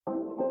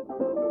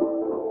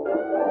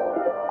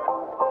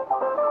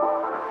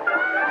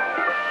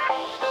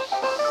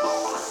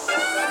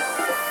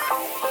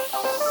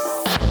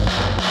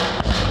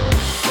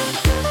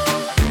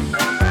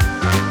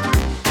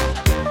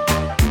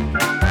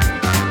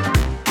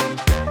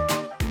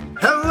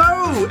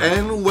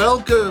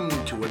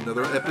welcome to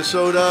another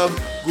episode of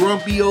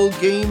Grumpy Old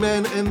Gay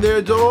Men and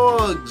Their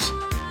Dogs.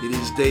 It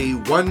is day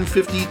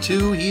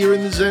 152 here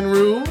in the Zen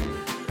Room,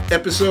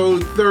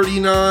 episode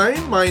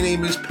 39. My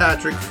name is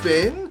Patrick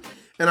Finn,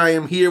 and I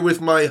am here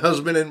with my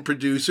husband and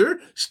producer,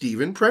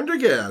 Stephen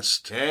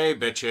Prendergast. Hey,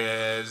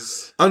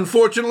 bitches.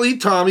 Unfortunately,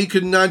 Tommy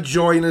could not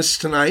join us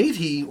tonight,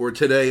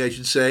 today I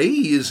should say.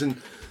 He is in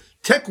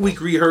Tech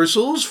Week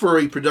rehearsals for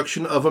a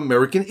production of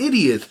American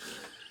Idiot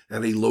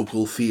at a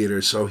local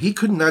theater, so he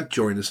could not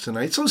join us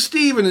tonight. So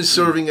Stephen is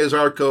serving as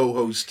our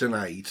co-host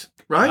tonight,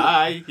 right?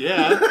 Hi,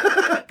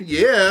 yeah.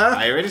 Yeah.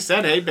 I already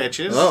said, hey,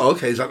 bitches. Oh,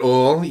 okay. Is that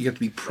all? You have to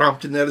be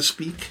prompted now to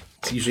speak?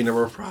 It's usually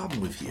never a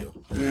problem with you.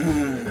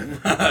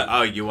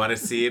 Oh, you want to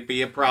see it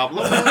be a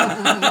problem?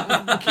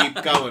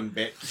 Keep going,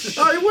 bitch.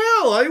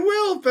 I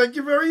will. Thank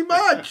you very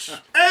much.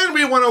 And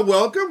we want to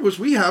welcome, because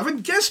we have a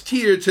guest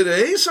here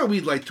today, so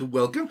we'd like to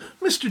welcome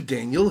Mr.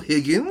 Daniel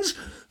Higgins,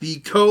 the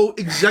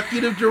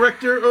co-executive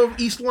director of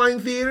East Line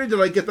Theater.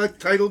 Did I get that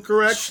title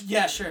correct?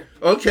 Yeah, sure.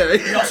 Okay.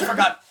 We also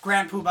forgot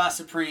Grand Poobah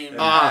Supreme.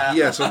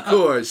 Yes, of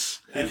course.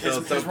 And He's his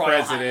also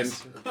Royal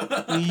president.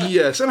 Highness.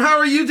 Yes. And how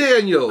are you,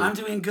 Daniel? I'm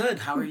doing good.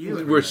 How are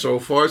you? We're so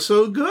far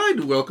so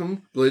good.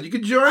 Welcome. Glad you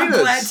could join I'm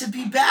us. glad to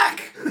be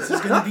back. This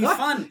is going to be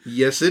fun.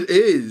 Yes, it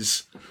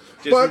is.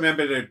 Just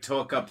remember to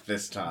talk up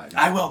this time.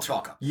 I will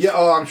talk up. Yeah,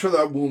 I'm sure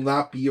that will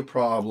not be a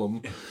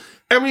problem.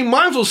 And we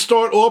might as well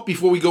start off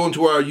before we go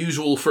into our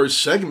usual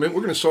first segment.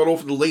 We're going to start off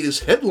with the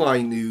latest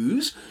headline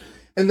news.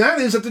 And that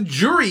is that the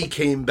jury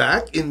came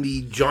back in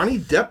the Johnny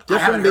Depp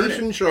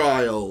defamation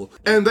trial.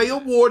 And they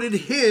awarded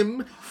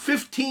him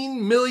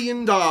 $15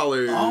 million.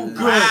 Oh,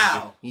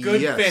 wow.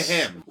 Good Yes. for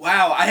him.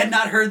 Wow, I had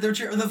not heard the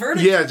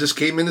verdict. Yeah, it just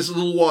came in this a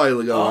little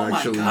while ago, Oh,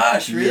 actually. my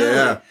gosh, really?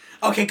 Yeah.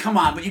 Okay, come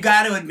on, but you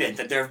got to admit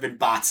that there have been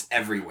bots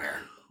everywhere.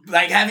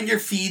 Like, haven't your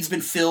feeds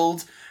been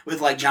filled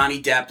with, like,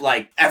 Johnny Depp,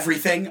 like,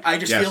 everything? I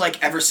just Yes. feel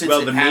like ever since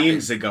Well, it the happened.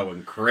 memes are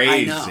going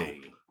crazy. I know.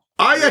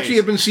 I actually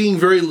have been seeing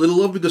very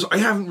little of because I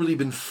haven't really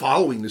been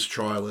following this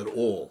trial at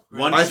all.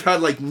 I've had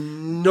like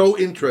no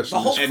interest in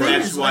this whole And trial. thing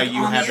that's is, why like, you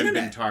on the haven't been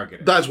internet.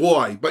 targeted. That's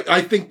why. But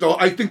I think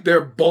they're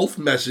both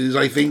messes.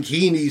 I think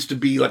he needs to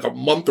be like a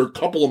month or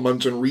couple of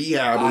months in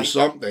rehab or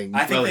something. I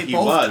think Well, they he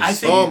both. was. I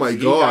think, Oh my He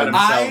God.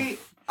 got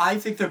himself- I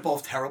think they're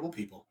both terrible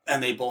people,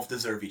 and they both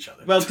deserve each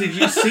other. Well, did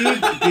you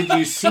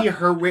see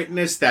her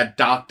witness that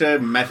doctor,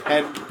 meth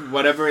head,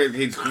 whatever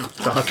he's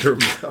Dr.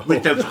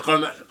 with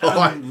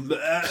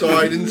the So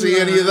I didn't see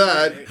any of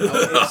that.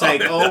 It's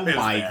like, oh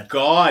my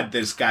God,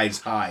 this guy's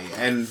high.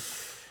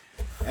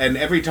 And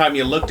every time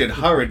you looked at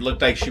her, it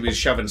looked like she was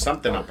shoving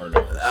something up her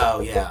nose.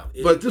 Oh, yeah.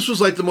 But this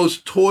was like the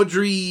most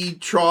tawdry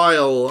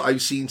trial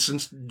I've seen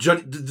since the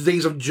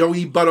days of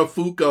Joey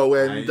Buttafuoco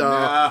and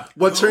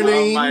what's her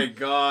name? Oh my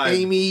God.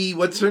 Amy,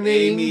 what's her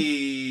name?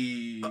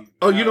 Amy.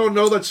 Oh, you don't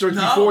know that starts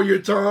No. before your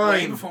Wait,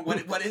 time. before,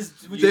 what is...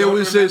 You There don't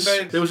was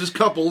remember? this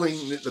couple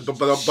named the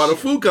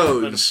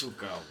Buttafuocos.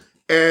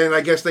 And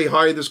I guess they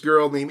hired this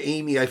girl named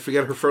Amy, I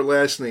forget her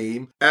last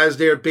name, as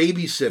their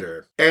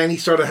babysitter. And he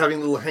started having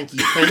a little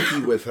hanky-panky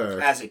with her.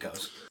 As it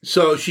goes.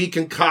 So she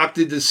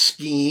concocted this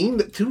scheme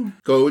to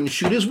go and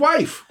shoot his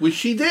wife, which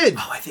she did.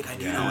 Oh, I think I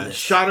do know this.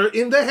 Shot her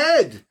in the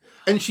head.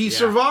 And she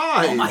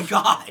survived. Oh, my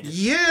God.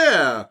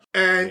 Yeah.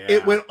 And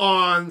it went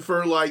on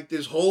for like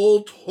this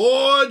whole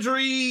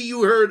tawdry.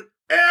 You heard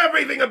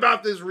everything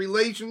about this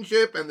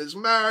relationship and this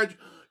marriage.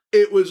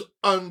 It was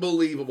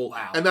unbelievable.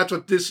 Wow. And that's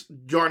what this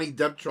Johnny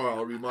Depp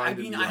trial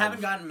reminded me I of.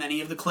 haven't gotten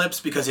many of the clips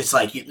because it's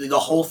like the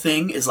whole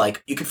thing is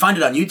like you can find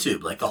it on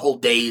YouTube, like the whole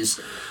day's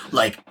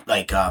like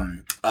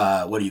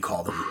what do you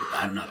call them?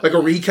 I don't know. Like a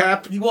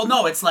recap? Well,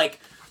 no, it's like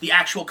the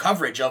actual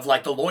coverage of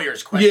like the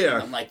lawyer's question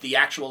Yeah. and like the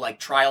actual like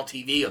trial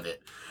TV of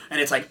it.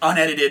 And it's like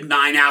unedited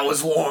 9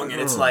 hours long,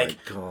 and it's like,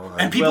 God.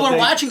 and people are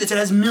watching this. It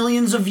has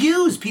millions of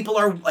views. People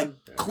are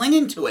like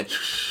clinging to it,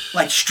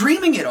 like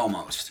streaming it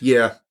almost.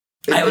 Yeah.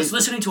 I was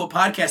listening to a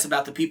podcast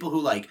about the people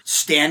who like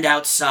stand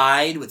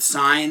outside with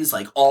signs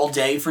like all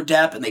day for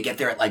Depp, and they get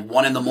there at like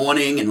 1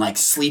 a.m. and like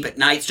sleep at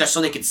nights just so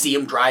they can see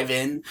him drive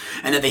in,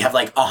 and then they have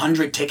like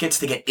 100 tickets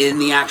to get in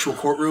the actual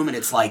courtroom, and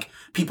it's like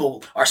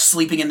people are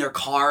sleeping in their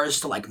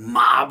cars to like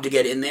mob to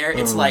get in there.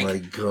 It's oh my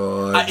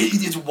God.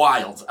 it's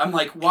wild. I'm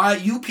like, why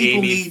you people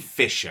Amy need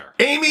Fisher.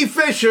 Amy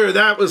Fisher,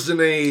 that was the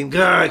name.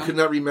 God, I could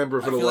not remember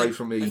for the feel life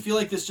like, of I me. feel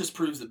like this just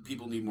proves that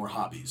people need more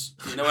hobbies.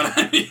 You know what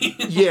I mean?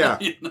 Yeah.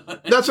 You know?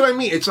 That's what I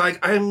mean. It's like,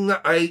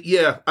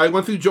 I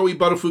went through Joey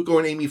Buttafuoco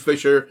and Amy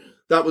Fisher.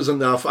 That was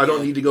enough. I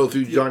don't need to go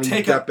through Johnny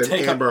Depp and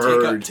Amber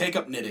Heard. Take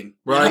up knitting.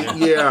 Right?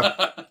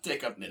 Yeah.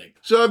 Take up knitting.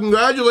 So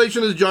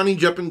congratulations to Johnny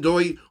Depp and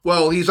Joey.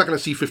 Well, he's not going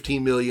to see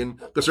 $15 million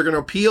because they're going to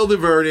appeal the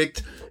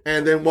verdict.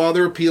 And then while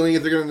they're appealing it,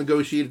 they're going to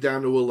negotiate it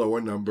down to a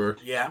lower number.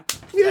 Yeah.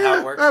 Is that how Yeah,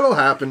 it works? that'll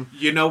happen.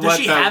 You know Does what?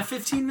 she though? have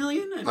 $15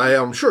 million? I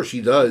am sure she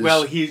does.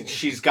 Well,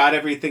 she's got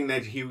everything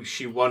that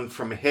she won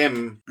from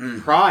him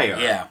prior.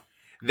 Yeah.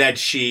 That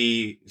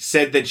she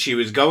said that she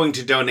was going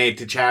to donate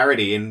to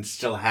charity and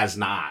still has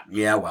not.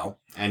 Yeah, well.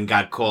 and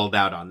got called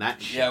out on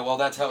that shit. Yeah, well,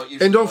 that's how it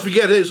usually And don't goes.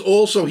 forget,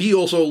 he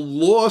also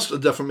lost a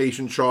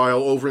defamation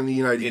trial over in the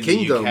United In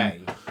Kingdom. the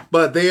UK.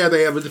 But there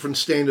they have a different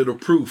standard of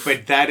proof.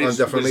 But that on was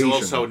defamation.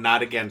 also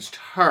not against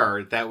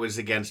her. That was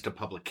against a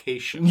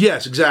publication.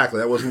 Yes,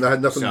 exactly. That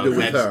had nothing So to do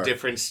with that's her.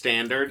 different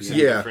standards and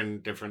Yeah.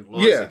 different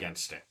laws Yeah.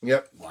 against it.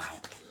 Yep. Wow.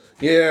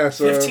 Yeah.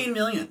 So 15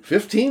 million.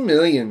 15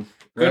 million.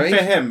 Good Right?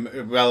 for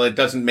him. Well, it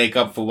doesn't make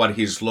up for what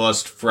he's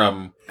lost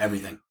from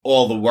Everything.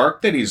 all the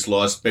work that he's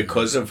lost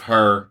because of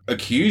her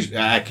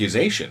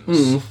accusations.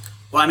 Mhm.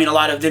 Well, I mean,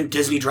 didn't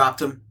Disney drop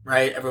them,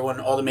 right? Everyone,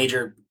 all the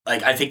major,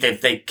 I think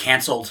they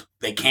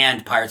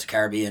canned Pirates of the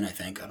Caribbean, I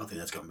think. I don't think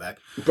that's coming back.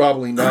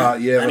 Probably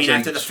not. Yeah. I mean, once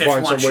after they the fifth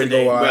find one, some way should to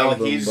go they- out Well, of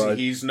them, but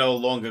he's no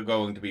longer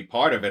going to be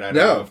part of it. I don't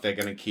No. know if they're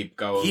going to keep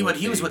going. He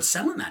with was the- what's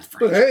selling that But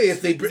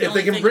franchise. hey,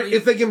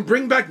 if they can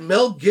bring back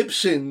Mel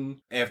Gibson,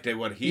 after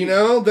what he,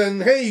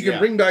 then hey, you can Yeah.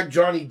 bring back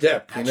Johnny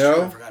Depp. That's true. I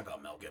You know. forgot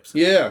about Mel Gibson.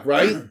 Yeah.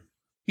 Right.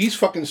 He's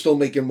fucking still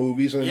making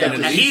movies, and Yeah,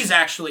 that's- and he's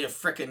actually a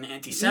freaking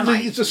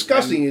anti-Semite. He's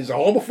disgusting. He's a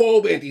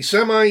homophobe,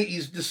 anti-Semite.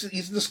 He's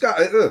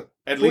disgusting.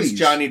 at least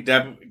Johnny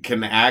Depp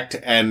can act,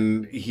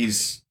 and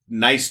he's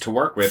nice to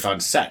work with on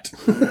set.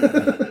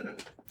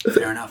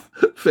 Fair enough.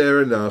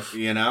 Fair enough.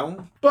 You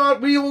know.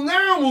 But we will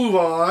now move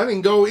on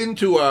and go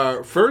into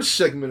our first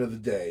segment of the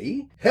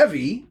day: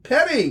 heavy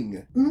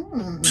petting.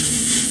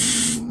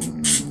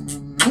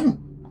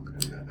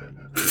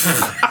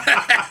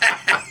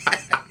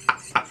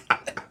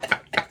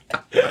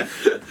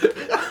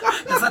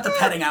 That's not the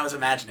petting I was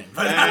imagining.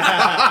 But, but sure,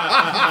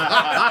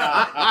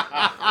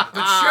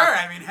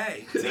 I mean,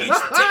 hey,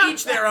 to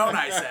each their own,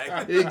 I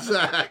say.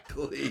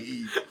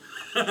 Exactly.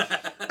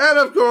 And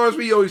of course,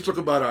 we always talk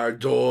about our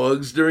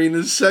dogs during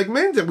this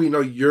segment, and we know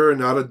you're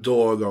not a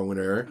dog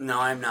owner, No,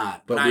 I'm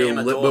not. but But I am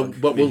a dog.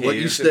 but we'll let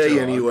you He is a stay dog.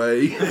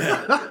 anyway.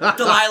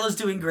 Delilah's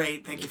doing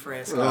great. Thank you for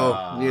asking.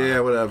 Oh, yeah,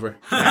 whatever.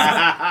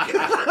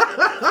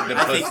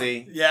 The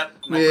pussy. Yep,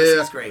 my Yeah.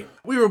 pussy's great.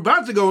 We were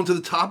about to go into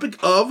the topic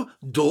of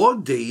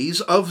dog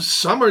days of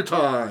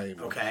summertime.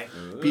 Okay.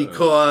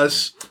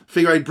 Because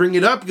figure I'd bring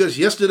it up because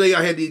yesterday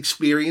I had the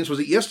experience. Was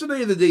it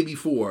yesterday or the day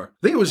before?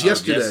 I think it was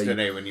yesterday.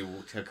 Yesterday when you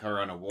took her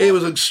on a walk. It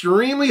was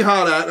extremely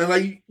hot out, and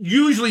I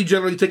usually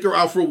generally take her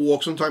out for a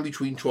walk sometime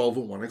between 12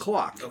 and 1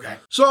 o'clock. Okay.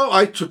 So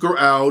I took her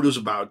out. It was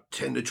about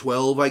 10 to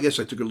 12, I guess.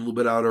 I took her a little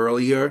bit out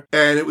earlier.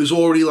 And it was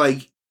already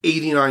like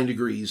 89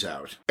 degrees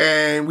out.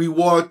 And we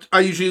walked,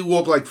 I usually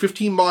walk like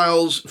 15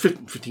 minutes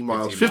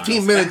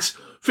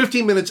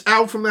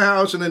out from the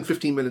house and then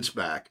 15 minutes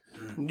back.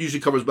 It usually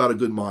covers about a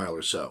good mile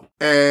or so.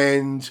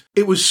 And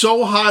it was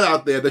so hot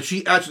out there that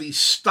she actually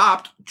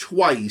stopped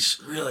twice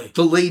Really?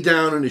 to lay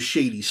down in a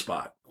shady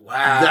spot.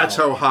 Wow. That's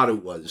how hot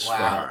it was for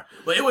Wow. her.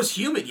 Well, it was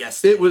humid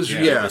yesterday. It was, Yeah.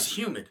 It yeah. was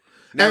humid.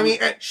 Now, I mean,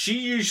 she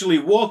usually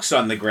walks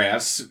on the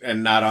grass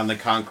and not on the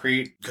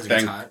concrete. 'Cause it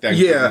gets hot.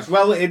 Yeah.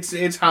 Well,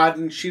 it's hot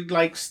and she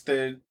likes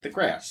the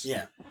grass.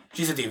 Yeah.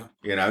 She's a diva.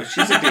 You know,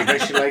 she's a diva.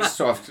 She likes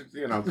soft,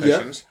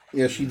 cushions.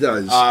 Yeah, she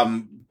does.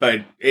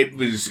 But it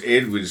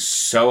was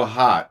so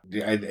hot.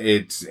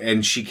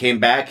 And she came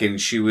back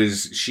and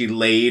she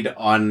laid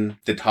on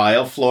the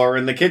tile floor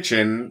in the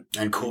kitchen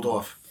And cooled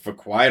off. for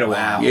quite a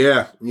Wow. while.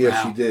 yeah,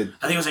 Wow. she did.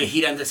 I think it was a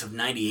heat index of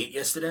 98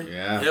 yesterday.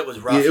 Yeah. It was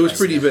rough. Yeah, it was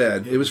pretty yesterday.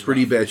 bad. It was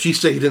pretty bad. She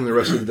stayed in the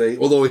rest of the day,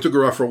 although I took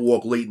her out for a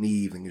walk late in the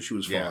evening and she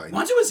was Yeah. fine.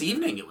 Once it was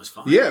evening, it was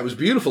fine. Yeah, it was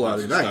beautiful out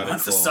at night.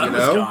 Once the You sun You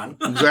was know? gone.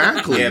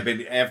 Exactly. Yeah, but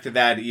after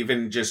that,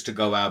 even just to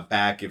go out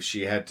back, if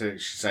she had to,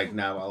 she's like,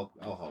 no,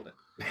 I'll hold it.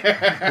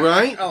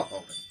 Right? I'll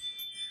hold it.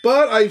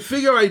 But I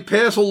figure I'd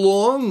pass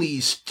along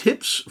these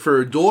tips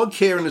for dog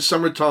care in the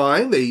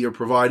summertime. They are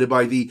provided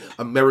by the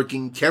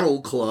American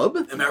Kennel Club.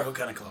 American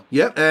Kennel Club.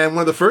 Yep, and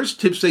one of the first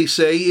tips they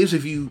say is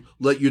if you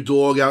let your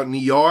dog out in the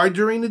yard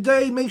during the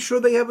day, make sure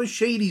they have a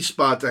shady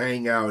spot to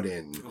hang out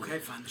in. Okay,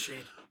 find the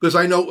shade. Because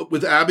I know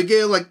with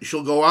Abigail, like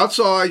she'll go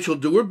outside, she'll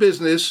do her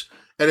business,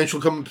 and then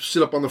she'll come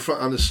sit up on the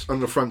front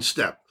on the front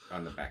step,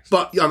 On the back.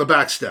 but on the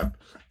back step,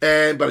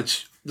 but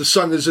it's the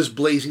sun is just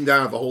blazing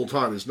down the whole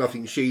time. There's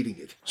nothing shading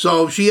it.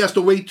 So if she has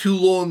to wait too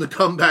long to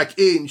come back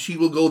in, she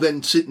will go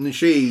then sit in the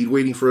shade,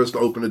 waiting for us to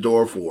open the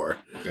door for her.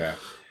 Yeah.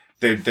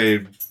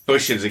 The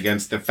bushes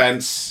against the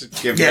fence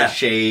give Yeah. her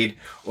shade,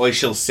 or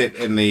she'll sit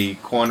in the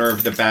corner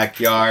of the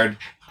backyard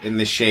in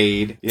the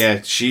shade.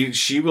 Yeah,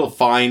 she will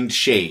find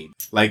shade.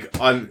 Like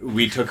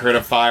we took her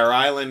to Fire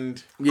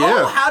Island, Oh,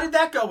 Yeah. how did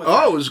that go with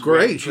Oh, it her? was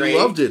great. She Great.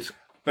 loved it.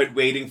 but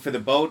waiting for the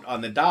boat on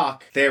the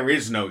dock, there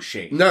is no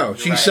shade. No,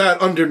 she Right. sat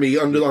under me,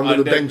 under the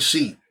Under- bench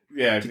seat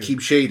Yeah, to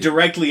keep shaded.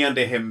 directly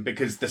under him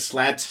because the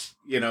slats,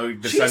 the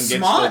She's sun gets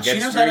smart. still She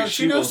gets knows how through. to- she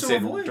She will knows to sit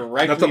avoid.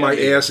 directly. Not that my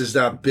under you. ass is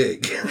that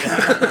big.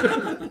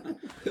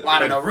 I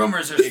don't know.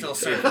 Rumors are still It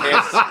circling.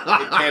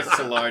 casts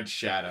a large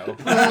shadow.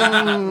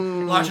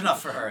 Large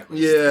enough for her. At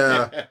least.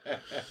 Yeah.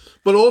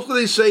 But also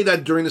they say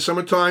that during the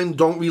summertime,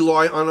 don't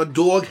rely on a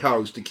dog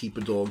house to keep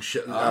a dog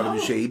out of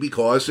the shade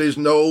because there's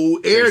no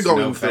air There's going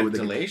no through it. It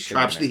ventilation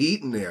traps in the it.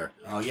 heat in there.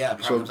 Oh yeah,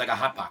 probably like a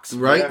hot box.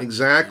 Right, Yeah.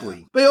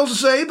 exactly. They also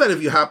say that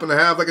if you happen to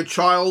have like a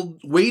child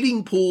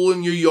wading pool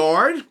in your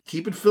yard,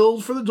 keep it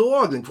filled for the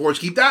dog. And of course,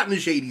 keep that in a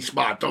shady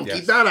spot. Don't Yes,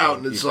 keep that out don't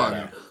in the keep sun.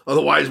 that out.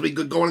 Otherwise, we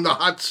could go into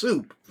hot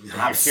soup.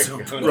 Hot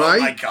soup. Oh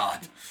Right? my god.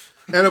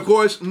 And of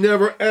course,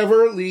 never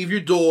ever leave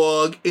your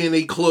dog in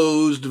a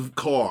closed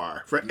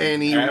car for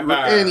any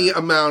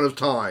amount of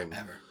time.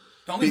 Ever.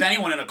 Don't leave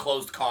anyone in a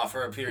closed car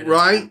for a period of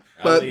Right? time.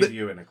 I'll But leave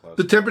you in a close.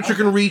 the temperature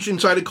can reach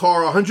inside a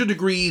car 100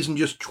 degrees in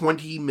just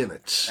 20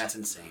 minutes. That's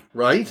insane.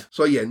 Right?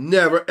 So yeah,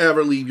 never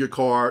ever leave your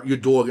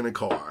dog in a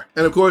car.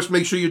 And of course,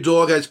 make sure your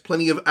dog has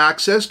plenty of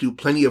access to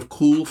plenty of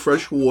cool,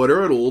 fresh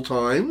water at all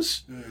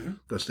times.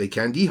 Because they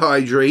can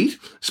dehydrate,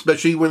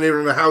 especially when they're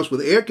in a house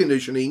with air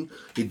conditioning.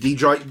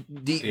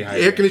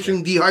 Air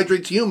conditioning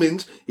dehydrates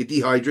humans. It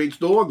dehydrates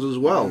dogs as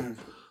well.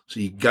 So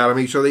you gotta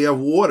make sure they have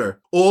water.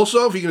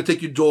 Also, if you're gonna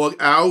take your dog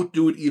out,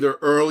 do it either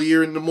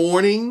earlier in the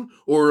morning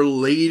or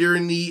later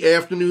in the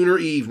afternoon or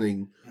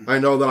evening. I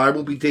know that I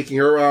won't be taking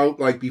her out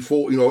like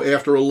before,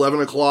 after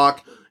 11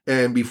 o'clock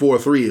and before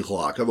 3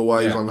 o'clock.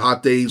 Otherwise, on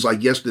hot days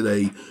like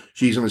yesterday,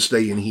 she's gonna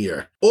stay in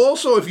here.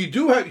 Also, if you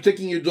do have you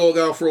taking your dog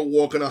out for a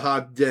walk on a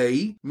hot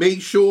day,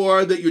 make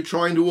sure that you're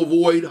trying to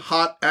avoid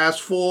hot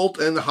asphalt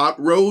and hot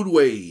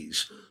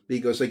roadways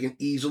because they can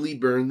easily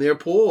burn their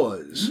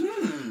paws.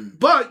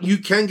 But you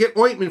can get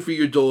ointment for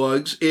your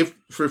dogs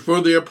for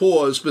their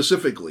paws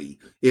specifically,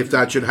 if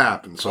that should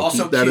happen. So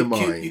Also, keep that in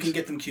cute, mind. you can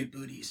get them cute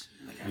booties.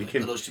 You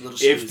can, little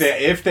shoes.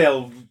 if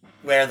they'll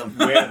wear them.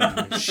 wear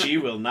them, she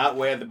will not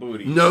wear the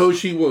booty. No,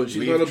 she won't. She's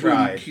We've not a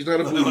tried. booty. She's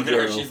not a booty Look at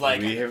her. girl. She's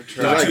like, We have She's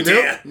tried. like, Don't you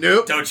dare.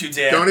 nope. don't you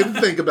dare. Don't even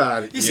think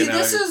about it. You see, know?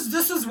 this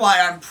is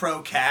why I'm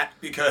pro cat,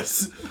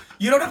 because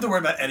you don't have to worry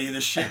about any of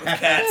this shit with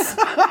cats.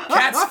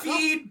 Cats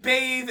feed,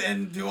 bathe,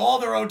 and do all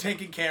their own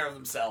taking care of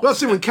themselves. Well,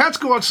 see, when cats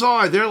go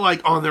outside, they're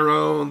like on their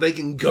own. They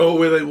can go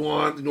where they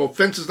want. A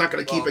fence is not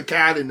going to keep a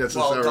cat in Well,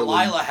 necessarily.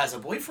 Delilah has a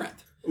boyfriend.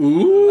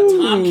 Ooh.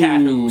 A tomcat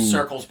who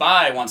circles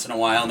by once in a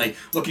while, and they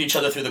look at each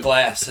other through the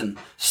glass and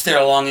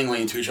stare longingly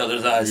into each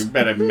other's eyes. You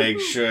better make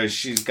sure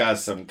she's got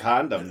some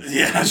condoms.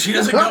 Yeah, she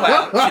doesn't go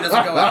out. She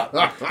doesn't go out.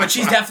 But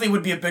she definitely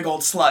would be a big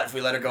old slut if we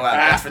let her go out.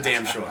 That's for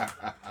damn sure.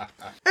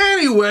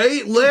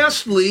 Anyway,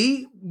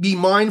 lastly, be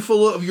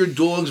mindful of your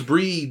dog's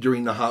breed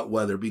during the hot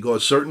weather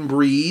because certain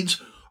breeds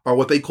are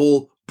what they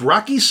call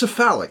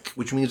brachycephalic,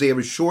 which means they have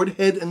a short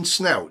head and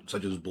snout,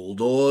 such as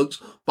bulldogs,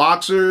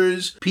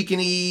 boxers,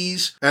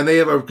 Pekingese, and they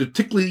have a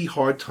particularly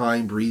hard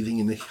time breathing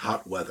in the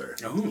hot weather.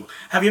 Ooh.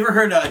 Have you ever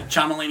heard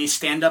John Mulaney's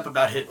stand-up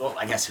about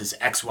his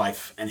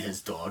ex-wife and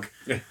his dog,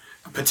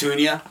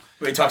 Petunia?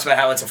 Where he talks about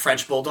how it's a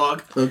French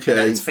bulldog. Okay.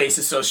 And its face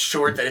is so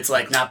short that it's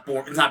like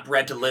it's not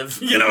bred to live.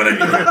 You know what I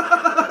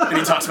mean? And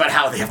he talks about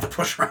how they have to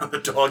push around the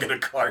dog in a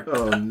cart.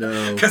 Oh,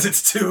 no. Because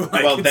it's too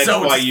Well, it's that's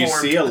so why you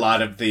deformed. see a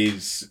lot of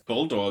these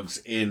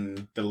bulldogs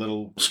in the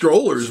little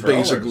Strollers,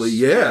 basically,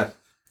 yeah.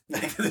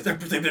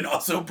 They've been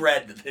also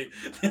bred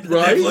that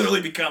Right? they've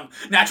literally become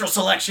natural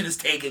selection is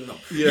taking them.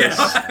 Yes.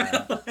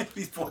 You know?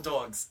 These poor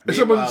dogs.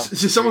 Someone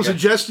Meanwhile,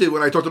 suggested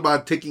when I talked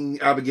about taking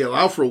Abigail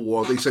out for a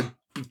walk, they said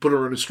put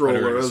her in a stroller.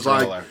 Put her in a I was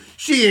stroller. like,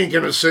 she ain't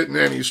gonna sit in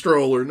any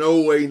stroller.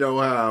 No way, no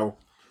how.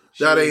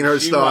 That ain't her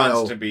she style,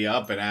 wants to be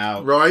up and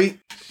out. right?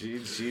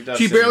 She She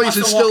doesn't. barely wants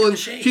to sits walk still in in. the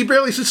shade. She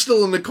barely sits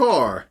still in the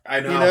car. I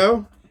know. You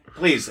know.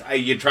 Please,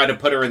 you try to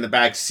put her in the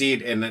back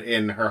seat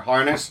in her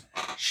harness.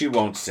 She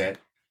won't sit.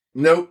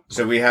 Nope.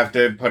 So we have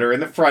to put her in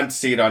the front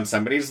seat on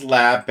somebody's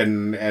lap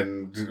and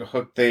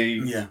hook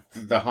the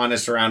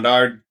harness around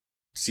our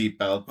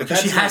seatbelt. But Because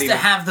she that's not has to even-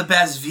 have the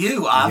best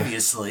view,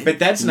 obviously. But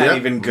that's not Yep.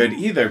 even good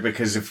either,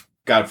 because if,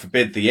 God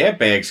forbid, the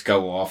airbags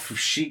go off,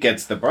 she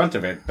gets the brunt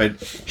of it, but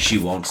she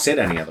won't sit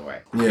any other way.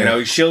 Yeah. You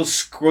know, she'll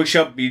squish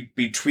up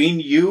between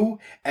you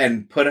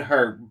and put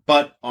her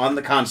butt on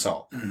the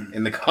console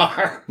in the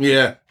car.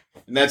 Yeah.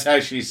 And that's how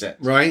she sits.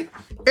 Right.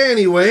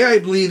 Anyway, I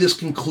believe this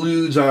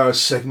concludes our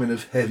segment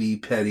of heavy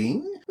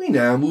petting. We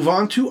now move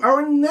on to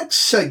our next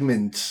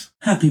segment.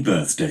 Happy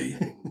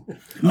birthday.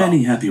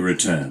 Many happy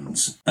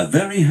returns. A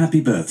very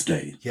happy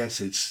birthday. Yes,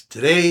 it's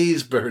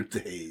today's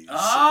birthdays.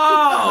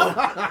 Oh!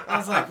 I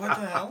was like, what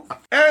the hell?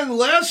 And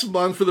last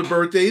month for the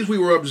birthdays, we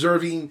were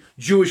observing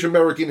Jewish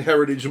American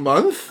Heritage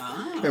Month.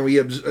 And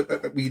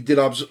we did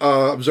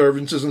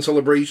observances and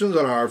celebrations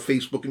on our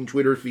Facebook and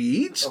Twitter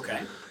feeds. Okay.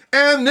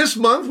 And this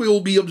month we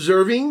will be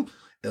observing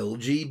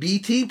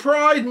LGBT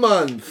Pride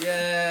Month.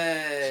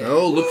 Yay.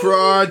 So look for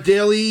our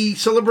daily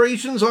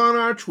celebrations on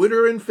our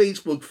Twitter and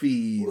Facebook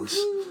feeds.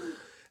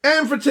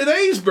 And for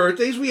today's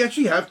birthdays, we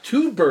actually have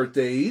two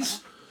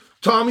birthdays.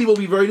 Tommy will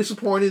be very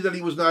disappointed that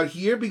he was not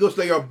here because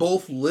they are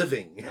both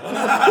living.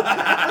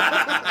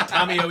 Tommy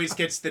Tommy always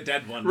gets the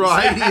dead ones.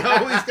 Right, he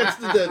always gets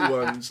the dead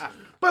ones.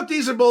 But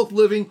these are both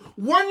living.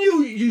 One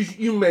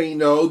you may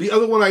know. The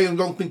other one I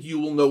don't think you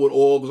will know at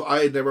all because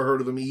I had never heard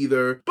of them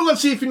either. But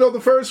let's see if you know the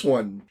first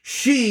one.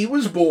 She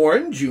was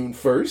born June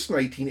 1st,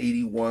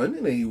 1981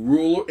 in a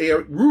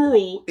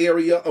rural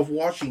area of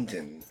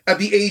Washington. At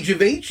the age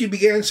of 8, she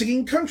began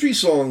singing country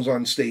songs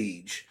on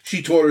stage.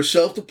 She taught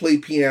herself to play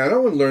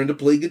piano and learned to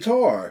play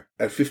guitar.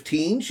 At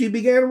 15, she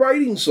began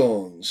writing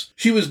songs.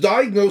 She was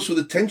diagnosed with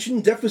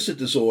attention deficit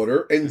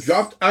disorder and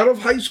dropped out of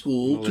high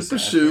school Melissa to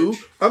pursue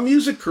Etheridge? a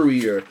music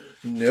career.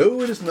 No,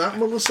 it is not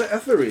Melissa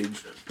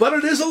Etheridge, but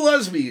it is a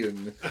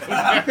lesbian.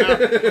 That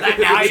I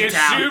narrows it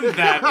down. assumed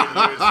that when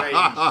you were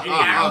saying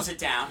It narrows it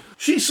down.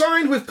 She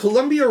signed with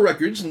Columbia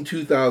Records in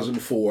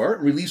 2004,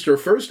 released her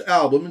first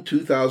album in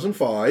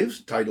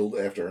 2005, titled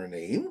after her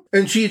name,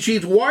 and she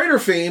achieved wider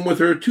fame with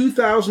her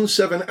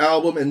 2007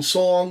 album and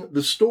song,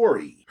 The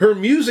Story. Her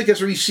music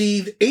has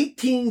received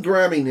 18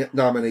 Grammy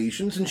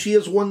nominations, and she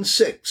has won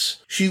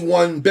 6. She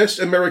won Best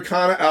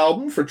Americana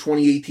Album for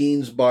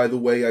 2018's By the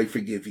Way, I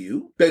Forgive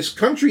You, Best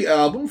Country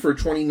Album for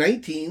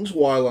 2019's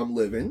While I'm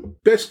Livin',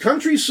 Best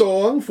Country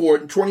Song for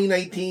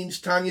 2019's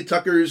Tanya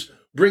Tucker's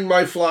Bring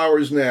My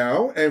Flowers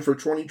Now, and for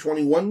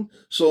 2021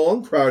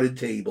 song Crowded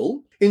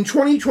Table. In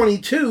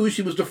 2022,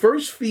 she was the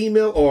first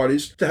female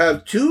artist to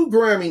have 2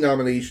 Grammy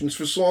nominations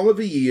for Song of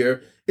the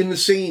Year in the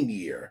same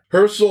year.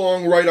 Her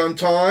song Right on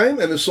Time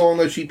and the song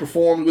that she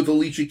performed with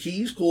Alicia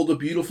Keys called A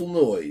Beautiful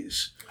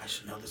Noise. I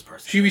should know this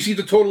person. She received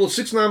a total of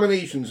 6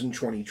 nominations in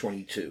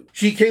 2022.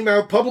 She came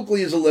out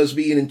publicly as a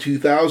lesbian in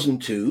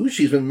 2002.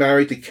 She's been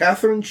married to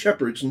Katherine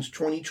Shepard since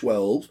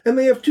 2012, and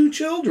they have 2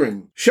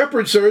 children.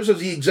 Shepard serves as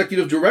the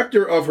executive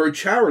director of her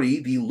charity,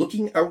 the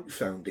Looking Out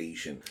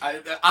Foundation.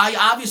 I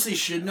obviously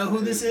should know who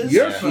this is.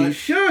 Yes, but- you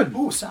should.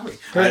 Ooh, sorry.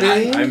 Her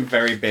name? I'm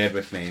very bad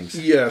with names.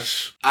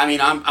 Yes. I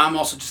mean, I'm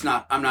also just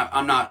not. I'm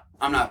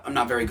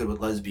not very good with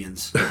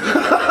lesbians.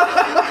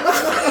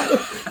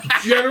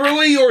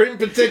 Generally or in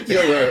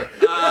particular?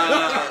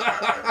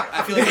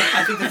 I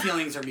think the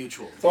feelings are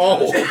mutual.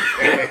 Oh,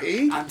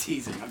 okay. I'm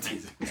teasing.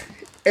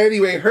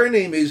 Anyway, her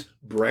name is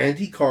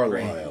Brandy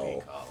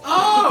Carlisle.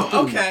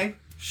 Oh, okay.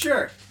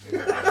 Sure.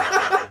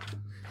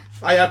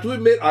 I have to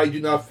admit, I do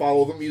not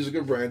follow the music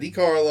of Brandy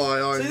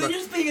Carlisle. So you're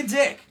just being a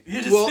dick.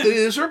 You're just, Well, it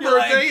is her you're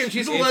birthday, like, and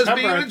she's a it's her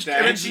lesbian, and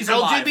birthday. it's She's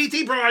alive.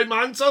 LGBT Pride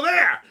Month, so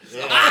there.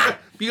 Yeah.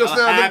 Because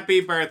now,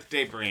 Happy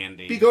birthday,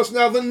 Brandy. because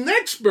now the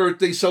next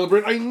birthday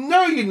celebrant, I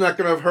know you're not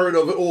going to have heard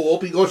of it all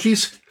because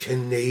she's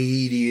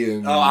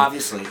Canadian. Oh,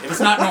 obviously. If it's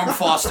not Norm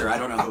Foster, I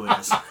don't know who it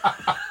is.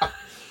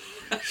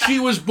 She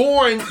was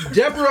born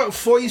Deborah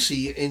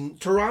Foisey in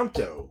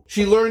Toronto.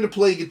 She learned to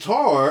play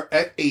guitar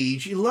at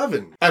age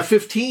 11. At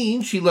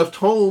 15, she left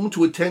home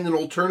to attend an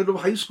alternative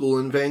high school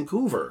in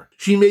Vancouver.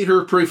 She made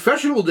her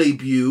professional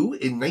debut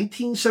in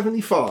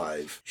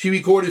 1975. She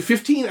recorded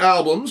 15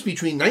 albums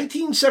between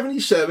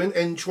 1977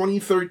 and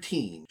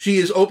 2013. She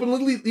is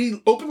openly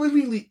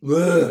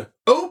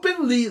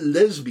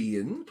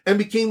lesbian and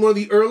became one of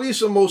the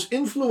earliest and most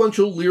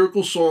influential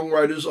lyrical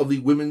songwriters of the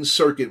women's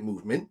circuit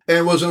movement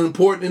and was an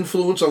important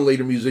influence on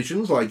later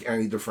musicians like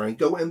Annie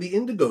DeFranco and the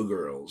Indigo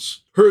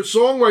Girls. Her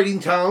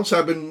songwriting talents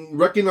have been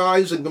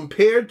recognized and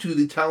compared to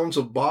the talents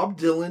of Bob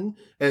Dylan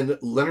and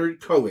Leonard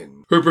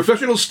Cohen. Her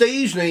professional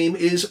stage name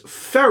is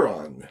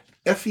Ferron,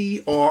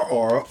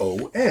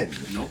 Ferron.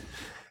 Nope.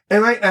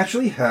 And I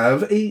actually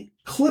have a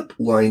clip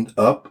lined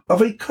up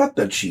of a cut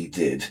that she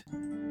did.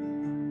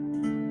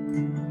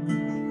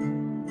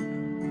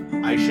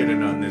 I should have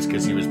known this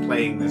because he was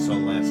playing this all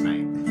last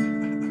night.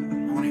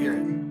 I want to hear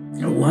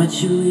it. I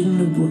watch you reading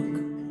a book.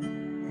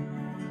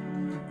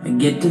 I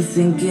get to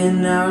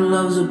thinking our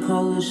love's a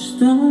polished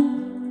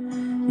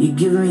stone. You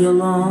give me a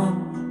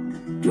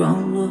long,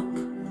 drawn look.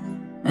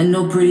 I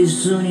know pretty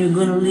soon you're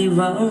gonna leave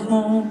our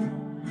home.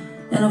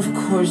 And of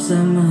course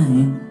I'm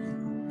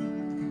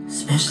mine.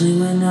 Especially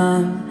when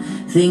I'm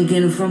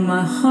thinking from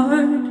my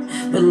heart.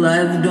 But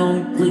life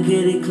don't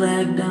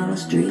clickety-clack down a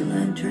straight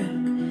line track.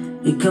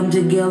 It come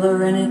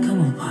together and it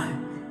come apart.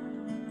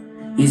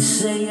 You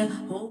say you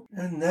hope.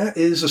 And that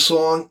is the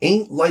song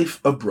Ain't Life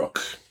a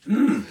Brook.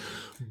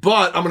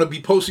 But I'm going to be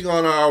posting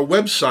on our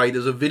website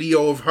as a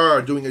video of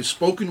her doing a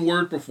spoken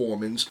word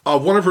performance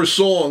of one of her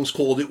songs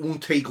called It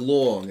Won't Take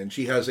Long. And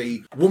she has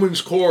a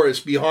woman's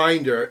chorus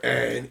behind her,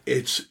 and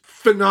it's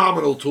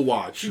phenomenal to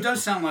watch. She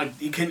does sound like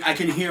I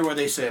can hear what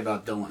they say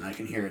about Dylan. I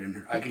can hear it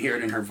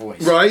in her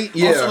voice. Right?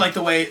 Yeah. Also like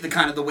the way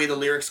the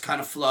lyrics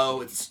kind of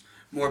flow. It's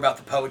more about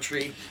the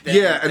poetry. And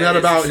not it is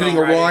about the hitting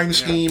a songwriting. rhyme Yeah.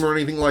 scheme or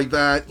anything like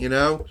that, you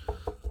know?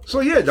 So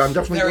yeah, I'm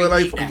definitely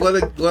Very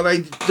glad I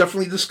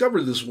definitely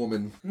discovered this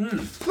woman.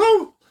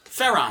 So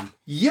Ferron.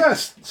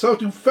 yes, so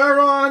to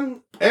Ferron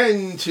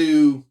and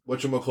to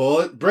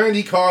whatchamacallit,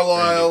 Brandy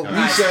Carlisle,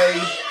 Brandy we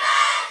say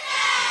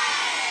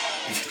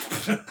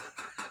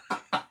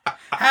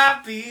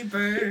Happy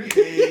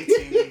birthday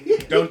to you.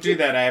 Don't do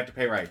that. I have to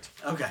pay rights.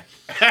 Okay.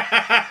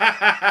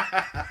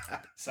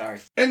 Sorry.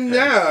 and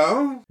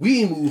now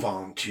we move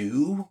on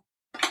to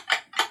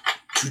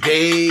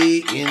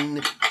Today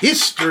in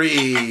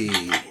History.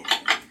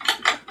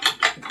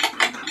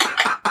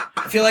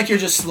 feel like you're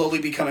just slowly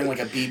becoming like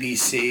a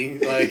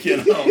BBC, like,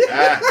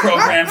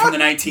 program from the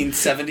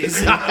 1970s.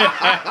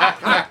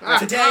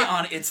 Today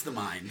on It's the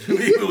Mind,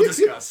 we will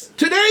discuss.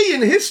 Today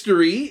in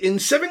history, in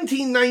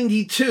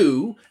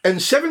 1792 and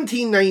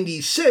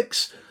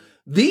 1796,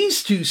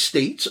 these two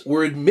states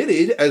were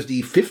admitted as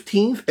the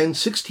 15th and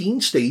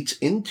 16th states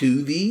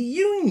into the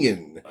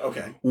Union.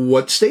 Okay.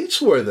 What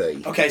states were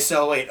they? Okay,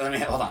 so wait,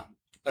 hold on.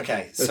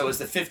 Okay, so is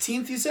the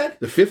 15th, you said?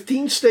 The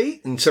 15th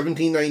state in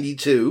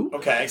 1792.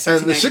 Okay,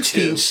 And the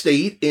 1692. 16th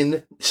state in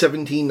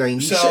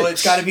 1796. So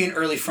it's got to be an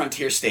early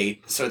frontier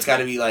state. So it's got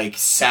to be like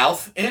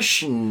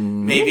south-ish,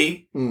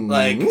 maybe.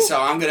 Like,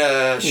 so I'm going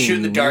to shoot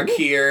in the dark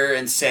here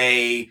and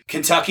say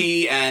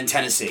Kentucky and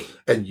Tennessee.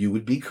 And you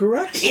would be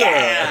correct, sir.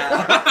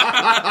 Yeah!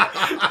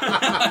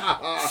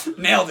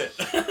 Nailed it.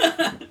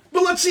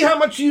 But let's see how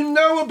much you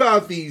know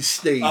about these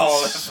states.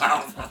 I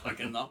don't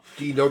fucking know.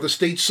 Do you know the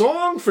state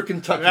song for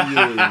Kentucky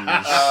is?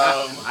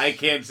 I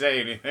can't say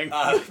anything.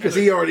 Because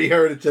he already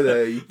heard it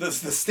today. The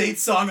state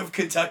song of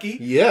Kentucky?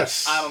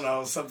 Yes. I don't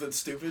know, something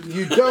stupid.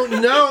 You don't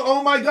know?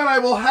 Oh my god, I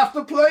will have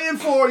to play it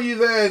for you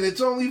then.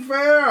 It's only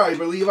fair. I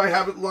believe I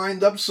have it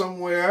lined up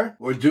somewhere.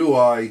 Or do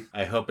I?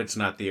 I hope it's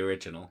not the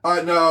original.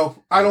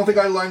 No, I don't think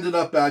I lined it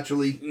up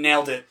actually.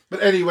 Nailed it.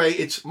 But anyway,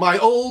 it's My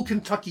Old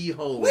Kentucky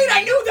Home. Wait,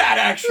 I knew that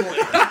actually.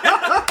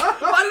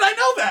 Why did I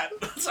know that?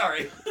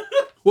 Sorry.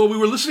 Well, we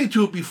were listening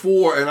to it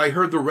before, and I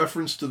heard the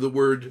reference to the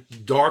word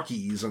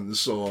darkies in the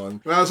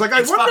song. And I was like, I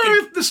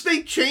wonder if the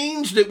state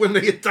changed it when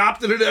they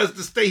adopted it as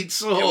the state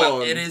song. Yeah, well,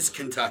 it is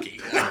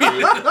Kentucky.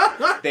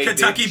 They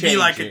Kentucky did be change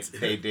like it.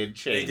 They did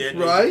change They did. it.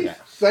 Right? Yeah.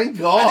 Thank I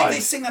God. think they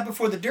sing that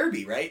before the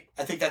Derby, right?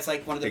 I think that's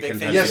like one of the The big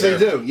Kentucky things. Yes,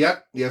 they do.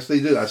 Yep. Yes, they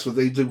do. That's what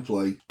they do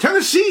play.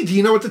 Tennessee. Do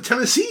you know what the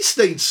Tennessee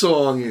state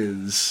song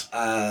is?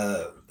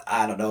 I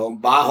don't know.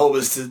 My home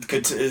is to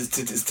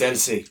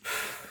Tennessee.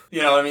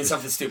 You know what I mean?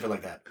 Something stupid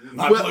like that.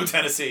 My blue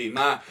Tennessee.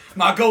 My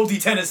Goldie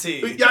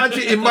Tennessee. Yeah,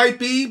 actually, it might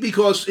be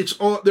because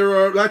there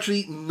are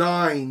actually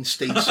 9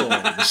 state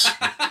songs.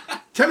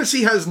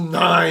 Tennessee has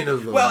 9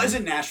 of them. Well,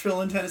 isn't Nashville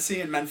in Tennessee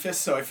and Memphis?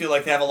 So I feel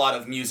like they have a lot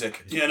of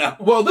music, you know?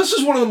 Well, this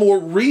is one of the more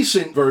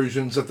recent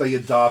versions that they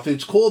adopted.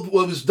 It's called,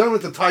 well, it was done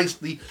at the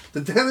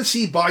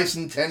Tennessee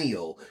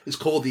Bicentennial. It's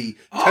called the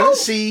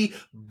Tennessee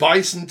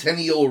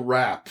Bicentennial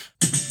Rap.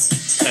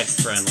 Tech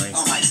friendly.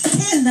 Oh my.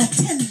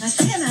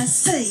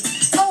 Tennessee.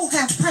 Oh,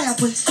 how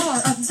proud we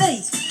are of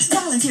thee.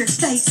 Volunteer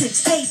state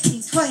since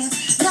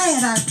 1812.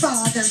 Glad our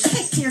fathers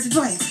picked here to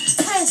dwell.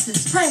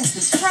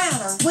 Precious,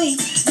 proud are we.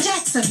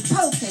 Jackson,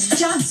 Polk, and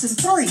Johnson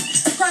 3.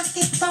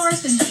 Crockett,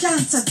 Forrest, and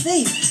Johnson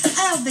V.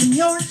 Alvin,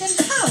 York, and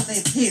Hull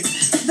lived here.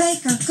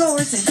 Baker,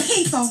 Gores, and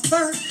Heath on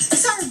Burr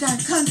served our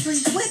country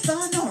with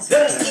honor.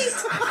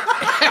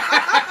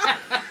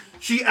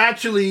 She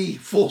actually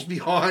falls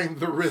behind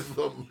the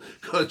rhythm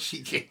because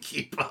she can't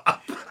keep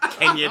up.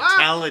 Can you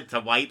tell it's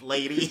a white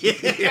lady?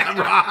 Yeah,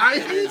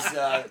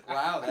 right?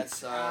 Wow,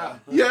 that's...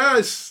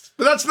 Yes,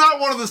 but that's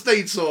not one of the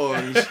state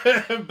songs.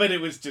 But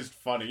it was just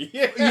funny.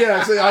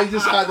 Yes, I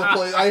just had to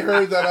play. I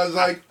heard that. I was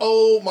like,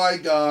 oh my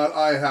god,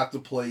 I have to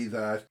play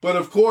that. But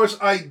of course,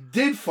 I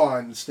did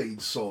find the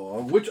state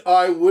song, which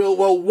I will,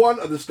 well, one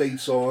of the state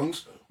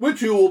songs,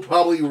 which you will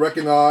probably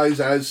recognize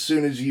as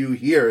soon as you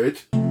hear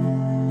it.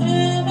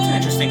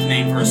 Interesting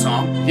name for a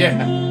song.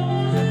 Yeah.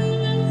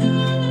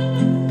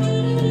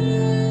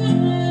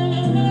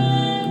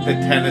 The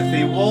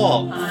Tennessee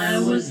Waltz. I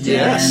was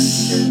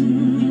Yes.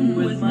 dancing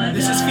with my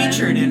This is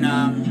featured in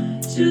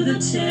to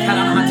the Cat on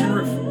a Haunted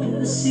Roof.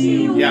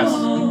 Tennessee Yes.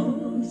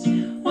 waltz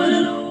when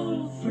an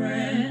old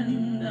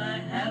friend I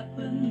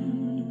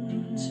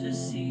happened to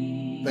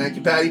see. Thank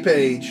you, Patty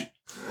Page.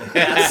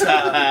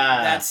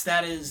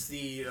 That is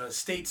the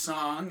state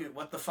song,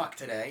 What the Fuck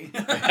Today,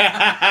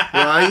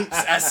 Right?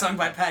 as sung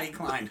by Patty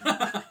Klein.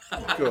 God.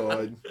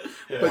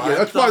 But yeah,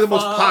 that's probably the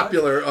most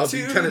popular of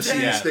the Tennessee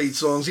Today. state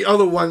songs. The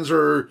other ones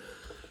are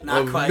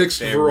Not of quite. mixed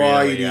They're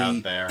variety. really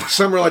out there.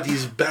 Some are like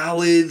these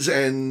ballads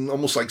and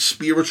almost like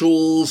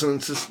spirituals, and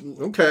it's just,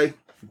 okay,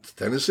 it's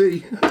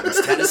Tennessee.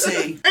 It's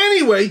Tennessee.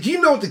 Anyway, do you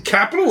know what the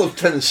capital of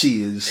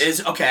Tennessee is?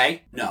 Is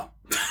okay. No.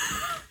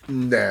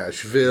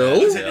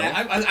 Nashville. Was it-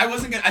 I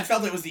wasn't gonna. I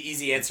felt it was the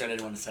easy answer. I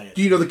didn't want to say it.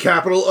 Do you know the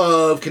capital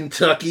of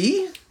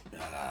Kentucky?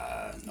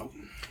 Nope.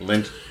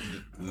 Lynch.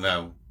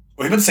 No.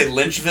 Were you about to say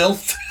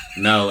Lynchville?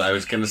 No, I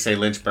was going to say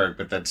Lynchburg,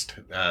 but that's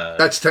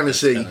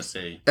Tennessee.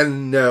 Tennessee.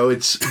 And no,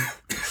 it's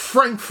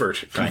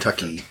Frankfort,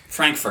 Kentucky.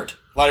 Frankfurt.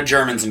 A lot of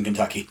Germans in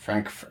Kentucky.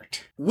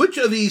 Frankfurt. Which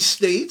of these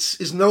states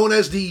is known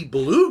as the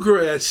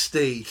Bluegrass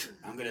State?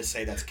 I'm gonna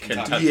say that's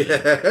Kentucky.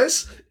 Kentucky.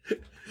 Yes.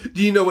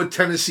 Do you know what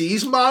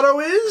Tennessee's motto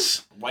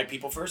is? White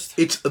people first.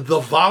 It's the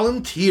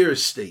volunteer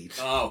state.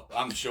 Oh,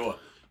 I'm sure.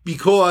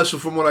 Because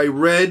from what I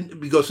read,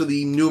 because of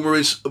the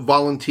numerous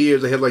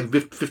volunteers, they had like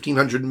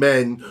 1,500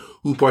 men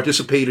who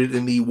participated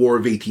in the War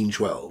of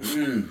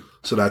 1812.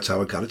 So that's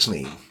how it got its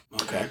name.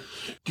 Okay.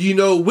 Do you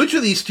know which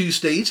of these two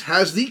states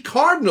has the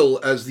cardinal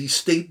as the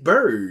state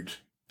bird?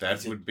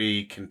 That would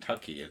be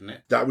Kentucky, isn't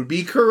it? That would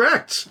be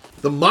correct.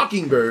 The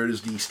mockingbird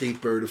is the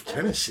state bird of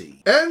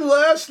Tennessee. And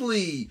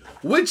lastly,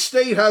 which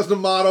state has the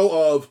motto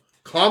of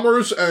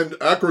commerce and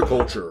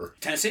agriculture?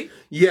 Tennessee?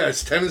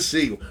 Yes,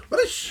 Tennessee.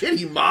 What a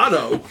shitty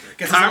motto.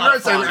 Guess there's a lot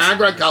of Commerce and fonts.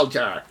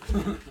 agriculture.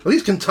 At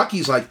least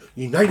Kentucky's like,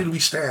 united we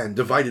stand,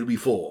 divided we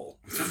fall.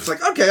 It's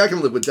like, okay, I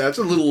can live with that. It's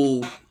a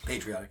little,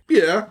 Patriotic.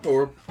 yeah,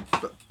 or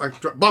like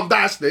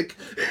bombastic.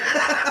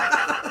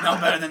 No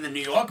better than the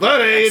New York.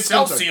 But hey, it's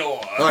Excelsior.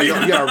 Oh,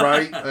 yeah,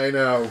 right. I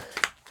know.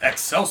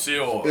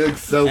 Excelsior.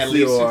 Excelsior. At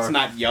least it's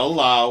not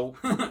YOLO.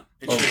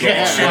 It should be.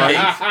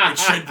 It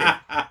should be.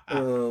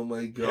 Oh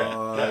my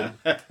god.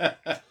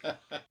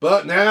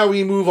 But now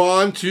we move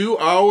on to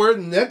our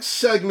next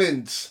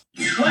segment.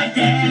 What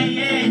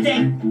day is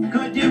it?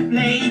 Could you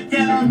please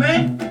tell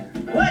me?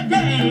 What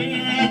day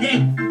is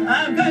it?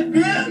 I'm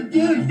confused,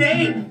 you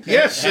see.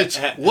 Yes, it's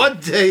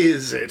what day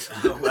is it?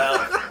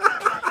 Well,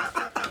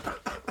 I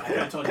could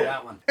have told you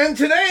that one. And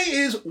today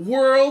is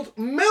World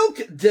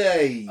Milk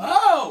Day.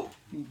 Oh!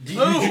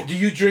 Do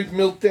you drink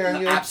milk,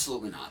 Daniel? No,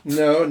 absolutely not.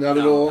 No, not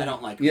at all. I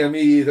don't like Yeah, milk.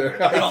 me either.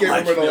 I don't can't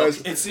like remember the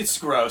milk. last. It's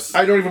gross.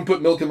 I don't even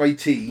put milk in my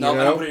tea. No, you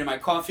I know? don't put it in my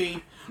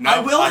coffee. No, I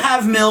will I-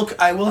 have milk.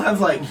 I will have,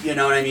 like, you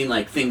know what I mean?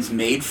 Like, things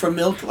made from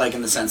milk, like,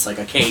 in the sense, like,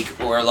 a cake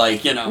or,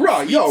 like, you know.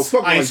 Right, yo,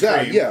 something like Ice that.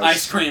 cream. Yes.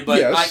 Ice cream, but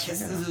Yes.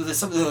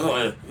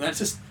 that's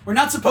just, we're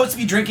not supposed to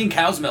be drinking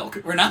cow's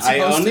milk. We're not I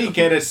supposed only to.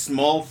 get a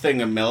small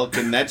thing of milk,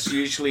 and that's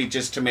usually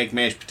just to make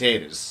mashed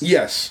potatoes.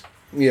 Yes.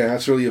 Yeah,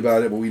 that's really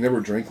about it. But we never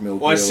drink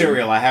milk. Or really.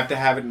 cereal. I have to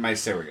have it in my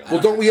cereal.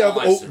 Well, don't we have Oh,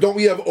 I see. don't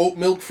we have oat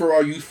milk for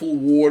our youthful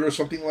ward or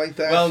something like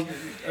that? Well,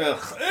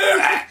 ugh.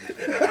 Yeah,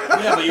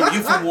 but your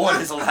youthful ward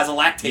has a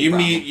lactate you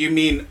problem.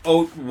 mean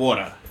oat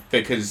water,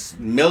 because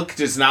milk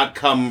does not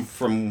come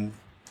from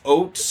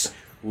oats,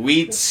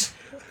 wheats,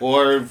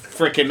 or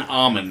frickin'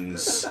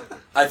 almonds.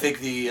 I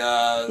think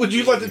the, would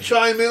you like to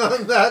chime in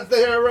on that,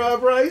 there,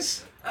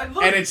 Bryce? And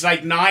it's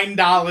like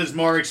 $9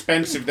 more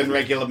expensive than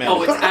regular milk.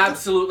 Oh, it's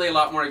absolutely a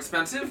lot more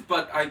expensive,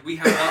 but we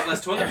have a lot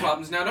less toilet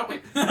problems now, don't we?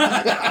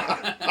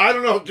 I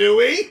don't know. Do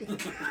we?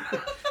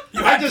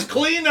 I just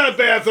cleaned that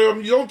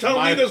bathroom. You don't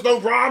tell me there's no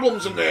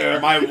problems in there.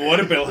 My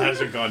water bill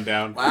hasn't gone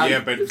down. Wow.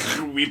 Yeah, but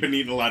we've been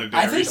eating a lot of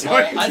I dairy. think,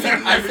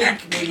 I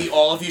think maybe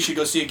all of you should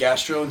go see a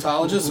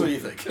gastroenterologist. What do you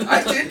think?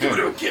 I did go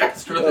to a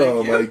gastro.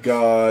 Oh my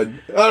god.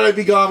 Alright,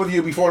 be gone with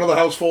you before another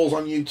house falls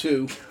on you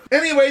too.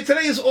 Anyway,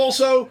 today is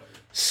also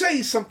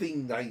Say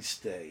Something Nice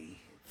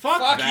Day.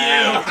 Fuck you!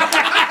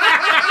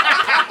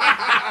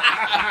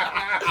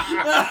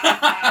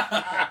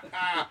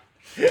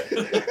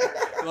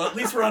 Well, at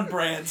least we're on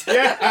brand.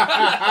 Yes,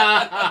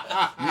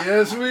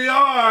 we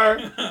are.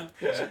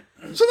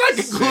 So that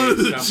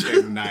concludes.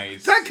 Something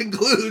nice. That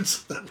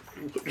concludes.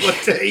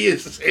 What day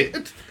is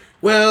it?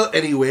 Well,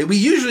 anyway, we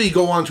usually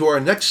go on to our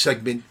next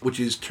segment, which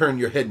is Turn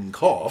Your Head and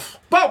Cough.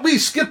 But we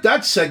skipped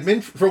that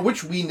segment, for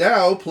which we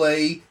now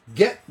play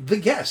Get the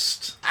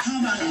Guest.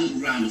 How about a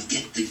little round of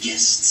Get the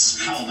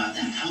Guests? How about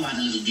that? How about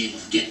a little game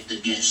of Get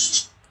the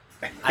Guests?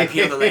 I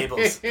peel the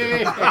labels.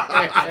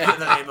 I peel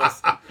the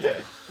labels.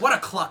 What a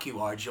cluck you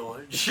are,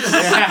 George.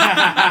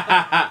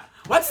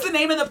 What's the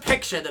name of the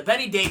picture? The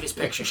Betty Davis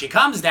picture. She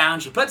comes down,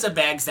 she puts her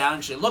bags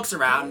down, she looks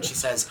around, and she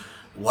says,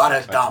 "What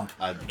a dump.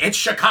 It's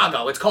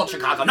Chicago. It's called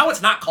Chicago." "No,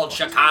 it's not called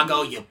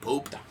Chicago, you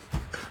poop."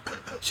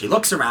 She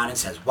looks around and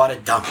says, "What a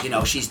dump." You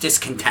know, she's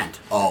discontent.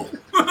 Oh.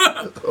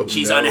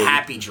 She's no.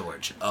 unhappy,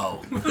 George.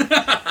 Oh.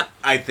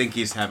 I think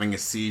he's having a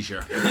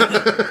seizure.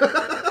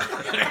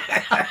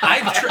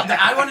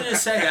 I wanted to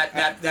say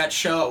that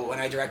show, when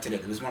I directed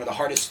it, it was one of the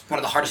hardest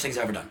things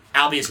I've ever done.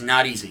 Albie is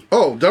not easy.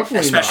 Oh, definitely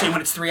Especially not.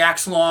 when it's 3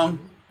 acts long,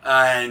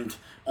 and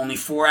only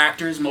 4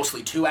 actors,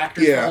 mostly 2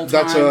 actors the Yeah, whole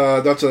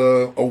time. that's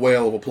a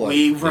whale of a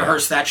play. We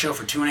rehearsed that show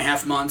for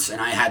 2.5 months,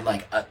 and I had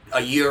like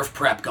a year of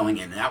prep going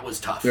in. That was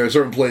tough. There are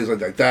certain plays like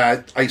that.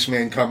 That,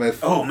 Iceman Cometh.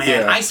 Oh man,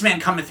 Yeah.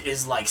 Iceman Cometh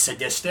is like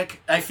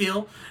sadistic, I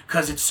feel,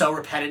 because it's so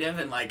repetitive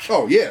and like.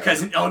 Oh, yeah.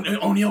 Because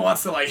O'Neill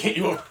wants to like hit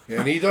you.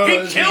 And he does.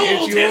 He He killed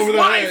hits you his over the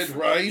wife. head,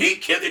 right? He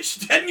killed it.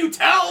 Didn't you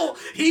tell?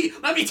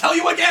 Let me tell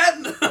you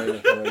again.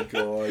 Oh my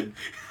god.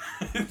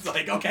 It's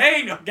like,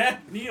 okay, again,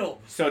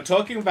 Neil. So,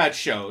 talking about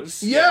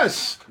shows.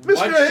 Yes, Mr.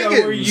 What Higgins.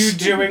 show are you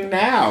doing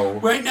now?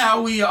 Right now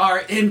we are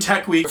in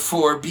Tech Week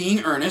for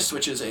Being Earnest,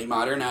 which is a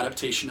modern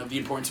adaptation of The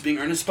Importance of Being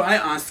Earnest by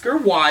Oscar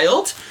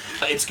Wilde.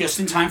 It's just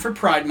in time for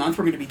Pride Month.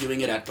 We're going to be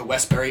doing it at the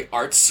Westbury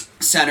Arts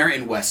Center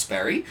in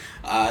Westbury.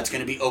 It's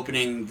going to be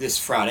opening this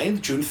Friday,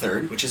 June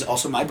 3rd, which is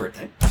also my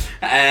birthday.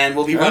 And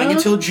we'll be running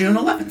until June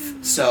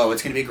 11th. So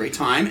it's going to be a great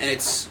time, and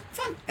it's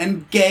fun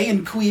and gay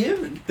and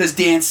queer, and there's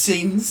dance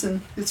scenes,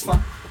 and it's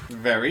fun.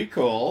 Very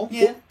cool.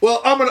 Yeah.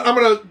 Well, I'm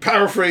gonna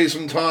paraphrase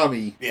from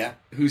Tommy, Yeah.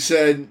 who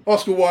said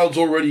Oscar Wilde's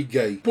already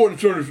gay.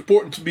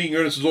 Importance of Being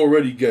Earnest is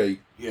already gay.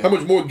 Yeah. How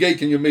much more gay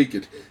can you make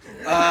it?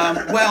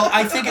 Well,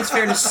 I think it's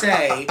fair to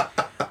say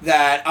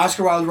that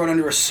Oscar Wilde wrote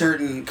under a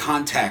certain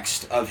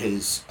context of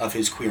his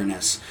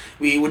queerness.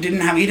 He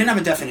didn't have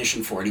a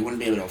definition for it. He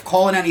wouldn't be able to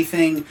call it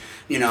anything.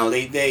 You know,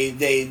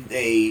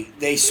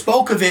 they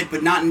spoke of it,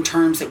 but not in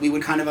terms that we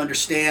would kind of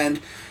understand.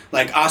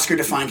 Like Oscar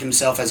defined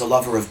himself as a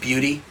lover of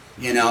beauty.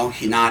 You know,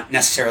 he not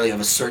necessarily of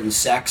a certain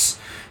sex.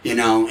 You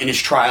know, in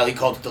his trial, he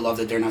called it The Love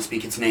That Dare Not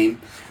Speak Its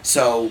Name.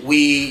 So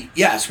we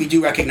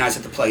do recognize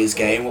that the play is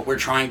gay, and what we're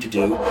trying to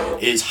do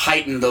is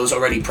heighten those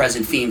already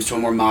present themes to a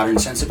more modern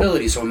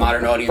sensibility, so a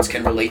modern audience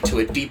can relate to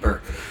it deeper.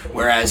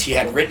 Whereas he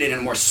had written it in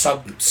a more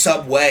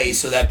sub way,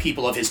 so that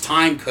people of his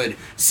time could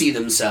see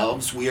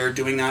themselves. We are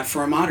doing that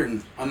for a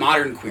modern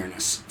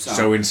queerness.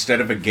 So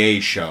instead of a gay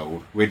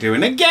show, we're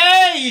doing a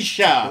gay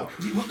show.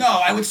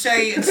 No, I would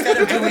say instead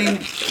of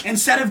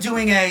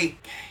doing a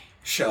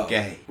show.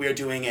 Gay. We are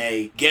doing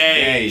a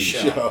gay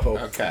show.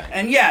 Okay.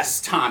 And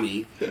yes,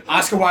 Tommy,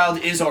 Oscar Wilde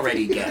is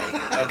already gay.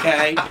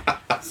 Okay?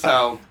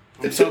 So,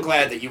 I'm so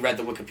glad that you read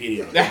the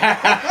Wikipedia.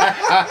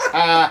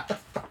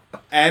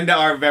 And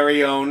our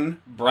very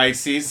own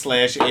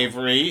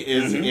Brycey/Avery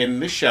is in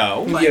the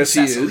show. Yes,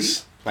 he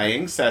is.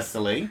 Playing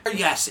Cecily.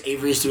 Yes,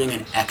 Avery is doing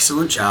an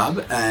excellent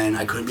job, and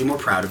I couldn't be more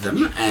proud of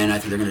them. And I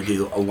think they're going to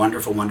do a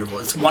wonderful.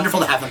 It's wonderful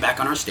to have them back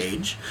on our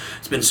stage.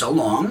 It's been so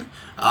long.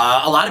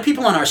 A lot of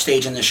people on our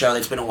stage in the show.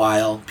 It's been a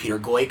while. Peter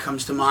Goy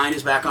comes to mind,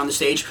 is back on the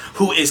stage,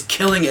 who is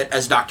killing it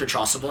as Dr.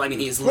 Chasuble. I mean,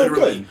 he is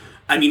literally.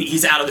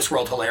 He's out of this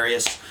world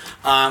hilarious.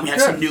 We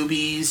had some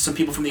newbies, some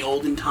people from the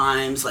olden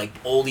times, like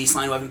old East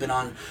Line, who haven't been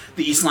on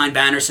the East Line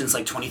banner since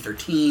like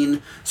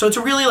 2013. So it's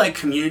a really like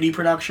community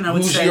production, I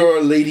would say. Who's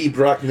your Lady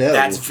Bracknell?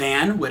 That's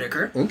Van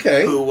Whitaker.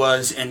 Okay.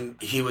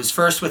 He was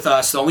first with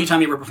us. The only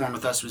time he ever performed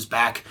with us was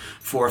back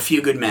for A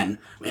Few Good Men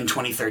in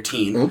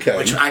 2013. Okay.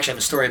 Which I actually have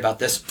a story about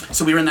this.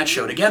 So we were in that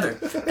show together,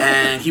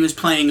 and he was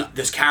playing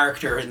this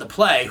character in the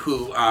play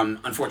who,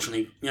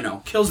 unfortunately,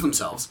 kills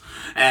themselves.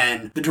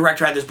 And the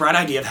director had this bright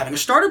idea of having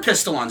a starter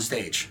pistol on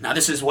stage. Now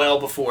this is well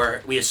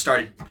before we had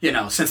started,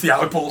 since the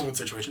Alec Baldwin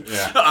situation.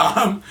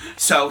 Yeah.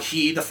 So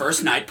he, the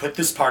first night, put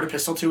this starter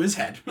pistol to his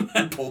head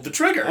and pulled the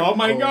trigger. Oh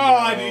my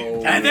God!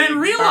 No. And then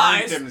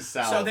realized.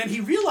 Himself. So then he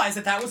realized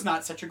that was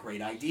not such a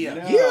great idea.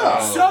 No.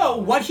 Yeah. So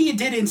what he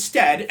did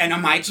instead, and I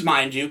might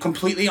mind you,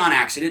 completely on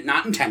accident,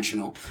 not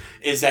intentional,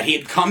 is that he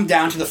had come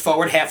down to the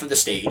forward half of the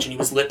stage and he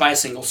was lit by a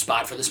single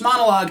spot for this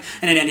monologue,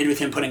 and it ended with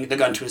him putting the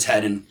gun to his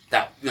head and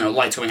that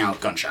lights going out,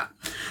 gunshot.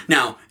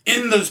 Now,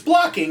 in this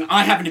blocking,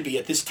 I happen to be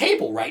at this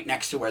table right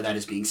next to where that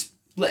is being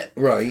lit.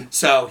 Right.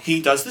 So he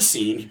does the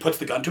scene, he puts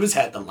the gun to his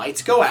head, the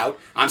lights go out,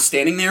 I'm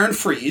standing there and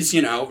freeze,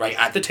 right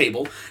at the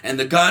table, and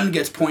the gun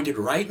gets pointed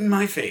right in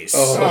my face.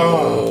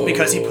 Oh.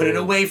 Because he put it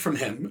away from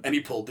him and he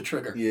pulled the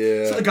trigger.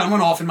 Yeah. So the gun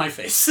went off in my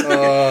face.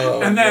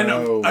 Oh, and then,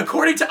 no.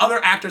 according to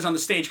other actors on the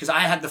stage, because I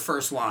had the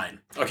first line,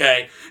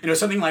 okay?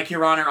 Something like,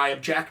 Your Honor, I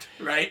object,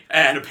 right?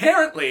 And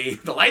apparently,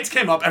 the lights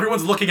came up,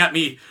 everyone's looking at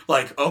me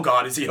like, oh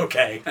God, is he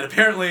okay? And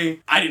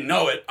apparently, I didn't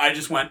know it, I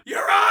just went,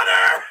 Your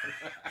Honor!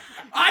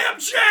 I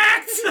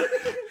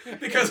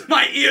object! Because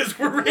my ears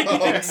were ringing.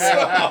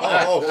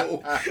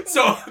 Oh, no.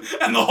 So,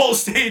 and the whole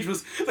stage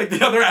was like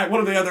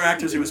one of the other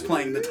actors who was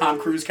playing the Tom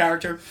Cruise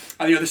character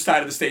on the other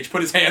side of the stage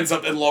put his hands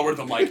up and lowered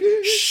them like,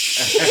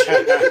 shh,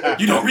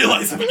 you don't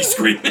realize what you're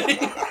screaming.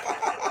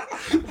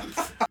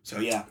 So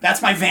yeah,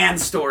 that's my Van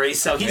story.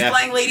 So he's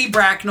playing Lady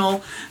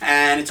Bracknell,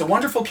 and it's a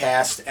wonderful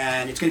cast,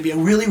 and it's going to be a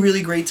really,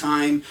 really great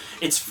time.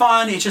 It's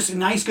fun. It's just a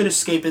nice, good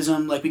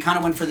escapism. Like, we kind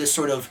of went for this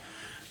sort of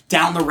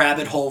down the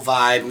rabbit hole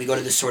vibe, and we go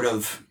to this sort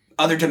of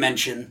other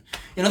dimension.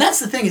 That's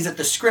the thing, is that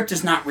the script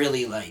is not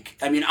really like,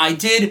 I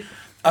did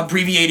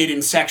abbreviate it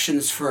in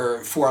sections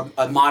for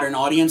a modern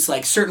audience,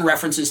 like certain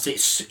references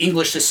to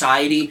English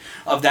society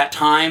of that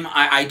time,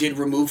 I did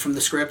remove from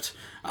the script.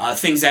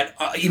 Things that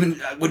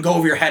even would go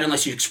over your head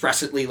unless you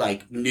expressly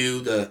knew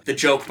the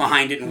joke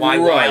behind it and why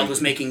Wilde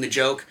was making the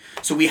joke.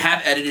 So we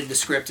have edited the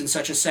script in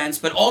such a sense,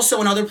 but also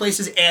in other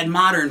places add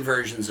modern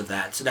versions of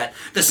that so that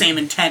the same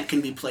intent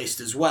can be placed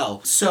as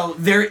well. So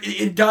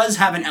it does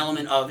have an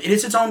element of, it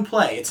is its own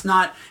play.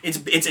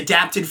 It's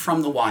adapted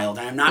from the Wilde.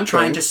 And I'm not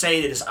trying to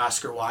say it is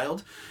Oscar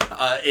Wilde.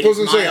 I was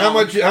going to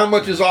say, how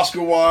much is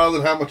Oscar Wilde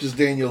and how much is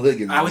Daniel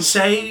Higgins? I would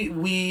say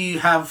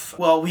we've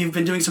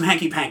been doing some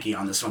hanky-panky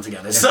on this one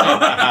together. So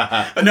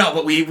no,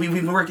 but we've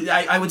been working.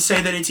 I would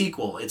say that it's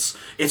equal.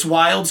 It's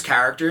Wilde's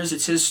characters,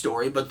 it's his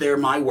story, but they're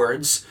my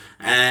words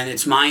and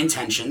it's my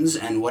intentions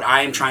and what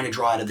I am trying to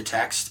draw out of the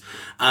text.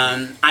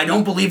 I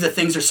don't believe that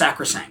things are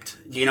sacrosanct.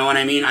 Do you know what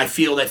I mean? I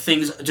feel that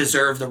things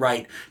deserve the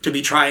right to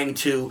be trying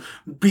to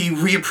be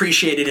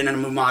reappreciated in a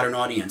modern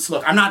audience.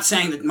 Look, I'm not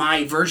saying that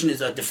my version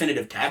is a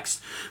definitive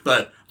text,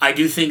 but I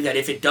do think that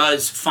if it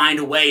does find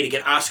a way to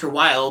get Oscar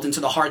Wilde into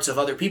the hearts of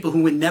other people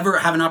who would never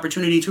have an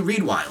opportunity to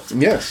read Wilde.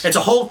 Yes. It's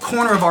a whole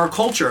corner of our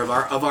culture, of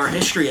our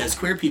history as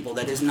queer people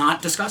that is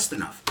not discussed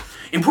enough.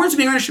 Importance of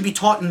Being Earnest should be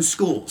taught in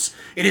schools.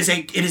 It is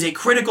a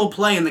critical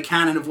play in the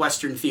canon of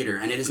Western theater,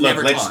 and it is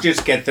never let's taught.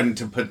 just get them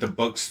to put the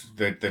books,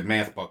 the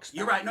math books.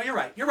 You're right. No, you're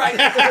right. You're right.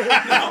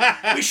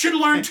 No, we should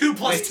learn 2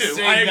 plus 2.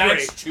 I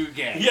agree. That's too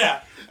gay.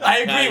 Yeah, I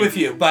agree with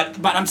you. But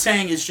I'm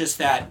saying is just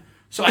that.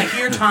 So I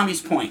hear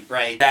Tommy's point,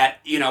 right? That,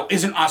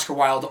 isn't Oscar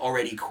Wilde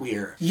already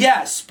queer?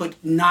 Yes, but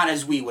not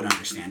as we would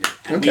understand it.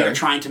 And we are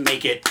trying to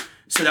make it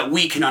so that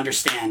we can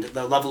understand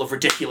the level of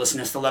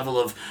ridiculousness, the level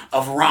of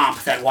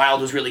romp that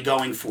Wilde was really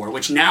going for,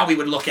 which now we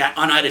would look at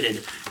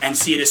unedited and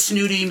see it as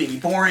snooty, maybe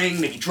boring,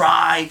 maybe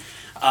dry,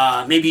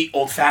 maybe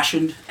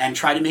old-fashioned, and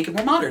try to make it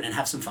more modern and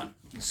have some fun.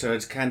 So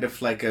it's kind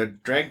of like a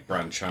drag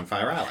brunch on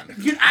Fire Island.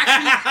 You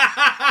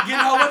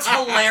know what's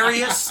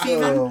hilarious,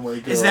 Stephen? Oh my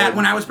God. Is that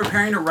when I was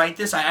preparing to write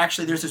this,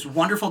 there's this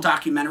wonderful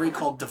documentary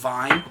called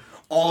Divine,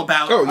 all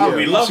about... Oh, yeah.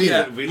 we love seen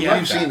that.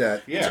 We've seen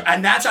that. Yeah.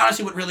 And that's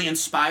honestly what really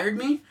inspired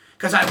me,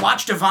 because I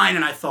watched Divine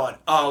and I thought,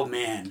 oh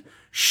man,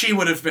 she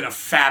would have been a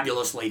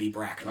fabulous Lady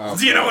Bracknell.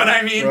 Do you know what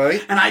I mean?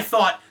 Right. And I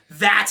thought,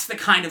 that's the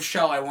kind of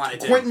show I want to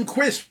do. Quentin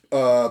Crisp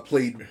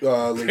played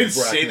Lady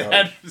Say Bracknell.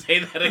 that. Say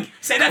that again.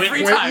 Say that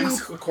 3 times.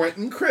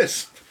 Quentin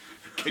Crisp.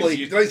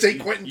 Did I say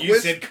Quentin You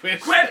Quist? said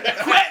Quist.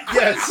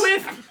 Yes.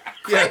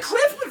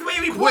 Cliff with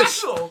Lady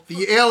Quist, Bracknell.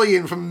 the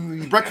alien from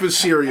the breakfast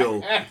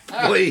cereal,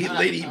 played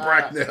Lady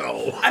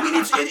Bracknell. I mean,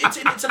 it's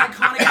an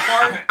iconic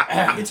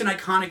part. It's an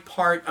iconic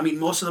part. I mean,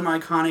 most of them are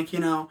iconic,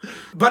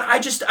 But I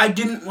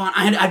didn't want.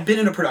 I'd been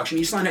in a production.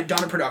 Eastline had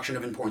done a production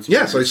of Importance.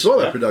 Yes, I saw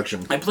that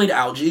production. I played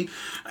Algie,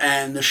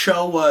 and the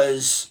show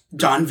was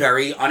done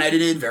very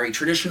unedited, very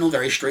traditional,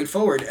 very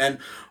straightforward, and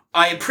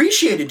I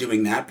appreciated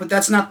doing that, but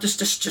that's not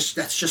that's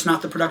just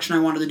not the production I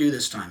wanted to do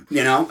this time.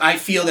 I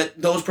feel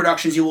that those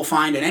productions you will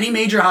find in any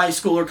major high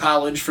school or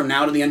college from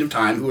now to the end of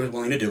time who are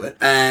willing to do it,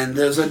 and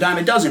there's a dime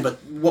a dozen.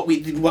 But what we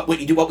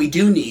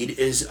do need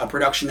is a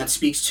production that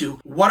speaks to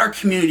what our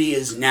community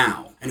is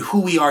now and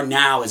who we are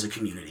now as a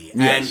community,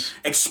 and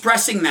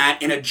expressing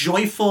that in a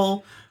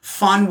joyful,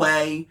 fun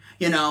way.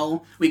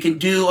 We can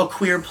do a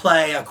queer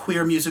play, a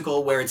queer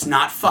musical where it's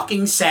not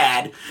fucking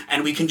sad,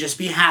 and we can just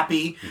be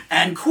happy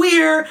and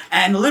queer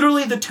and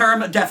literally the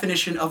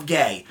definition of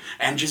gay,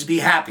 and just be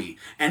happy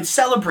and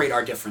celebrate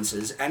our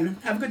differences and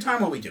have a good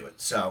time while we do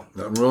it. So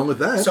Nothing wrong with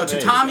that. So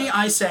to Tommy,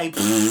 I say,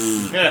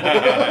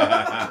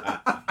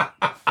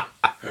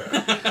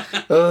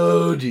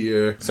 oh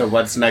dear. So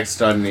what's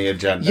next on the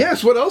agenda?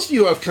 Yes, what else do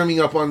you have coming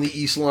up on the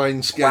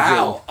Eastline schedule?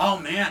 wow, oh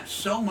man,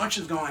 so much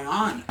is going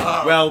on.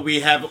 Well,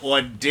 we have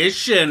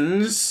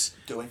auditions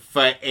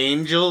for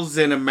Angels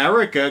in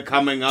America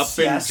coming up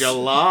Yes. in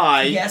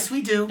July. Yes,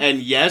 we do.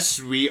 And yes,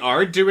 we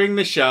are doing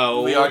the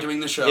show. We are doing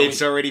the show.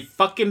 It's already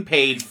fucking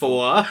paid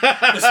for.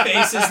 The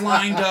space is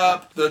lined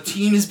up. The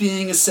team is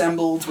being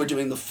assembled. We're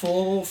doing the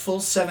full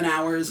 7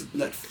 hours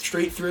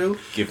straight through.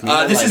 Give me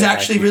the this is light,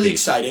 actually IPP. really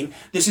exciting.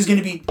 This is going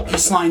to be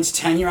Eastline's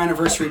 10-year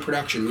anniversary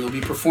production. We'll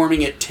be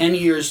performing it 10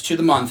 years to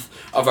the month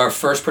of our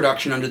first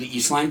production under the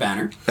Eastline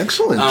banner.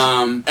 Excellent.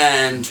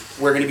 And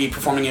we're going to be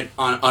performing it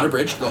on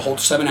unabridged, the whole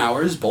 7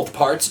 hours, both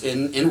parts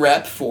in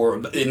rep for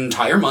an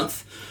entire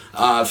month.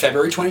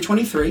 February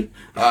 2023.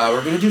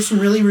 We're going to do some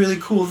really, really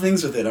cool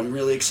things with it. I'm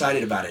really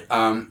excited about it.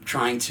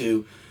 Trying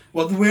to...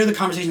 Well, where the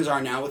conversations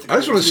are now with the... I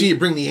just want to see you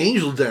bring the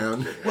angel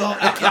down. Well,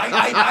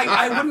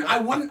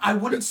 I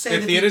wouldn't say The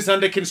that... theater's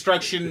under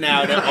construction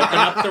now to open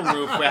up the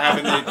roof. We're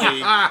having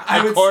the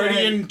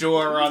accordion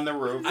door on the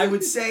roof. I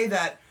would say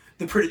that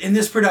in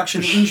this production,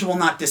 the angel will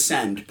not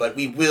descend, but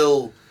we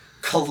will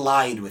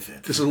collide with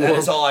it. Just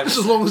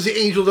as long as the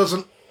angel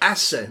doesn't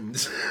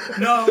ascend.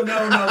 No, we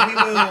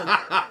will.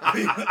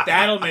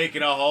 That'll make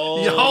it a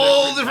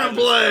whole different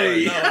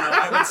play. No,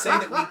 I would say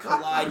that we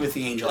collide with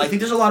the angel. I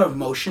think there's a lot of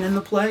motion in the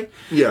play.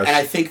 Yes. And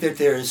I think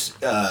that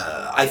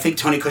I think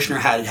Tony Kushner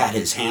had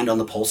his hand on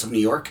the pulse of New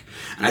York.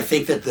 And I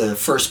think that the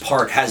first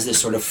part has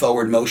this sort of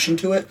forward motion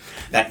to it.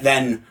 That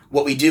then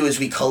what we do is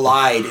we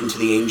collide into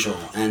the angel.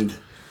 And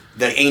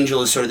the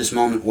angel is sort of this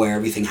moment where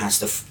everything has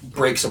to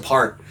breaks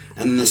apart.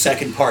 And in the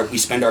second part, we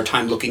spend our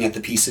time looking at the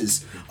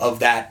pieces of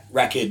that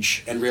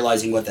wreckage and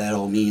realizing what that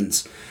all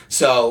means.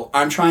 So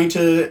I'm trying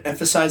to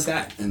emphasize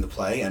that in the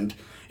play, and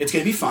it's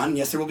going to be fun.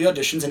 Yes, there will be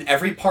auditions, and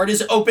every part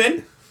is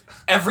open.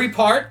 Every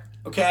part,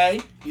 okay?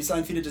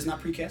 Eastline Theater does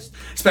not precast.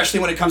 Especially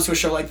when it comes to a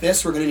show like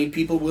this, we're going to need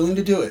people willing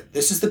to do it.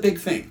 This is the big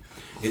thing.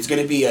 It's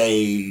going to be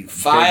a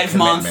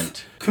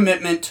 5-month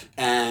commitment,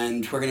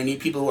 and we're going to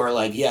need people who are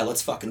like, yeah,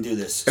 let's fucking do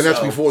this. And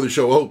that's before the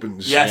show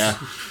opens. Yes.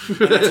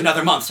 And that's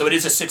another month. So it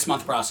is a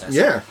 6-month process.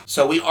 Yeah.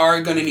 So we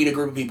are going to need a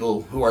group of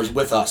people who are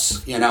with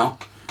us,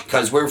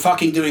 because we're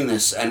fucking doing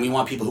this, and we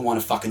want people who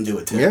want to fucking do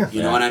it too. Yeah.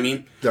 You know what I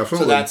mean?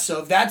 Definitely.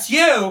 So if that's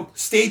you,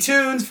 stay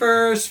tuned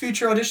for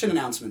future audition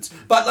announcements.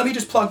 But let me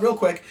just plug real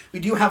quick. We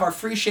do have our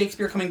free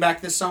Shakespeare coming back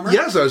this summer.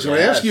 Yes, I was going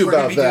to ask you We're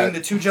about going to be doing that.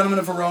 The Two Gentlemen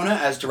of Verona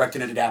as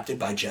directed and adapted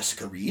by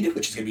Jessica Reed,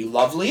 which is going to be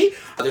lovely.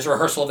 There's a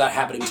rehearsal of that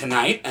happening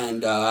tonight,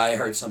 and I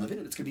heard some of it,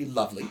 and it's going to be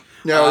lovely.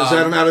 Now, is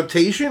that an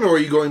adaptation, or are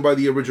you going by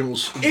the original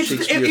Shakespeare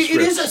script?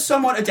 It is a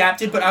somewhat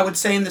adapted, but I would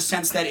say in the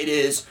sense that it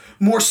is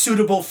more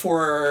suitable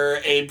for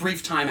a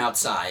brief time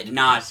outside,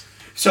 not.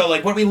 So,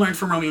 like, what we learned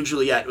from Romeo and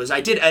Juliet was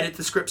I did edit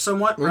the script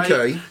somewhat, right?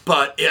 Okay.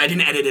 But I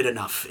didn't edit it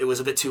enough. It was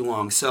a bit too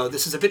long. So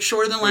this is a bit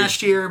shorter than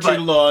last year, but...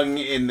 Too long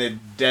in the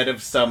dead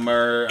of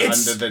summer,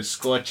 It's- under the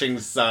scorching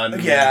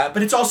sun. Yeah,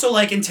 but it's also,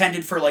 like,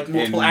 intended for, like,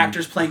 multiple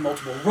actors playing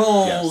multiple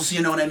roles, Yes.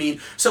 you know what I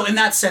mean? So in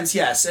that sense,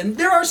 yes. And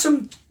there are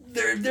some...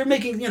 They're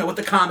making, you know, with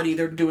the comedy,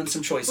 they're doing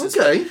some choices.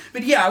 Okay.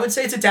 But yeah, I would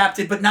say it's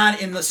adapted, but not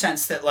in the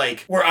sense that,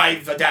 like, where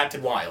I've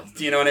adapted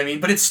Wild. You know what I mean?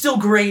 But it's still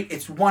great.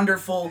 It's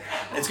wonderful.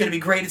 It's going to be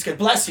great. It's going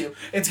to bless you.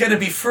 It's going to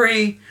be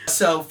free.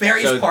 So,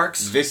 various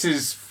parks. This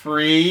is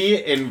free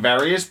in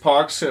various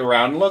parks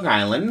around Long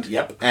Island.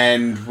 Yep.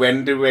 And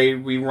when do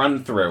we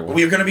run through?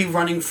 We are going to be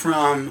running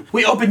from...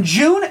 We open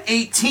June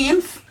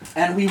 18th,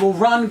 and we will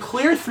run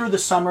clear through the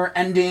summer,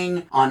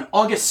 ending on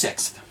August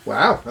 6th.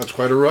 Wow, that's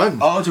quite a run.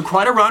 Oh, it's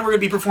quite a run. We're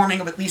going to be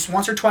performing at least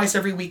once or twice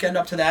every weekend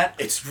up to that.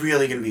 It's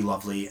really going to be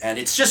lovely. And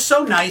it's just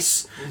so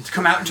nice to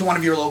come out into one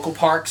of your local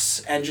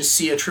parks and just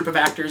see a troupe of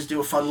actors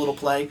do a fun little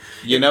play.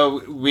 You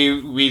know,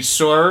 we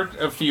saw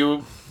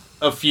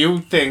a few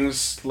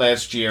things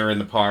last year in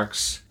the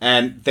parks,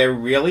 and they're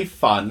really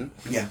fun.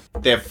 Yeah.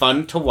 They're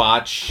fun to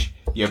watch.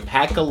 You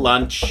pack a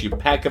lunch, you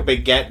pack a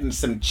baguette and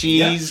some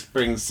cheese,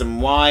 bring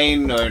some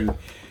wine, or...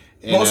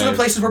 Most of the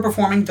places we're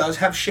performing does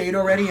have shade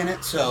already in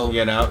it, so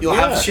You know,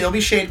 there'll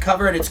be shade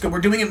cover, and it's good. We're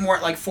doing it more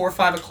at like 4 or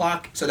 5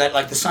 o'clock, so that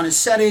like the sun is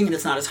setting and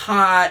it's not as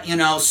hot, you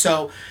know.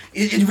 So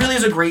it really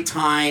is a great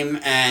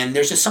time, and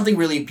there's just something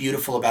really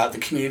beautiful about the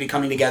community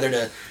coming together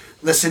to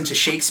listen to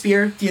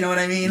Shakespeare. Do you know what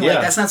I mean? Yeah.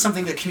 Like that's not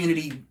something the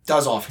community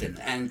does often,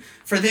 and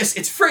for this,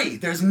 it's free.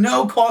 There's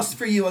no cost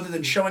for you other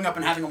than showing up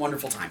and having a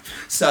wonderful time.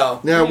 So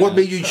Now, what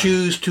made you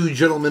choose Two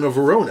Gentlemen of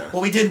Verona?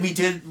 well, we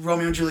did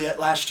Romeo and Juliet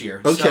last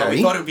year. Okay. So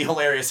we thought it would be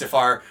hilarious if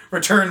our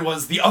return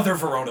was the other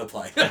Verona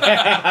play.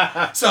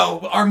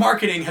 So our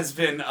marketing has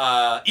been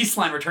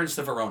Eastline returns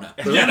to Verona.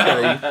 You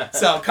know? Okay.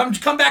 So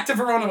come back to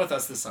Verona with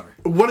us this summer.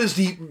 What is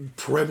the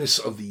premise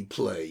of the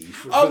play?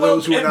 For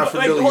those who are not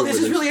familiar well, with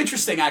this is it. really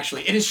interesting,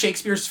 actually. It is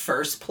Shakespeare's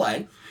first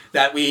play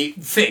that we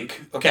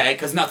think, okay,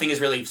 because nothing is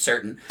really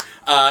certain.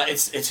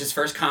 It's his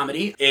first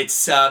comedy.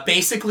 It's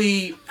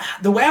basically,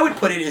 the way I would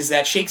put it is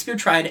that Shakespeare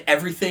tried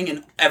everything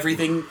in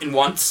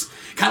once.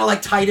 Kind of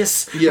like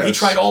Titus. Yes. He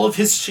tried all of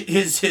his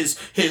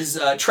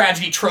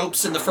tragedy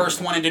tropes in the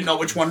first one and didn't know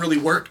which one really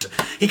worked.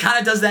 He kind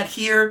of does that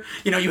here.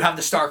 You know, you have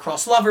the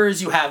star-crossed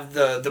lovers, you have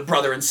the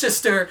brother and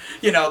sister,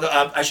 you know,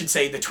 I should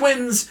say the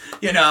twins,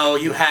 you know,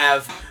 you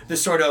have the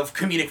sort of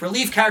comedic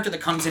relief character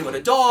that comes in with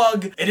a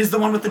dog. It is the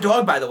one with the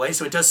dog, by the way,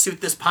 so it does suit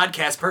this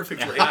podcast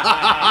perfectly. So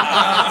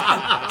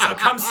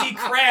come see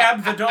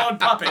Crab, the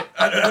dog puppet,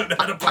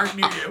 at a park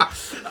near you.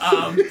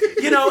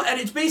 You know, and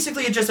it's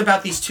basically just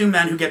about these two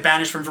men who get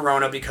banished from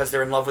Verona because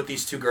they're in love with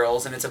these two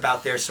girls, and it's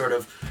about their sort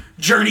of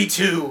journey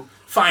to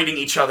finding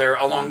each other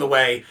along the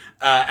way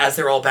as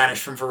they're all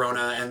banished from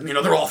Yeah, and, you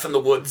know, they're off in the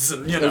woods,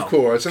 and, you know. Of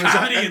course. And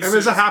comedy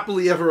there's a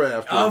happily ever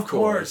after. Of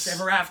course.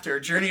 Ever after.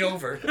 Journey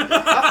over. So,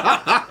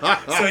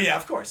 yeah,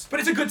 of course.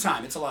 But it's a good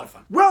time. It's a lot of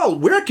fun. Well,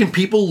 where can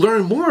people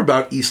learn more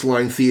about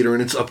Eastline Theater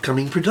and its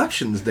upcoming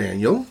productions,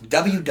 Daniel?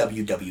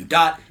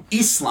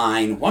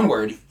 www.eastline, one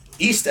word,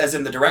 east as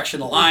in the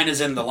direction, the line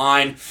as in the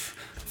line,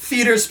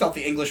 theater spelled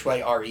the English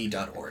way,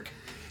 re.org.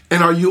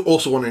 And are you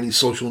also on any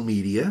social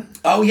media?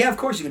 Oh, yeah, of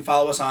course. You can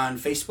follow us on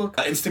Facebook,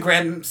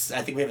 Instagram.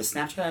 I think we have a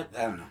Snapchat.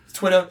 I don't know.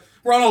 Twitter.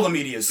 We're on all the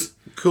medias.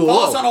 Cool.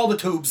 Follow us on all the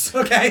tubes,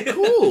 okay?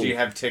 Cool. Do you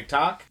have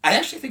TikTok? I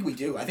actually think we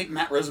do. I think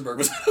Matt Rosenberg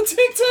was on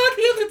TikTok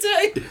the other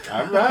day.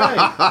 All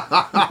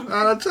right.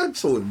 That's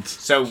excellent.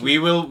 So we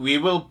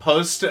will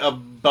post a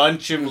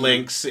bunch of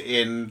links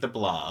in the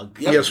blog.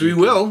 Yep. Yes, we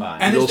will.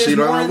 And You'll there's see it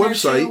on more our in there,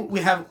 website. too.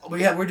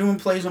 We're doing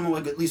plays on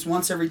at least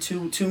once every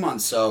two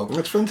months. So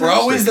That's fantastic. we're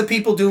always the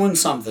people doing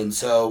something.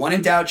 So when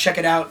in doubt, check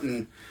it out,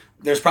 and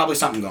there's probably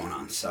something going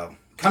on. So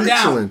come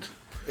Excellent. down.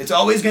 It's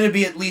always going to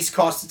be at least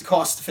cost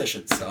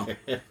efficient. So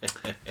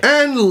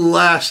And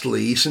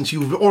lastly, since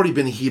you've already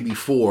been here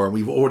before and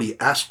we've already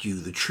asked you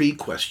the tree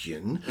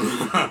question,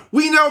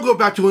 we now go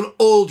back to an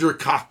older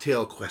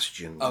cocktail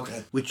question.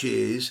 Okay. Which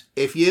is,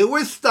 if you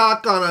were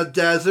stuck on a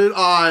desert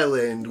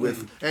island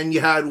and you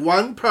had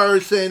one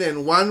person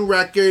and one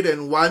record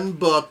and one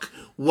book,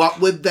 what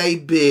would they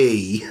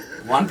be?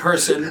 one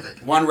person,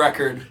 one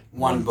record,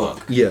 one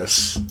book.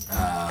 Yes.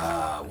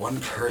 One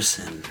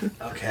person.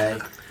 Okay.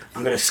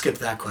 I'm going to skip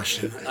that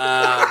question.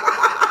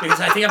 Because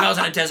I think if I was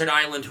on a desert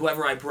island,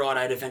 whoever I brought,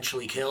 I'd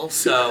eventually kill.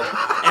 So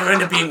it would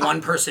end up being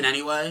one person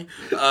anyway.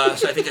 So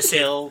I think the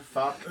sail...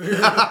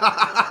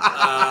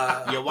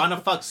 You want to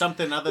fuck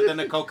something other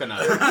than a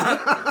coconut.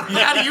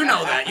 How do you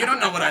know that? You don't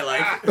know what I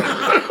like.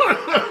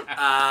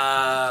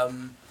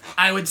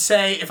 I would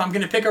say if I'm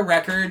going to pick a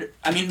record,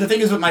 I mean, the thing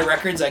is with my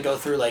records, I go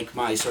through like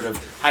my sort of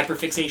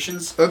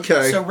hyperfixations.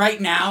 Okay. So right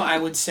now, I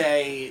would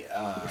say...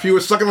 If you were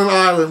stuck on an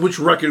island, which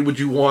record would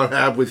you want to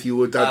have with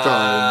you at that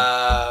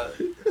time?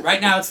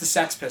 Right now, it's the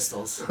Sex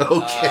Pistols.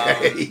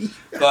 Okay.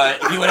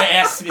 But if you would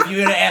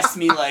have asked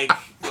me like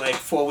like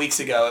 4 weeks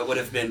ago, it would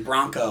have been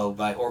Bronco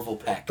by Orville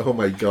Peck. Oh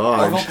my Orville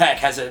God. Peck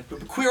has a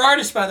queer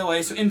artist, by the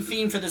way, so in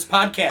theme for this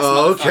podcast.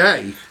 Oh,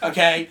 motherfucker. okay.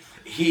 Okay.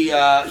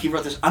 He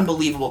wrote this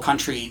unbelievable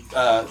country,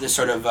 this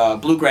sort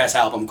of bluegrass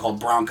album called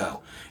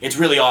Bronco. It's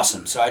really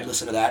awesome, so I'd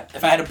listen to that.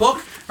 If I had a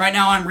book, right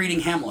now I'm reading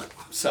Hamlet.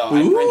 So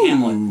I'd read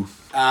Hamlet.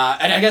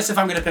 And I guess if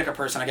I'm going to pick a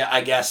person,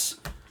 I guess,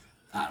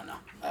 I don't know,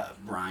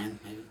 Brian,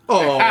 maybe.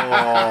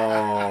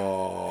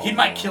 Oh. He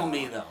might kill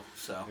me, though,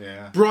 so.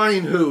 Yeah.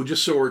 Brian who,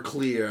 just so we're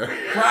clear.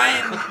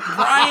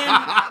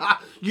 Brian.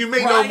 You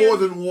may know more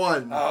than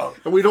one. Oh.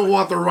 And we don't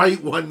want the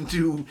right one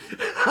to...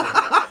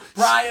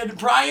 Brian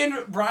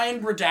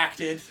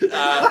Redacted, who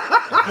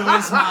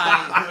is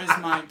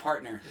my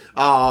partner.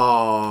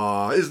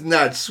 Aw, isn't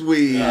that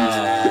sweet?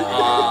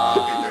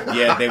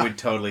 Yeah, they would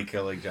totally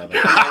kill each other.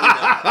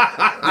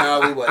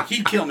 No, we would.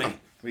 He'd kill me.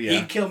 Yeah.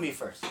 He'd kill me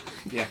first.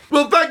 Yeah.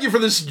 Well, thank you for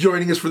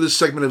joining us for this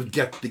segment of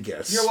Get the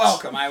Guests. You're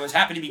welcome. I was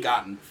happy to be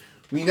gotten.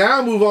 We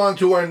now move on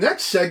to our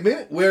next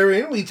segment,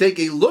 wherein we take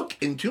a look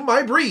into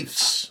my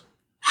briefs.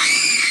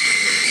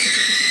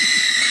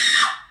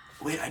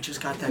 Wait, I just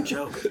got that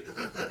joke.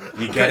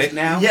 You get it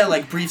now? Yeah,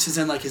 like briefs is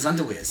in like his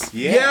underwears.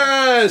 Yeah.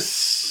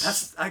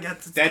 Yes!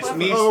 That's That's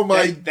me. Oh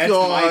my That's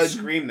God. my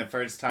scream the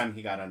first time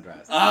he got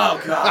undressed.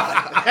 Oh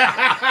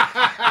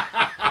God.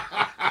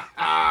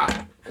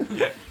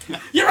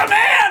 You're a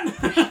man.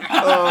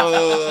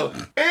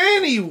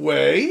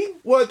 Anyway,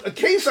 what a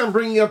case I'm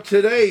bringing up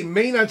today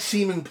may not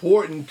seem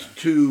important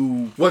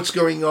to what's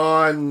going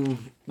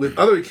on with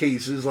other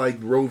cases like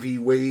Roe v.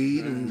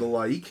 Wade and the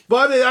like,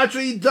 but it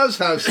actually does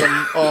have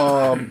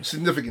some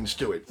significance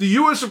to it. The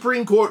U.S.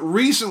 Supreme Court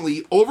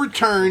recently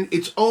overturned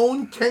its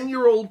own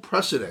 10-year-old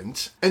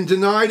precedent and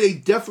denied a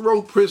death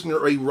row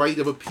prisoner a right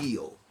of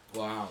appeal.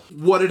 Wow.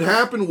 What had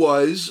happened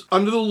was,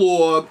 under the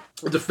law,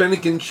 a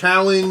defendant can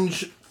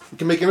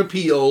make an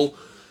appeal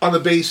on the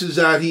basis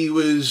that he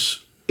was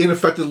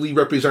ineffectively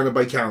represented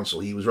by counsel.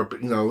 He was,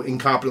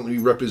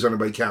 incompetently represented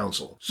by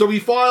counsel. So he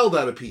filed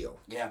that appeal.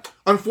 Yeah.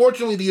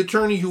 Unfortunately, the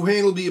attorney who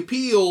handled the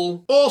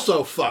appeal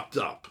also fucked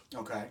up.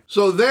 Okay.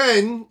 So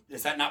then...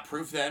 Is that not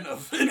proof then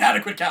of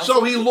inadequate counsel?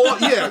 So he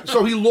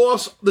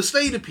lost the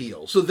state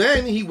appeal. So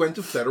then he went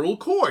to federal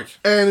court.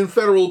 And in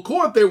federal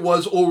court, there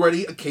was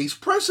already a case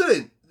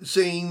precedent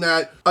saying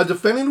that a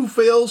defendant who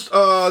fails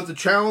to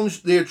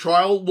challenge their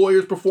trial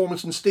lawyer's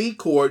performance in state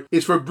court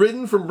is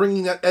forbidden from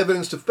bringing that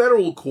evidence to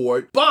federal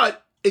court,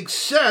 but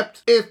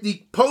except if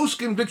the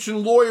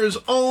post-conviction lawyer's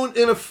own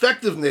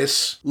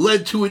ineffectiveness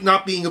led to it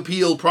not being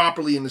appealed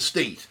properly in the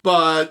state.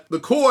 But the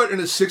court,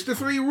 in a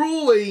 6-3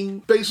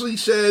 ruling, basically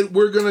said,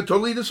 we're going to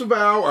totally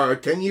disavow our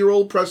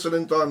 10-year-old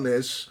precedent on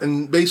this,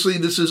 and basically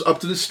this is up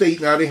to the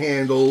state now to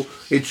handle.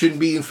 It shouldn't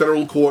be in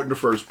federal court in the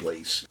first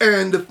place.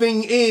 And the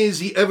thing is,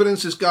 the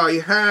evidence this guy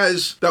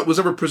has that was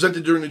ever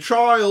presented during the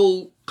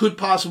trial could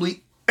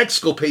possibly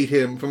exculpate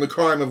him from the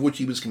crime of which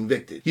he was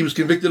convicted. He was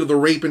convicted of the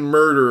rape and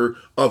murder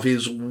of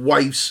his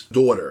wife's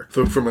daughter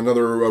from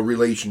another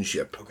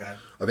relationship. Okay.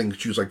 I think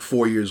she was like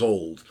 4 years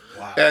old.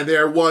 Wow. And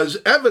there was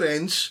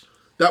evidence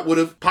that would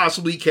have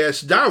possibly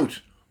cast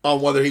doubt on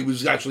whether he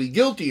was actually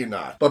guilty or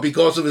not. But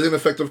because of his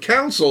ineffective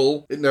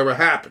counsel, it never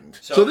happened.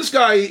 So this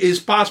guy is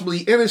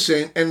possibly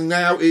innocent and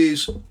now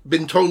is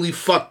been totally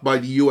fucked by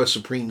the U.S.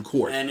 Supreme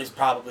Court. And is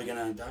probably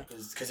gonna die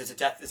because it's a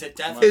death. Is it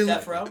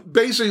death row?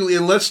 Basically,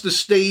 unless the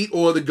state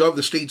or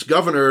the state's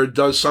governor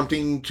does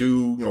something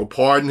to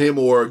pardon him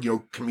or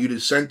commute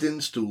his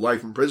sentence to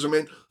life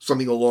imprisonment,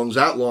 something along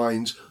that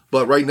lines.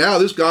 But right now,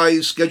 this guy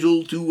is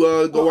scheduled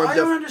to go on I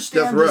don't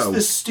understand death row.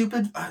 This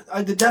stupid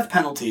the death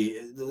penalty.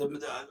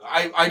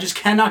 I just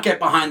cannot get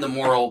behind the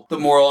moral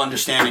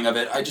understanding of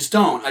it. I just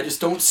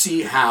don't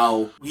see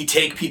how we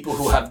take people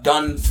who have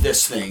done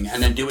this thing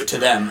and then do it to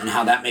them, and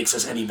how that makes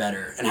us any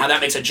better, and how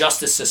that makes a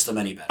justice system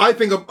any better. I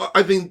think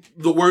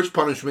the worst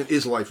punishment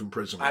is life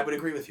imprisonment. I would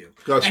agree with you.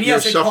 Because and you're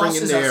yes, suffering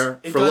in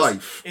there for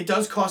life. It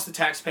does cost the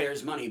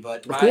taxpayers money,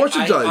 but of course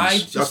it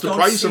does. That's the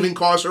price of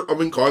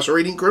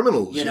incarcerating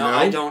criminals.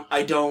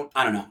 I don't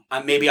know.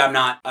 Maybe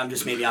I'm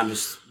just one of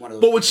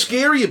those. But what's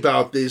scary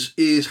about this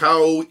is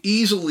how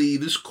easily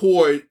this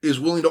court is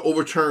willing to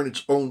overturn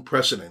its own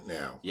precedent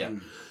now. Yeah.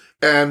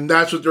 And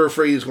that's what they're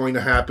afraid is going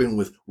to happen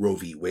with Roe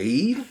v.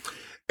 Wade,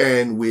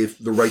 and with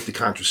the right to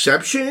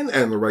contraception,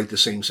 and the right to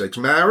same-sex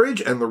marriage,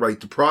 and the right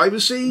to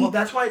privacy. Well,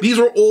 that's why these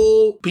are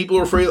all people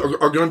are afraid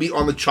are going to be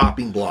on the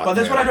chopping block. Well,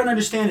 that's what I don't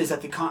understand is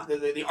that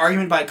the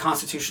argument by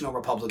constitutional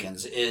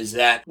Republicans is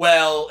that,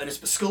 well, and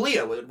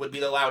Scalia would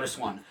be the loudest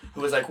one,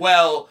 who was like,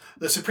 well,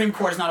 the Supreme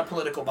Court is not a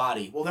political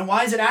body. Well, then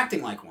why is it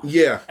acting like one?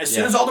 Yeah. As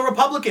soon as all the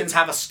Republicans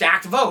have a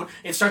stacked vote,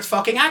 it starts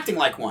fucking acting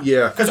like one.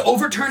 Yeah. Because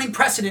overturning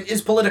precedent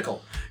is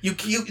political. You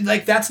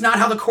that's not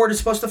how the court is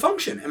supposed to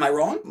function. Am I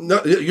wrong?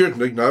 No, you're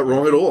not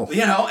wrong at all.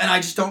 And I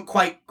just don't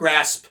quite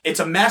grasp.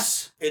 It's a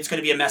mess. It's going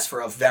to be a mess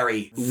for a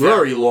very,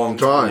 very long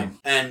time.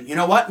 And you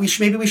know what?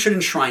 Maybe we should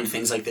enshrine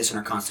things like this in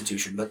our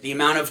Constitution. But the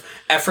amount of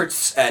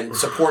efforts and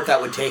support that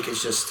would take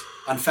is just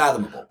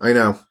unfathomable. I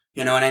know.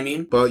 You know what I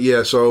mean? But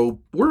yeah, so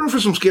we're in for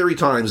some scary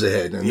times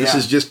ahead, and this Yeah.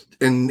 is just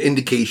an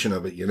indication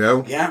of it, you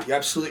know? Yeah, you're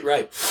absolutely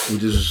right.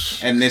 Which is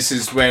And this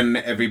is when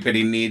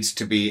everybody needs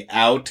to be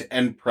out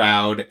and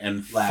proud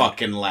and Loud.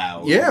 fucking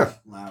loud. yeah,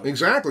 Loud.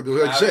 exactly. Because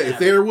like I Loud said, and if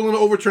they're willing to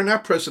overturn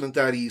that precedent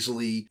that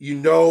easily, you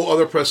know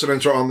other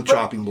precedents are on the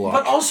chopping block.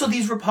 But also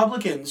these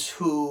Republicans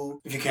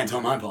who, if you can't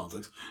tell my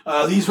politics,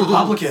 these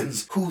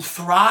Republicans who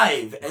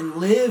thrive and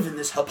live in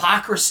this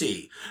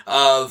hypocrisy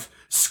of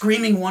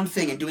screaming one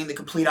thing and doing the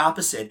complete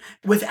opposite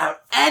without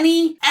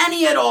any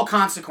at all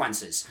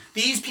consequences.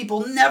 These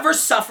people never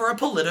suffer a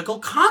political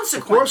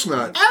consequence. Of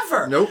course not.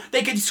 Ever. Nope.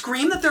 They could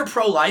scream that they're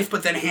pro-life,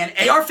 but then hand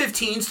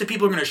AR-15s to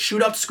people who are going to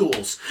shoot up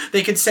schools.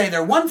 They could say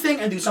they're one thing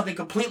and do something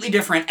completely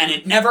different, and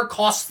it never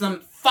costs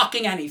them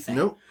fucking anything.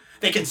 Nope.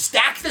 They can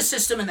stack the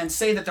system and then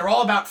say that they're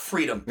all about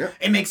freedom. Yep.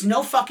 It makes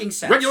no fucking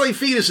sense. Regulate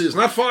fetuses,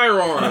 not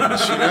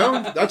firearms, you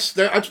know? That's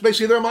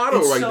basically their motto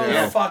It's right so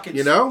now. fucking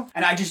you know?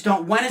 And I just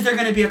don't. When is there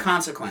going to be a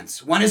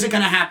consequence? When is it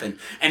going to happen?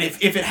 And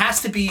if it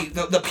has to be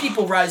the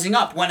people rising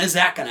up, when is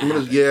that going to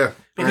happen? Yeah.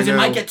 Because I it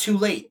might know. get too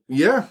late.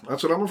 Yeah,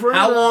 that's what I'm afraid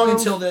How of. long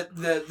until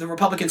the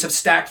Republicans have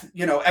stacked,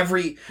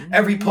 every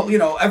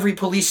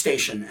police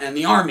station and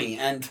the army,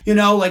 and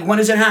like when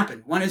does it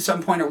happen? When at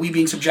some point are we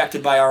being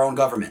subjected by our own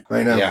government?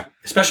 I know. Yeah.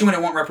 Especially when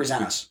it won't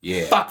represent us.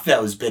 Yeah. Fuck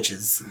those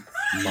bitches.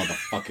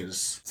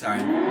 Motherfuckers. Sorry.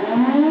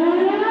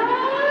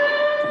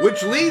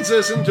 Which leads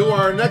us into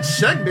our next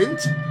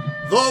segment,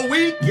 The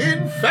Week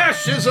in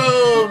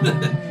Fascism.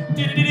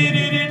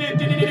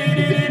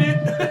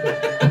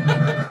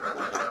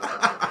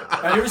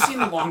 Have you ever seen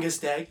The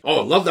Longest Day?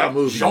 Oh, I love that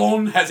movie.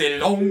 Jean has a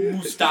long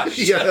moustache.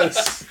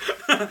 Yes.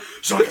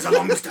 Jean has a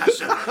long moustache.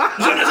 Jean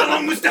has a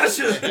long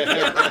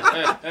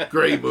moustache.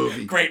 Great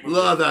movie. Great movie.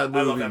 Love that movie.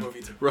 I love that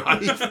movie too.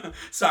 Right.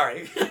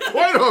 Sorry.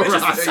 Quite all It's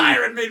just right. the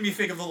siren made me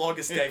think of The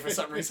Longest Day for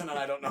some reason, and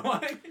I don't know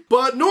why.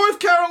 But North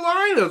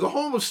Carolina, the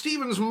home of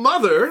Stephen's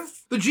mother,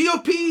 the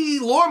GOP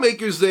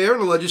lawmakers there in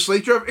the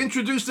legislature have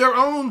introduced their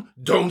own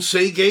Don't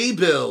Say Gay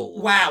bill.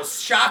 Wow,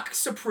 shock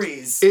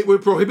surprise. It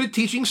would prohibit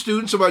teaching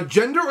students about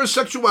gender or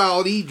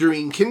sexuality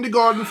during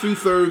kindergarten through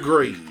third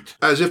grade,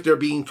 as if they're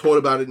being taught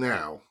about it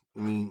now. I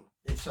mean,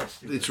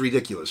 it's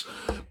ridiculous.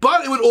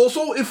 But it would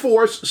also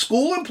enforce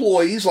school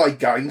employees like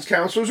guidance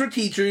counselors or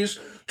teachers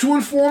to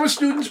inform a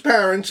student's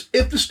parents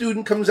if the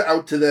student comes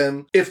out to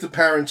them if the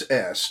parents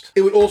asked.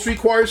 It would also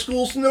require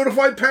schools to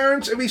notify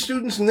parents if a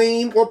student's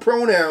name or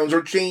pronouns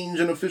are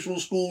changed in official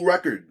school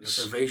records.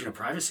 It's invasion of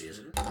privacy,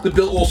 isn't it? The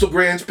bill also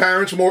grants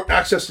parents more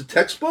access to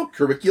textbook,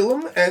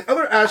 curriculum, and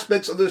other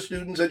aspects of their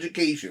students'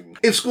 education.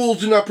 If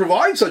schools do not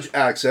provide such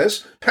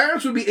access,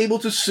 parents would be able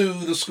to sue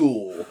the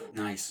school.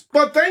 Nice.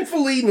 But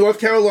thankfully, North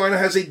Carolina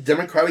has a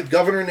Democratic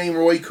governor named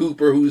Roy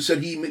Cooper who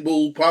said he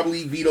will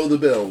probably veto the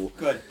bill.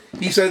 Good.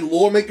 He said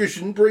lawmakers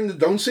shouldn't bring the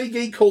Don't Say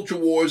Gay culture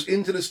wars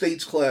into the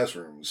state's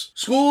classrooms.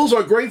 Schools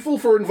are grateful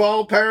for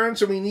involved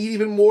parents, and we need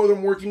even more of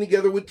them working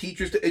together with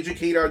teachers to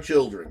educate our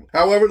children.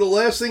 However, the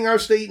last thing our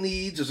state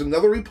needs is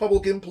another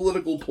Republican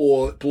political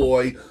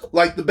ploy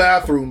like the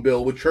bathroom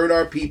bill, which hurt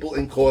our people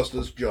and cost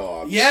us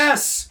jobs.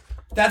 Yes!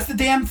 That's the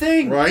damn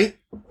thing. Right?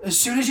 As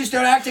soon as you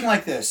start acting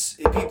like this,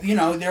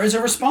 there is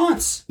a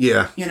response.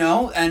 Yeah.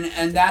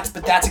 And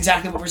that's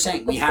exactly what we're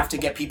saying. We have to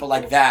get people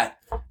like that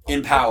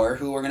in power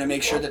who are going to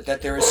make sure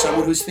that there is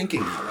someone who's thinking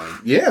that way.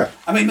 Yeah.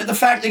 I mean, but the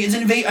fact that it's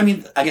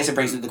I guess it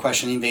brings into the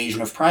question the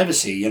invasion of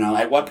privacy.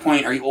 At what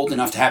point are you old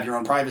enough to have your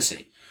own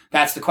privacy?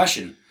 That's the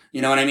question.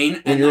 You know what I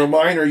mean? When you're a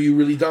minor, you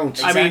really don't.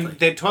 Exactly. I mean,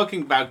 they're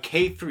talking about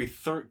K through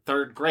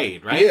third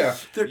grade, right? Yeah.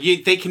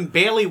 They can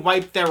barely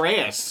wipe their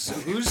ass.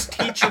 Who's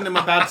teaching them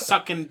about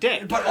sucking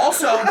dick? But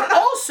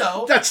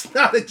also, that's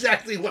not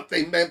exactly what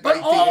they meant by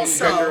teaching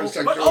gender or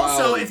sexuality. But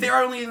also, if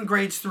they're only in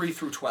grades 3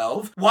 through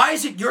 12, why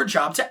is it your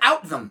job to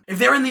out them? If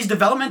they're in these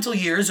developmental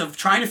years of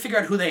trying to figure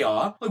out who they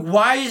are,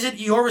 why is it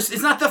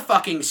it's not the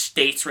fucking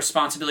state's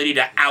responsibility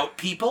to out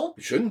people.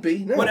 It shouldn't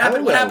be. No, What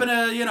happened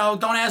to,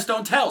 don't ask,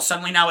 don't tell?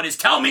 Suddenly now it is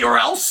tell me or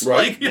else.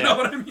 Right. You know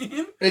what I mean?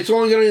 And it's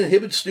only going to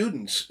inhibit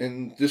students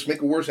and just make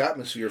a worse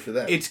atmosphere for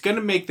them. It's going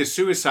to make the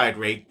suicide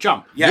rate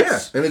jump.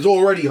 Yes. Yeah, and it's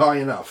already high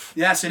enough.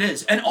 Yes, it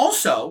is. And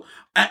also,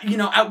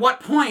 at what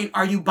point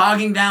are you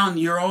bogging down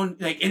your own,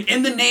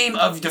 in the name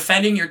of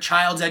defending your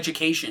child's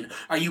education,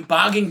 are you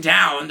bogging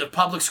down the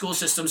public school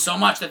system so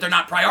much that they're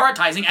not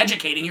prioritizing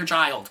educating your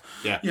child?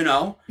 Yeah.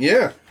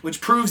 Yeah. Which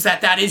proves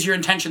that is your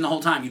intention the whole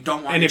time. You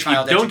don't want And your if you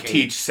child don't educated.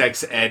 teach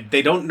sex ed,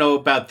 they don't know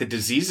about the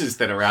diseases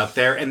that are out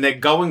there, and they're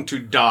going to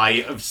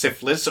die of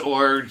syphilis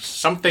or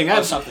something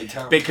else something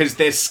terrible. because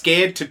they're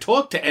scared to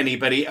talk to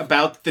anybody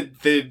about the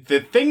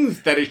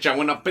things that are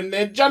showing up in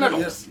their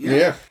genitals.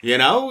 Yeah.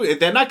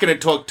 They're not going to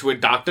talk to a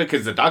doctor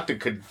because the doctor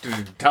could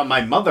tell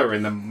my mother,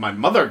 and then my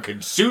mother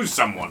could sue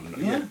someone.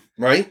 Yeah.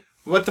 Right?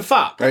 What the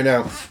fuck? I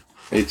know.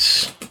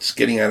 It's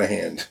getting out of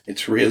hand.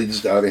 It's really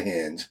just out of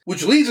hand.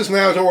 Which leads us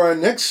now to our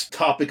next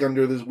topic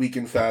under this week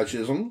in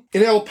fascism.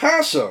 In El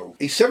Paso,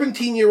 a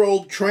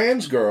 17-year-old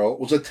trans girl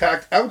was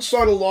attacked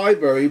outside a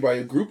library by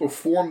a group of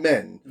 4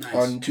 men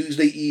on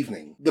Tuesday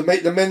evening.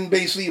 The men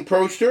basically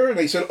approached her and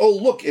they said, "Oh,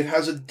 look, it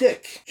has a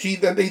dick." They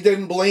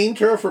then blamed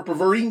her for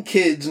perverting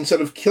kids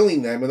instead of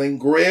killing them, and then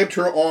grabbed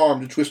her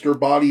arm to twist her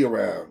body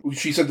around.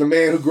 She said the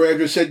man who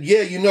grabbed her said,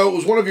 "Yeah, you know, it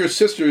was one of your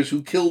sisters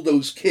who killed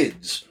those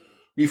kids,"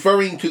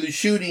 referring to the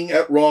shooting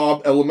at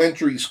Robb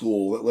Elementary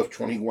School that left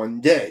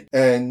 21 dead.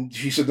 And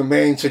she said the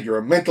man said, "You're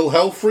a mental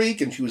health freak,"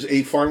 and she was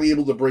finally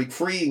able to break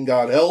free and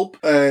got help.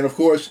 And of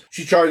course,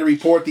 she tried to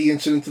report the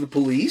incident to the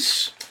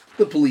police.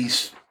 The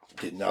police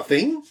did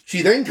nothing.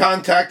 She then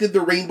contacted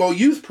the Rainbow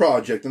Youth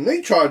Project, and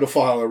they tried to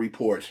file a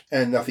report,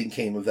 and nothing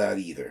came of that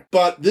either.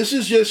 But this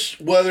is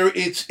just whether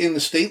it's in the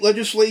state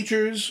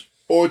legislatures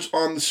or it's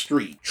on the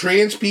street.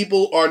 Trans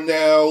people are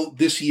now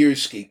this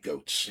year's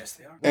scapegoats. Yes,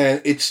 they are.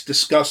 And it's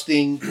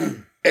disgusting,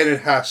 and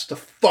it has to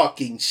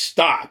fucking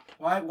stop.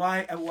 Why,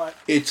 what?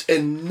 It's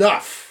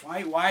enough.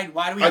 Why do we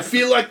I have to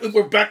feel like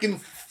we're back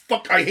in,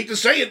 I hate to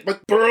say it,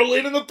 but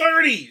Berlin in the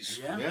 30s.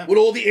 Yeah. With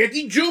all the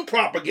anti-Jew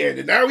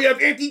propaganda. Now we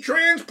have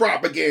anti-trans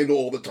propaganda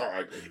all the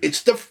time.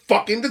 It's the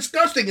fucking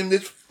disgusting. In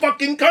this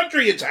fucking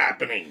country it's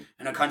happening.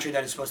 In a country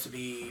that is supposed to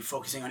be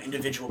focusing on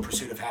individual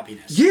pursuit of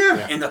happiness.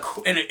 Yeah.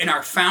 In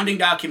our founding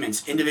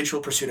documents,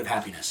 individual pursuit of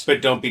happiness.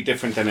 But don't be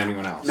different than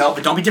anyone else. No,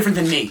 but don't be different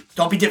than me.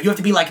 Don't be you have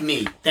to be like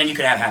me. Then you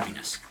could have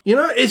happiness. You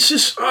know, it's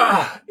just,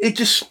 it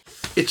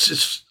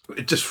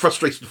just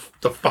frustrates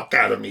the fuck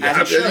out of me. As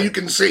it should. You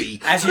can see.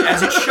 As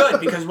it should,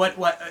 because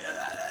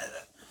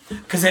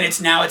because then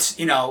it's,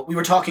 you know, we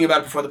were talking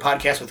about it before the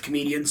podcast with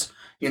comedians,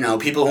 you know,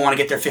 people who want to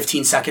get their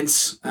 15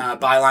 seconds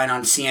byline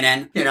on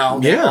CNN, you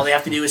know, all they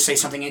have to do is say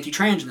something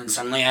anti-trans and then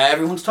suddenly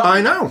everyone's talking.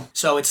 I know.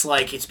 So it's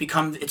like, it's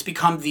become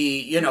the,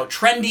 you know,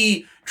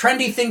 trendy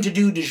thing to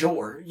do du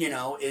jour, you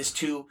know, is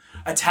to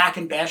attack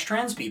and bash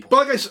trans people.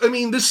 But like I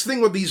mean, this thing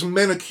with these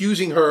men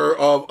accusing her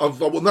of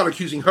well, not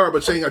accusing her,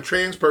 but saying a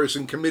trans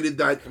person committed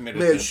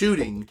mass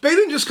shooting. They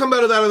didn't just come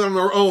out of that on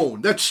their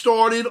own. That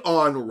started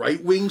on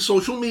right-wing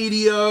social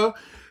media.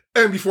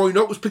 And before you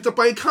know it, was picked up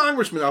by a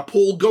congressman,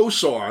 Paul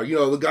Gosar, you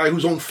know, the guy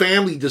whose own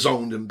family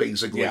disowned him,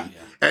 basically. Yeah.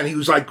 And he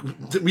was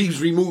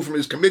he's removed from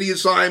his committee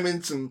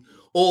assignments and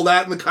all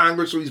that in the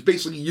Congress, so he's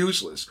basically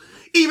useless.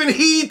 Even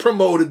he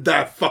promoted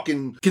that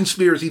fucking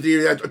conspiracy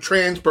theory that a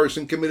trans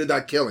person committed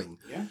that killing.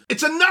 Yeah.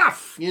 It's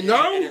enough, you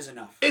know? It is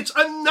enough. It's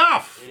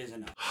enough. It is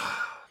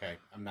enough. Okay,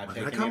 I'm not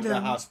taking you to the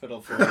hospital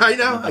for I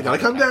know, I gotta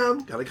come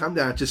down. Gotta come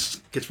down. It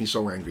just gets me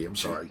so angry, I'm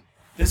sorry.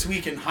 This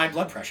week in high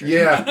blood pressure.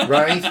 Yeah,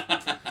 right?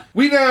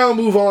 We now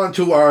move on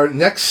to our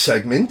next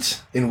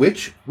segment, in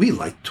which we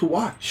like to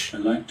watch. I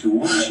like to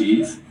watch,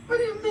 Eve. What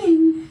do you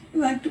mean,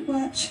 you like to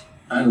watch?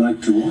 I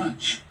like to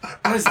watch.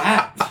 What is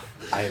that?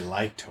 I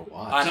like to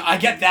watch. I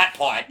get that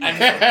part.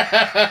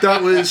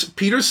 That was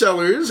Peter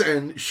Sellers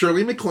and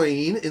Shirley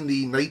MacLaine in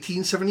the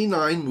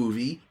 1979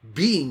 movie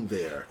Being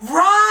There.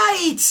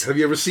 Right! Have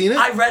you ever seen it?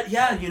 I read,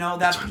 you know,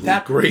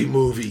 that great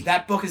movie.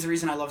 That book is the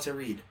reason I love to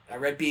read. I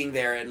read Being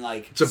There and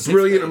it's a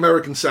brilliant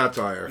American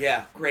satire.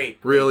 Yeah, great.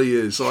 Really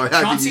is. So I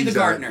had Chauncey to use the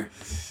Gardener.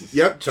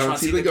 Yep,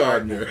 Chauncey the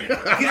Gardener.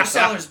 Peter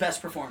Sellers'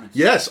 best performance.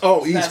 Yes,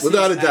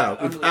 without a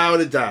doubt.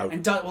 Without a doubt.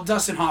 And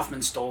Dustin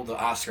Hoffman stole the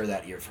Oscar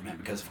that year from him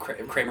because of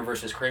Kramer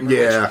versus Kramer.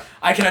 Yeah.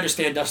 I can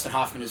understand Dustin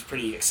Hoffman is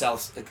pretty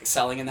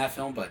excelling in that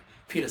film, but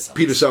Peter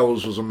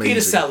Sellers was amazing.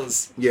 Peter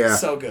Sellers. Yeah.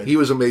 So good. He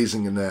was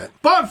amazing in that.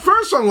 But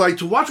first I'd like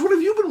to watch, what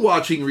have you been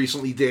watching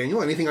recently,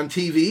 Daniel? Anything on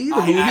TV,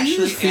 the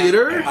movies,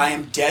 theater? I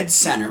am dead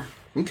center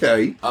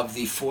of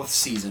the 4th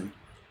season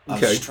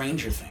of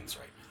Stranger Things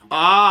right now.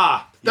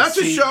 Ah, that's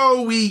a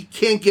show we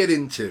can't get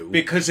into.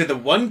 Because of the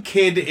one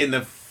kid in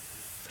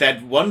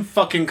that one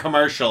fucking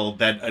commercial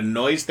that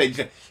annoys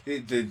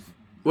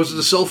was it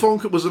a cell phone?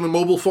 Was it a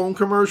mobile phone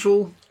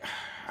commercial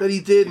that he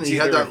did? And it's he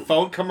had that a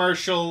phone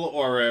commercial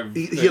or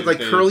he had like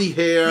curly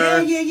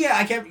hair. Yeah.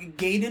 I kept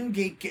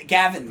Gavin.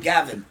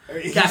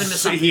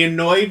 He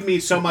annoyed me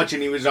so much,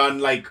 and he was on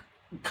like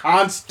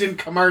constant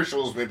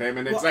commercials with him,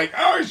 and it's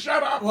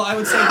shut up. Well, I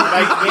would say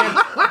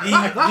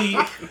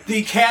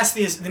the cast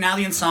is now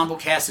the ensemble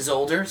cast is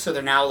older, so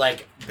they're now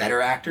like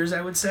better actors,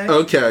 I would say.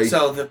 Okay.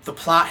 So the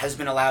plot has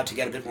been allowed to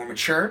get a bit more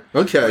mature.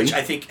 Okay. Which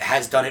I think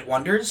has done it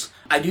wonders.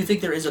 I do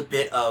think there is a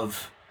bit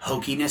of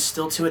hokiness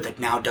still to it that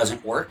now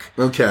doesn't work.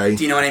 Okay.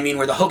 Do you know what I mean?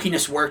 Where the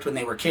hokiness worked when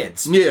they were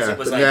kids. Yeah. It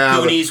was like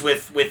Goonies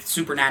with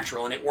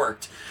Supernatural, and it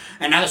worked.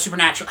 And now the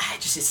Supernatural,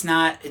 it's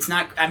not,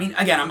 I mean,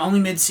 again, I'm only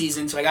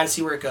mid-season, so I got to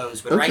see where it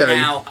goes. But right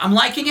now, I'm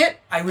liking it.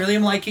 I really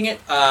am liking it.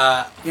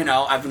 You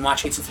know, I've been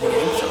watching it since the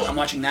beginning, so I'm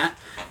watching that.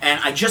 And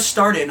I just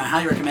started, and I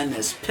highly recommend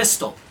this,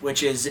 Pistol,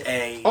 which is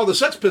a... Oh, the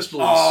Sex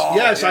Pistols. Oh,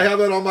 yes, I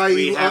have it on my,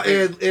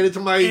 added to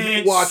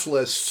my watch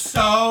list.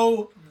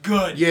 So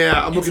good.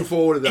 Yeah, I'm looking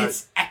forward to that.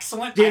 It's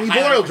excellent. Danny I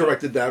highly Boyle recommend-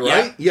 directed that, Yeah.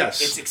 right?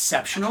 Yes. It's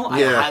exceptional.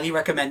 Yeah. I highly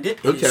recommend it.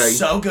 It Okay. is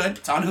so good.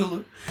 It's on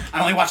Hulu.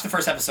 I only watched the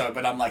first episode,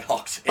 but I'm like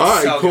hooked. It's All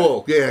right, so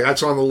cool. Yeah,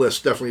 that's on the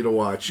list, definitely to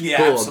watch. Yeah,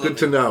 cool. absolutely. Good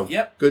to know.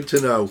 Yep. Good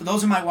to know. So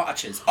those are my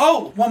watches.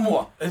 Oh, one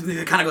more.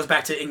 It kind of goes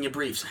back to In Your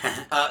Briefs.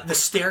 The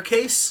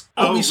Staircase.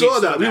 Oh, we saw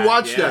that. We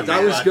watched that.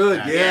 That was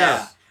good.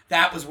 Yeah.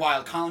 That was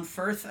wild. Colin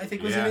Firth, I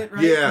think, was in it,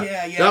 right?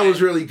 Yeah. That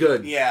was really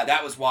good. Yeah,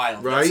 that was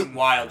wild. Right? That's some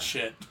wild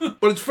shit.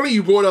 But it's funny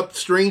you brought up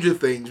Stranger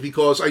Things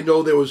because I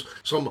know there was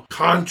some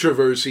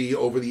controversy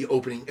over the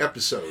opening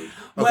episode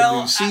of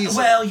the new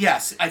season.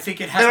 Yes. I think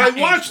it has. And I not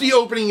watched aged the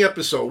opening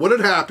episode. What had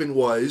happened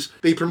was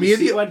they You premiered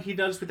see the. what he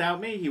does without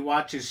me? He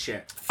watches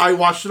shit. I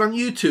watched it on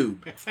YouTube.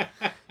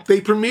 They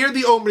premiered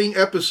the opening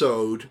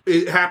episode.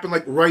 It happened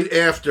like right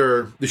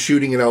after the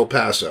shooting in El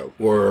Paso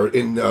or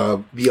in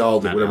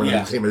Vialda, whatever the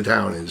name of the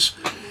town is.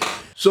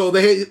 So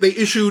they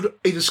issued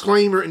a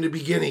disclaimer in the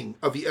beginning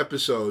of the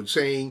episode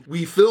saying,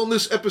 we filmed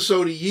this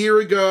episode a year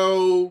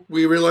ago.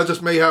 We realize this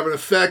may have an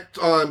effect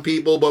on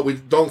people, but we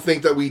don't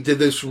think that we did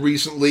this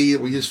recently.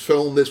 We just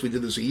filmed this. We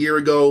did this a year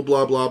ago,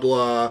 blah, blah,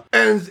 blah.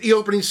 And the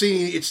opening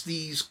scene, it's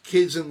these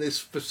kids in this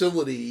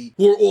facility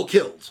who are all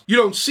killed. You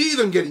don't see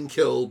them getting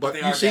killed, but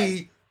you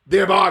see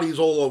their bodies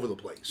all over the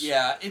place.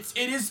 Yeah, it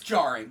is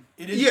jarring.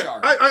 It is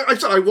jarring.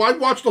 I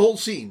watched the whole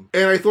scene,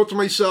 and I thought to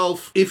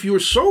myself, if you're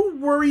so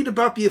worried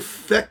about the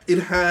effect it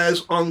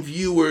has on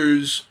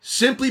viewers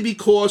simply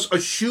because a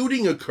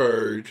shooting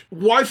occurred,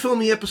 why film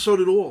the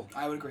episode at all?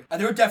 I would agree.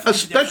 There were definitely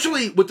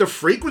Especially with the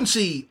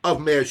frequency of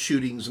mass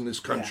shootings in this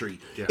country.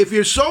 Yeah. If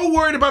you're so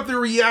worried about the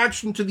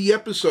reaction to the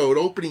episode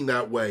opening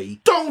that way,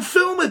 don't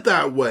film it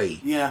that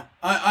way. Yeah.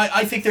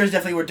 I think there's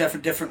definitely were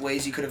different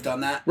ways you could have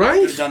done that. Right.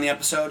 You could have done the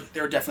episode.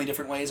 There were definitely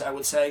different ways, I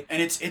would say.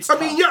 And it's I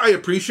mean, tough. yeah, I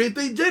appreciate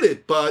they did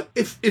it, but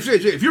if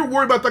you're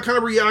worried about that kind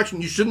of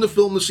reaction, you shouldn't have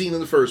filmed the scene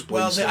in the first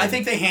place. Well, I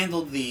think they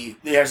handled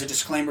there's a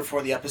disclaimer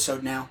for the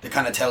episode now that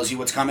kind of tells you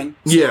what's coming.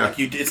 So, Yeah.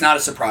 it's not a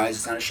surprise.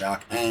 It's not a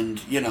shock. And,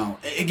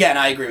 again,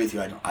 I agree with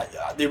you.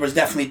 There was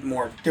definitely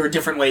there were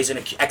different ways in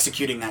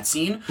executing that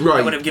scene. Right.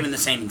 That would have given the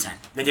same intent.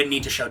 They didn't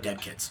need to show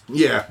dead kids.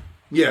 Yeah.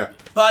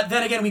 But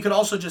then again, we could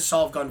also just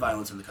solve gun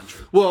violence in the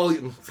country. Well, I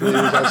know.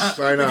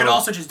 We could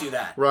also just do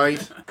that.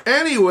 Right.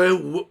 Anyway,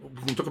 we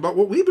can talk about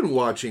what we've been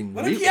watching.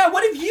 What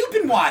have you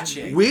been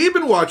watching? We've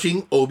been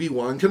watching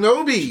Obi-Wan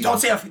Kenobi.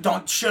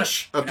 Don't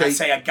shush. Okay. Do not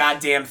say a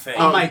goddamn thing.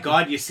 Oh my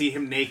god, you see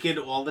him naked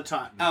all the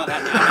time. Oh,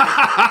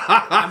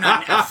 I'm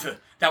not.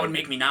 That would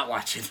make me not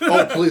watch it.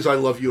 Oh, please, I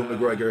love Ewan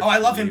McGregor. Oh, I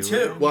love him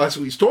too. Well, that's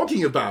what he's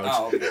talking about.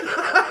 Oh.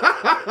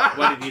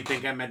 What, did you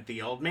think I meant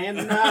the old man?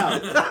 No.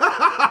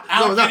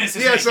 Alec Guinness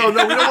is naked. So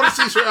no, we don't want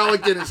to see Sir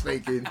Alec Guinness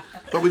naked,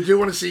 but we do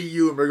want to see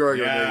Ewan McGregor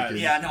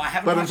naked. Yeah, no, I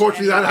haven't. But watched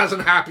unfortunately, any that of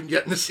hasn't happened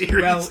yet in the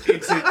series. Well,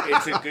 it's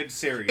a good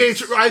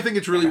series. I think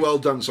it's really well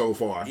done so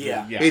far.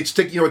 Yeah.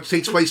 It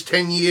takes place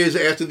 10 years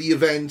after the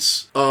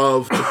events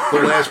of the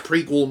last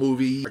prequel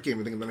movie. I can't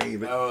even think of the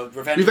name of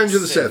it. Revenge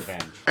of the Sith.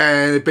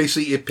 And it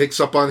basically picks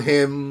up on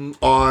him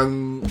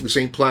on the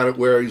same planet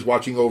where he's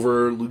watching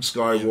over Luke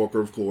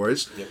Skywalker, of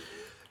course. Yep.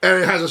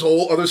 And it has this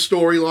whole other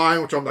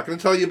storyline, which I'm not going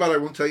to tell you about. I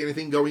won't tell you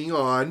anything going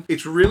on.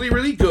 It's really,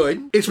 really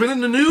good. It's been in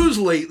the news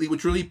lately,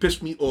 which really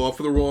pissed me off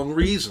for the wrong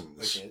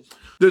reasons. Okay.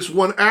 There's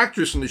one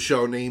actress in the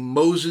show named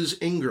Moses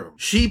Ingram.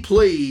 She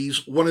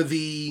plays one of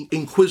the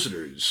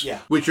Inquisitors,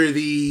 which are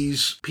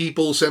these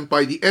people sent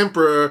by the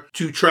Emperor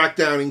to track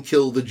down and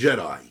kill the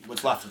Jedi.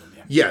 What's left of them,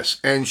 Yes,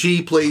 and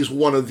she plays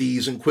one of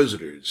these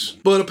Inquisitors.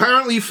 But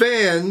apparently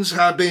fans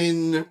have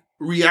been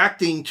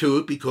reacting to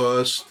it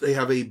because they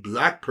have a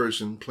black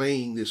person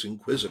playing this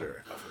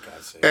Inquisitor. Oh, for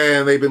God's sake.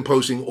 And they've been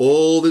posting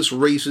all this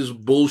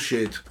racist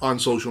bullshit on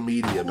social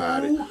media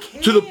about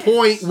it. To the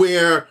point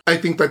where I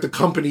think that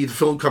the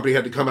film company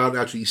had to come out and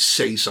actually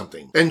say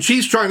something. And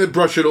she's trying to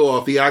brush it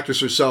off, the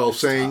actress herself,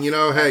 saying,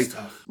 hey...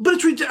 But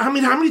it's ridiculous. I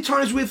mean, how many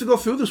times do we have to go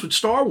through this with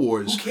Star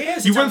Wars? Who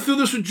cares? You went through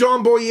this with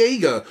John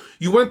Boyega.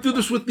 You went through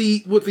this with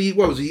the what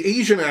was the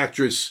Asian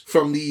actress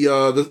from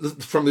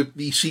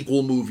the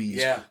sequel movies.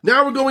 Yeah.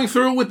 Now we're going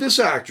through it with this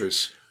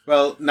actress.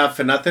 Well, not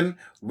for nothing.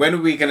 When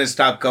are we going to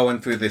stop going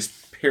through this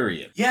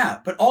period? Yeah,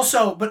 but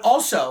also,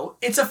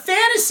 it's a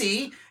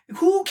fantasy.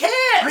 Who cares?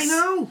 I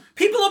know.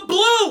 People are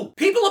blue.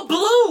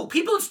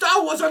 People in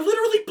Star Wars are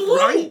literally blue.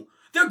 Right?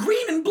 They're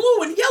green and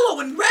blue and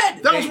yellow and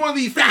red. That was one of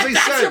the things they said.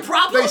 That's your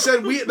problem?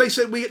 They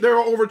said there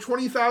are over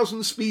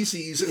 20,000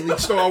 species in the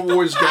Star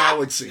Wars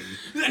galaxy.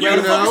 And you're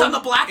going to focus on the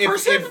black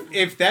person?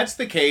 If that's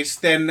the case,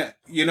 then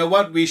you know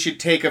what? We should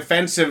take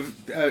offensive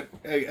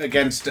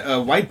against a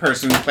white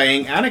person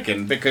playing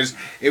Anakin because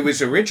it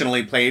was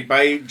originally played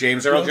by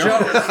James Earl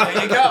Jones.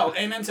 There you go.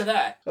 Amen to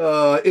that.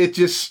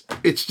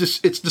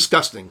 It's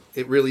disgusting.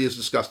 It really is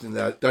disgusting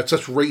that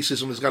such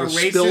racism has got to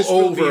spill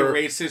over.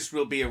 A racist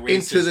will be a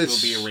racist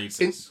will be a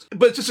racist.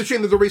 But it's just a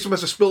shame that the racism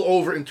has to spill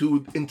over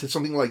into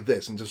something like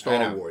this, into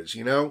Star Wars,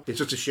 It's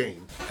just a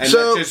shame. And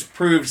that just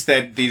proves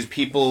that these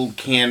people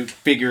can't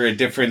figure a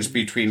difference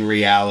between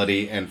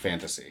reality and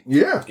fantasy.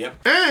 Yeah. Yep.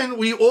 And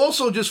we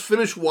also just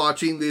finished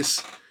watching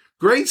this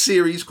great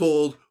series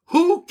called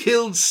Who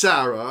Killed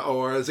Sarah,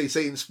 or as they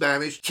say in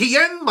Spanish,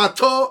 Quien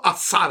Mató a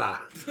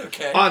Sara,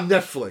 Okay. on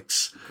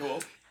Netflix.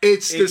 Cool.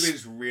 It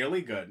was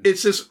really good.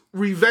 It's this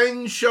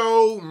revenge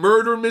show,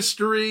 murder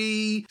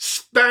mystery,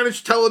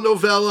 Spanish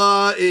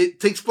telenovela. It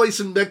takes place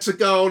in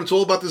Mexico, and it's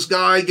all about this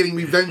guy getting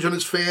revenge on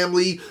his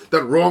family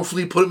that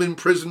wrongfully put him in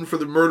prison for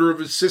the murder of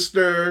his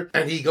sister.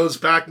 And he goes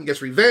back and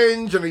gets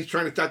revenge, and he's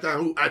trying to track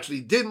down who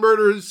actually did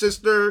murder his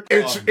sister.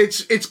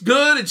 It's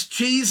good, it's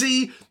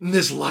cheesy, and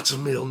there's lots of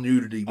male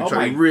nudity, which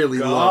I really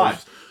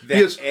love.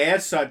 That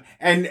ass on,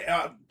 and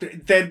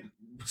then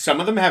some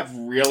of them have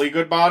really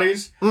good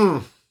bodies.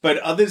 But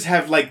others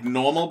have, like,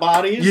 normal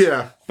bodies.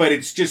 Yeah. But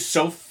it's just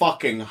so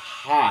fucking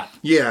hot.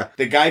 Yeah.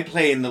 The guy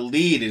playing the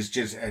lead is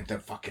just the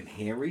fucking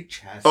hairy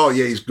chest. Oh,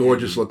 yeah, he's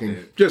gorgeous looking.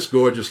 Just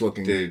gorgeous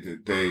looking.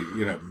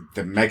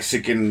 The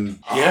Mexican...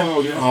 Yeah.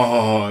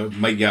 Oh,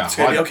 my heart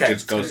okay.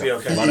 just goes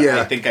It's up. okay.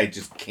 Yeah. I think I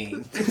just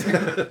came.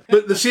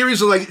 But the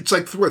series is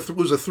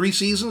was it 3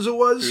 seasons it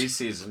was? 3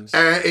 seasons.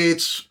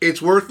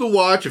 It's worth the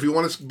watch. If you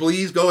want to,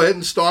 please go ahead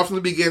and start from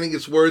the beginning.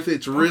 It's worth it.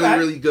 It's really,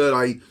 really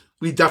good.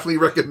 We definitely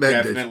recommend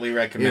it. Definitely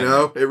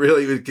recommend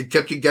it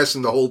kept you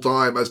guessing the whole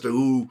time as to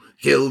who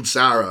killed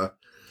Sarah.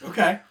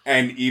 Okay.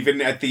 And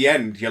even at the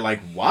end, you're like,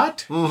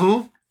 what?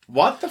 Mm-hmm.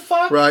 What the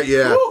fuck? Right,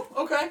 yeah. Ooh,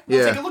 okay.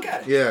 I'll take a look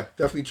at it. Yeah,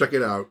 definitely check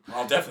it out.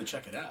 I'll definitely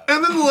check it out.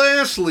 And then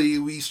lastly,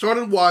 we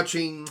started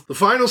watching the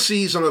final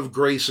season of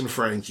Grace and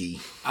Frankie.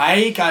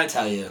 I gotta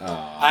tell you,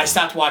 I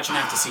stopped watching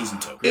after season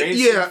 2.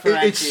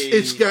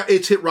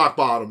 It's hit rock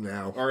bottom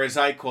now. Or as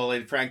I call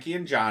it, Frankie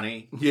and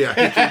Johnny. Yeah,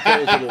 he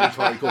calls it all the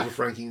time. He calls it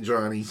Frankie and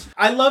Johnny.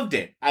 I loved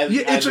it.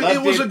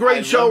 It was a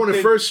great show when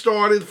it first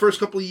started, the first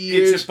couple of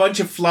years. It's a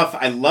bunch of fluff.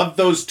 I love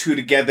those two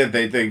together.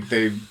 They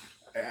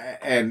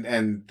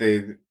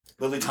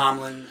Lily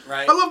Tomlin,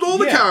 right? I loved all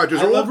the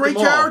characters. They're all great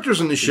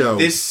characters in the show.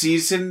 This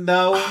season,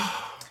 though,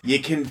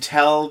 you can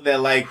tell they're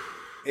like,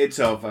 it's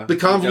over. The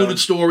convoluted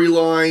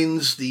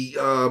storylines,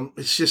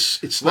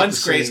 it's not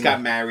Once the Grace same.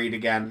 got married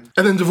again.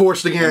 And then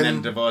divorced again. And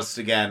then divorced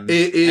again.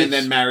 And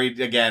then married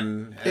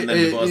again. And then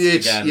divorced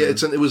again. Yeah,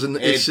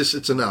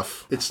 it's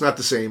enough. It's not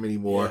the same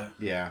anymore.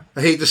 Yeah.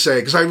 I hate to say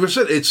it, because I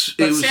said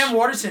But Sam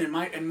Waterston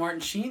and Martin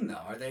Sheen, though,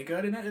 are they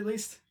good in it at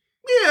least?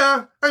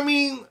 Yeah, I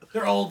mean...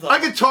 They're old, though. I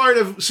get tired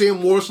of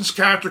Sam Waterston's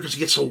character because he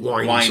gets so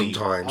whiny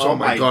sometimes. Oh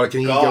my god, can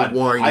he get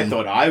whiny? I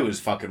thought I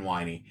was fucking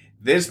whiny.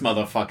 This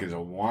motherfucker's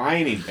a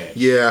whiny bitch.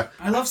 Yeah.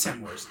 I love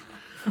Sam Waterston.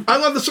 I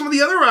love some of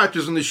the other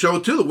actors in the show,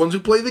 too. The ones who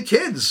play the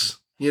kids.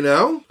 You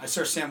know? I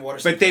saw Sam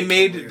Waterston. But they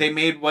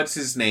made what's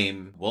his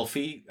name?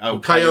 Wolfie? Oh,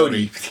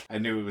 Coyote. I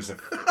knew it was a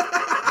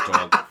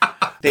dog.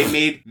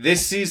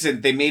 This season,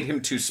 they made him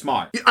too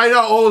smart. I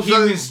know, all of a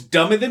sudden... He was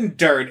dumber than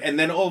dirt, and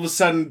then all of a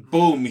sudden,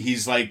 boom,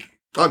 he's like...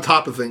 On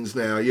top of things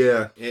now,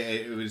 yeah.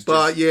 It was just...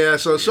 But yeah,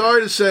 so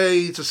sorry to say,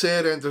 it's a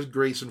sad end to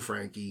Grace and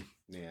Frankie.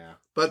 Yeah.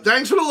 But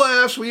thanks for the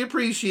laughs, we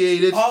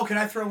appreciate it. Oh, can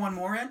I throw one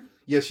more in?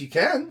 Yes, you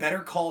can. Better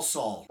Call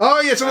Saul.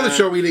 Oh, yeah, it's another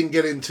show we didn't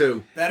get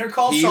into. Better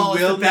Call Saul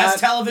is the best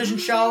television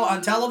show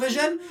on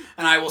television,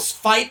 and I will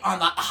fight on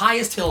the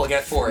highest hill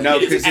again for it. No,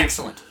 it is because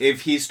excellent.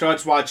 If he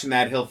starts watching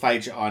that, he'll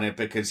fight you on it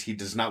because he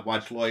does not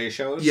watch lawyer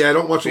shows. Yeah, I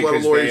don't watch a lot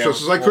of lawyer shows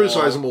because I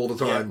criticize him all the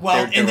time. Yeah,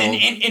 well,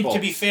 and to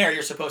be fair,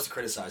 you're supposed to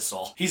criticize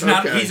Saul. He's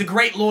not. Okay. He's a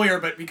great lawyer,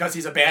 but because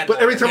he's a bad But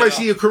lawyer, every time I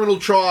see a criminal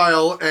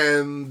trial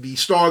and the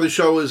star of the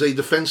show is a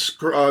defense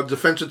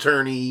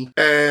attorney,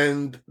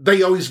 and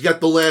they always get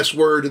the last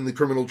word in the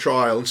criminal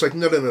trial. It's like,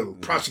 no.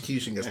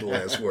 Prosecution gets the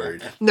last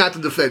word, not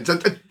the defense.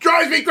 That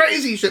drives me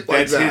crazy. Shit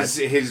like that. That's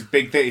his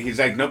big thing. He's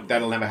like, nope,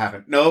 that'll never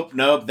happen. Nope,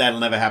 that'll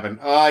never happen.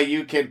 Oh,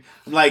 you can.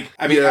 I'm like,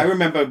 I mean, I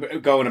remember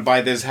going to buy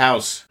this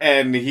house,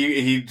 and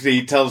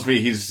he tells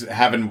me he's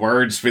having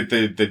words with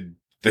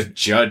the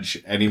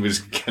judge, and he was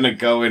gonna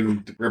go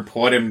and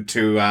report him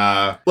to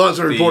it's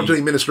a report to the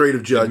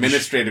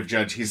administrative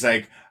judge. He's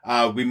like,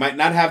 we might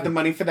not have the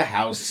money for the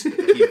house.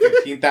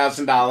 Keep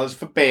 $15,000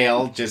 for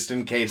bail, just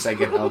in case I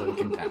get held in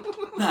contempt.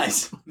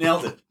 Nice,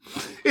 nailed it.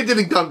 It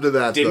didn't come to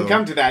that. Didn't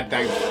come to that.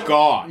 Thank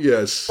God.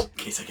 Yes. In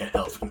case I get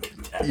held in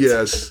contempt.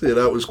 Yes, yeah,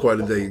 that was quite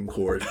a day in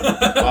court.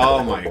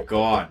 Oh my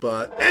God.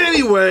 But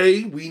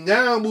anyway, we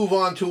now move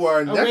on to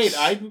our next.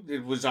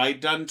 Wait, was I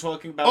done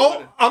talking about?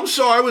 Oh, I'm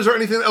sorry. Was there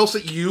anything else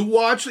that you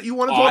watched that you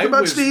want to talk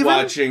about, Steven?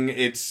 I was watching.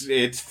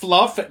 It's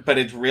fluff, but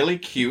it's really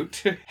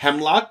cute.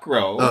 Hemlock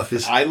Grove.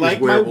 I like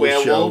my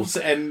werewolves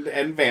and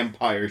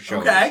vampire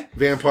shows. Okay.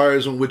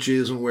 Vampires and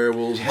witches and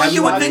werewolves. Well,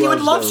 you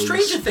would love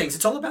Stranger Things.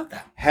 It's all about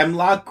that.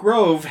 Hemlock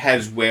Grove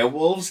has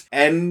werewolves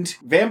and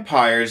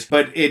vampires,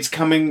 but it's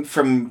coming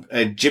from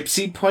a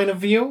gypsy point of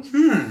view.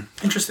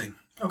 Interesting.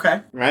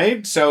 Okay.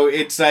 Right? So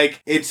it's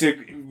like, it's a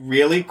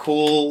really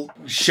cool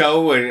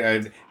show,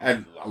 and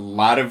a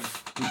lot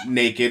of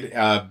naked.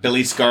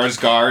 Billy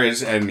Skarsgård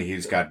is, and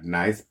he's got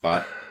nice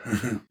butt.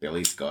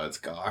 Billy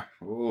Skarsgård.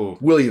 Ooh.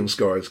 William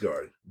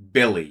Skarsgård.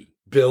 Billy,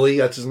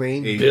 that's his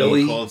name?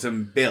 Billy? He calls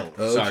him Bill.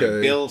 Okay.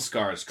 Sorry, Bill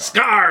Skarsgård.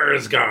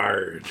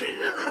 Skarsgård.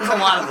 There's a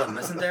lot of them,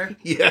 isn't there?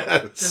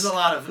 Yes. There's a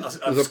lot of There's a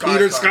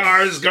Peter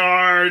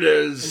Skarsgård.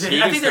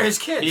 I think they're his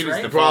kids,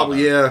 right?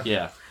 Probably, yeah.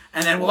 Yeah.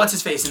 And then what's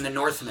his face in The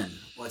Northman?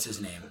 What's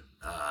his name?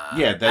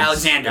 Yeah, that's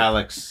Alexander.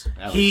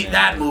 Alexander.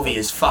 That movie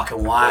is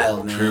fucking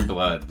wild, man. True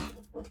Blood.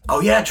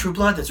 Oh yeah, True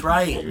Blood. That's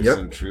right. He was Yep.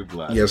 in True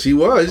Blood. Yes, he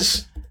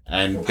was.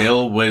 And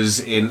Bill was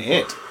in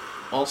it.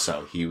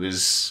 Also, he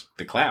was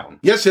the clown.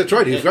 Yes, that's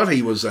right.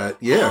 He was that.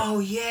 Yeah. Oh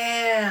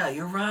yeah,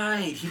 you're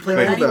right. He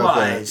played Think about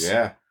that. Pennywise.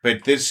 Yeah.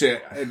 But this,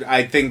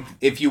 I think,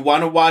 if you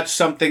want to watch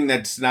something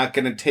that's not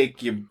going to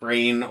take your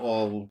brain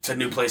all To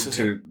new places.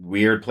 to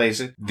weird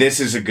places, this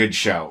is a good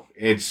show.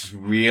 It's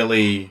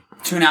really...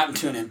 Tune out and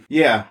tune in.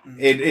 Yeah,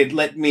 it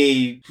let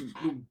me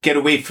get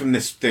away from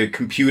the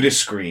computer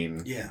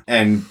screen. Yeah.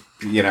 And,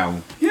 you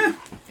know, Yeah.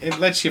 it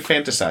lets you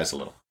fantasize a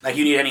little. Like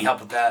you need any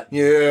help with that?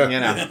 Yeah. You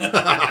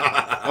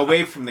know,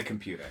 away from the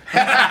computer.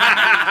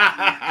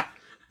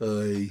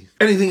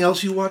 Anything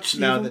else you watched,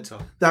 No, Stephen? that's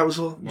all. That was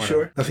all? You Whatever.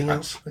 sure? Nothing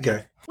else?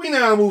 Okay. We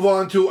now move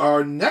on to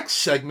our next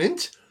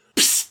segment.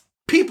 Psst,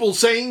 people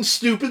saying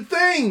stupid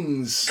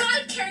things.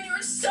 God, Karen,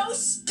 you're so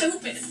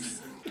stupid.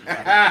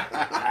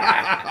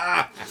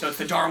 So it's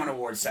the Darwin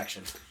Awards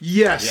section.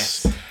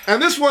 Yes.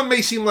 And this one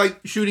may seem like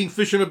shooting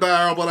fish in a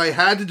barrel, but I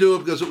had to do it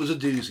because it was a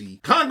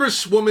doozy.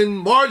 Congresswoman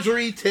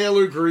Marjorie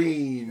Taylor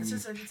Greene.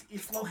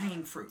 It's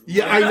low-hanging fruit.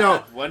 Yeah, I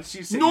know. Once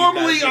you say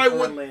Normally I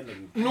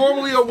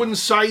wouldn't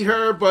cite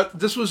her, but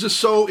this was just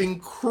so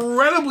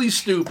incredibly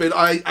stupid,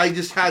 I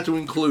just had to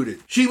include it.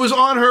 She was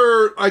on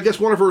her, I guess,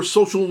 one of her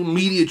social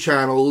media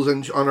channels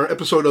and on her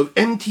episode of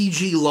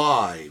MTG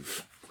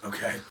Live.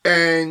 Okay.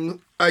 And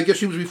I guess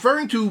she was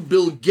referring to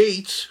Bill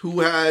Gates, who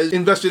has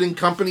invested in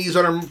companies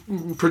that are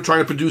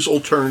trying to produce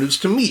alternatives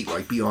to meat,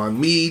 like Beyond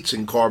Meats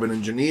and carbon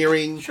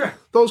engineering. Sure.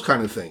 Those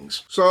kind of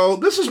things. So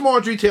this is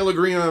Marjorie Taylor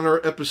Greene on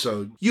her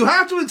episode. You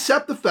have to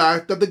accept the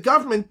fact that the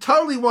government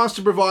totally wants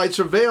to provide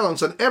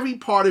surveillance on every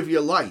part of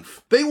your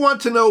life. They want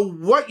to know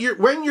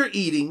when you're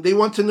eating. They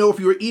want to know if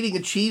you're eating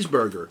a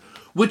cheeseburger,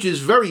 which is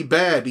very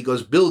bad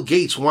because Bill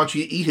Gates wants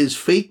you to eat his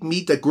fake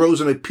meat that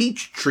grows in a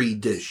peach tree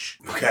dish.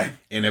 Okay.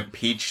 In a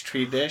peach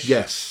tree dish?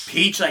 Yes.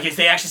 Peach, like if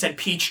they actually said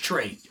peach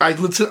tree. I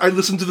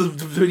listened to the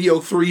video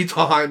 3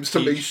 times to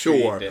Peach make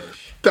sure. tree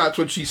dish. That's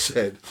what she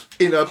said.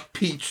 In a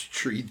peach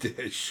tree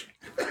dish.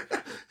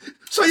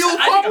 So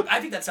I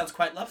think that sounds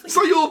quite lovely.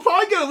 So you'll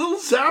probably get a little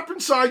zap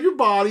inside your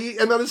body,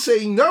 and that is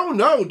saying, no,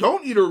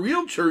 don't eat a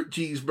real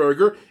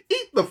cheeseburger.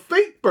 Eat the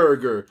fake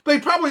burger. They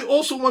probably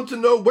also want to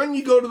know when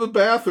you go to the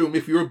bathroom,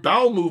 if your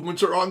bowel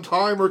movements are on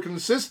time or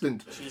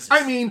consistent. Jesus.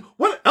 I mean,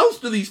 what else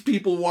do these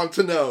people want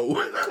to know?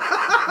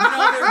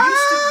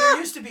 There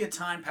used to be a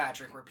time,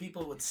 Patrick, where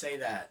people would say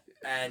that,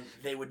 and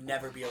they would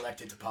never be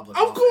elected to public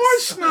office. Of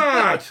course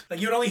not.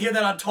 Like, you'd only hear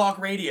that on talk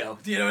radio.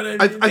 Do you know what I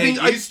mean? I think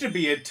there used to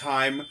be a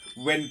time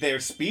when their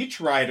speech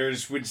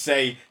writers would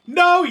say,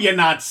 "No, you're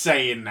not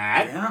saying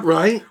that." Yeah.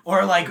 Right?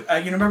 Or like,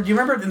 you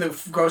remember in the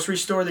grocery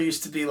store there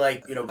used to be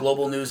like,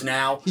 Global News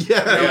Now? Yes. You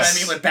know what I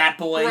mean? With Bat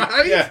Boy.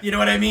 Right? Yeah. You know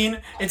what I mean?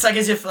 It's like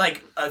as if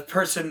like a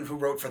person who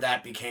wrote for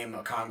that became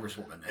a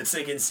congresswoman. It's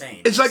like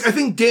insane. It's like, I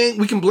think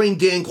we can blame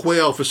Dan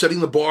Quayle for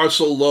setting the bar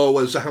so low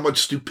as to how much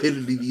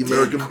stupidity the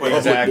American public will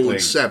Exactly.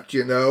 accept,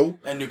 you know?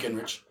 And Newt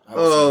Gingrich.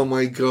 Oh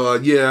my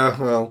God, yeah,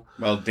 well.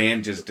 Well,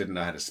 Dan just didn't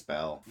know how to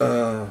spell.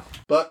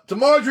 But to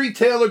Marjorie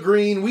Taylor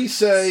Greene, we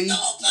say...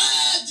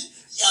 Stupid!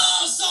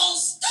 You're so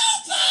stupid!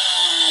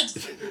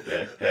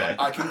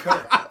 I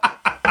concur.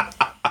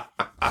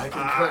 I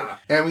concur.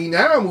 And we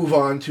now move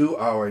on to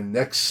our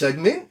next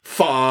segment,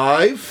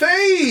 5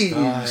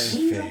 Faves.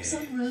 Raindrops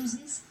on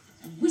roses,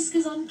 and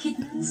whiskers on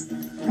kittens,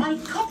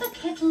 bright copper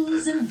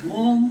kettles and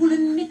warm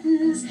woolen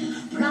mittens,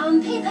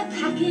 brown paper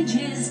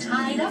packages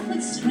tied up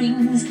with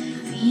strings.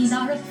 These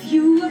are a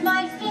few of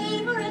my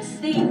favorite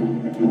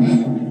things.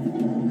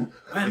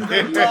 When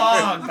the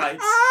dog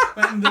bites,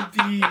 when the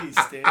bee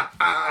stings,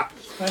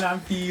 when I'm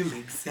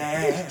feeling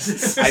sad.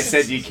 I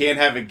said you can't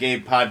have a gay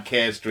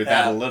podcast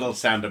without a little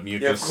sound of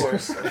mucus. Yeah, of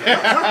course. And then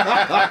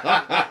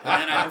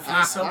I don't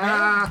feel so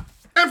bad.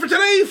 And for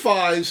today's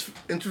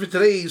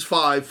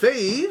 5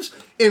 Faves,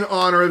 in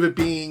honor of it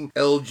being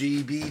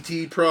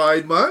LGBT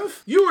Pride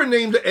Month, you are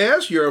named to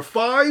ask your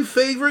 5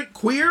 favorite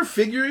queer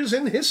figures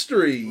in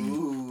history.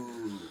 Ooh.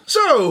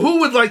 So, who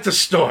would like to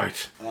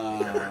start?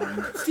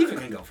 Stephen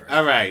can go first.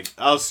 All right,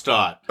 I'll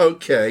start.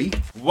 Okay.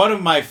 One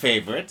of my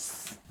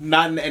favorites,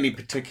 not in any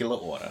particular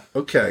order,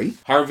 Okay.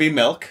 Harvey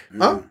Milk,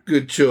 Oh,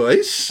 good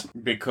choice.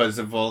 because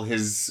of all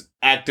his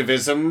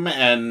activism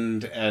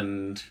and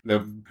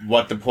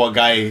what the poor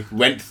guy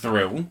went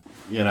through.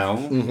 You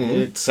know,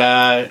 it's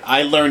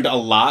I learned a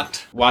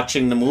lot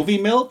watching the movie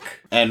Milk,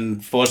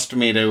 and forced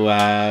me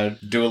to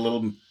do a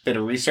little bit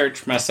of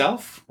research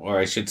myself, or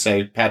I should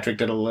say, Patrick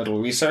did a little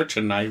research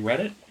and I read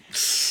it.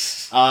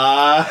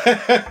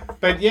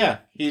 But yeah,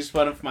 he's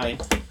one of my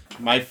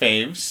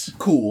faves.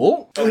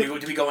 Cool. Oh, do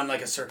we go in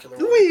like a circular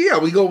order?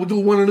 We'll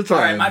do one at a time.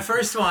 All right, my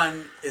first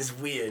one is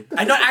weird.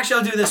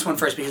 I'll do this one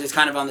first because it's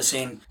kind of on the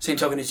same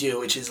token as you,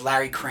 which is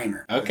Larry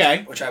Kramer.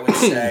 Okay. Which I would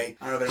say,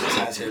 I don't know if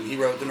anyone has him. He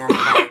wrote The Normal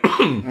Heart.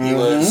 He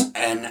was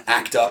an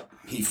act up.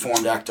 He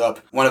formed ACT UP,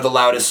 one of the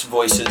loudest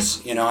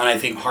voices, and I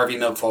think Harvey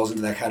Milk falls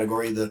into that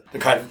category, the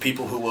kind of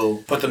people who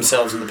will put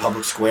themselves in the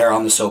public square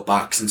on the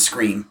soapbox and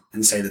scream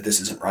and say that this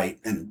isn't right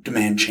and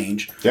demand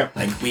change. Yep.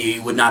 Like, we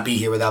would not be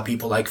here without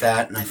people like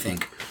that, and I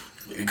think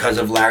because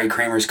of Larry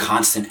Kramer's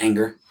constant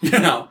anger,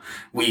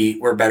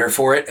 we're better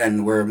for it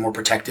and we're more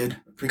protected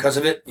because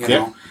of it,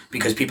 know,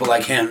 because people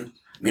like him,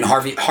 I mean,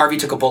 Harvey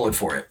took a bullet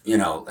for it,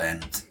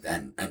 and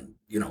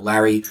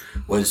Larry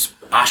was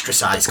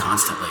ostracized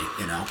constantly,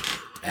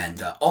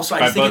 and also I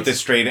by just think both the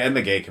straight and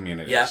the gay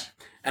communities. Yeah.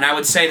 And I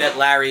would say that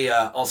Larry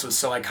also is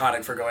so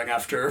iconic for going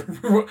after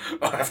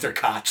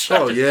Koch.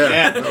 Oh,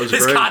 yeah. That was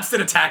His great.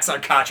 constant attacks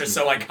on Koch are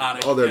so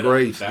iconic. Oh, they're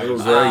great. That They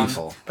was were great.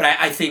 awful. But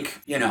I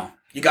think,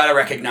 you got to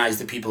recognize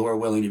the people who are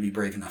willing to be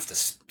brave enough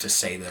to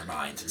say their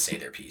minds and say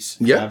their piece.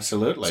 Yeah.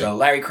 Absolutely. So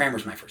Larry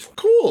Kramer's my first one.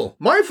 Cool.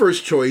 My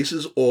first choice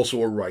is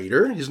also a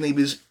writer. His name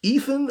is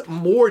Ethan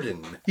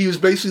Morden. He was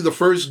basically the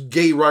first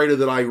gay writer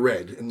that I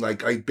read. And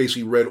I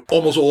basically read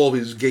almost all of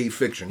his gay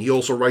fiction. He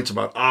also writes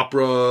about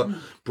opera,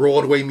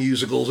 Broadway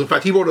musicals. In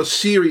fact, he wrote a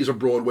series of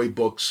Broadway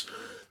books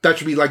that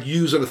should be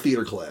used in a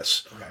theater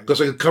class.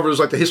 Because it covers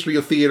the history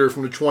of theater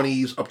from the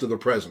 20s up to the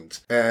present.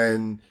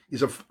 And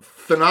he's a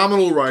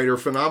phenomenal writer,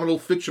 phenomenal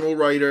fictional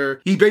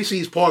writer. He basically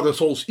is part of this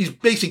whole, he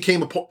basically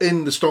came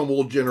in the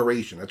Stonewall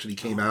generation. That's what he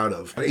came out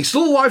of. And he's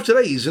still alive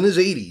today. He's in his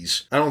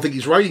 80s. I don't think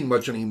he's writing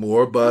much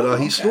anymore, but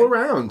he's still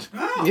around.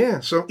 Oh. Yeah,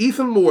 so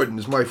Ethan Morden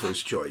is my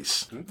first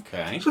choice.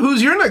 Okay. So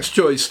who's your next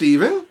choice,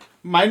 Stephen?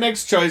 My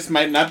next choice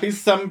might not be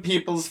some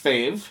people's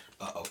fave.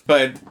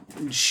 But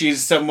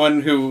she's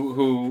someone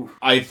who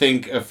I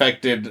think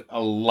affected a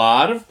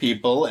lot of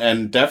people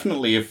and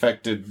definitely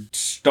affected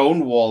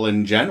Stonewall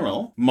in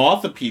general.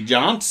 Martha P.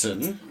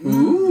 Johnson.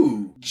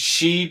 Ooh.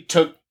 She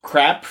took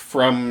crap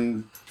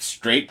from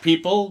straight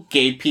people,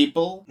 gay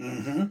people,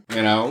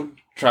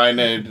 trying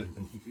to...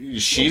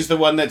 She's the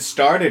one that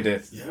started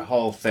it, the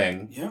whole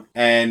thing. Yeah.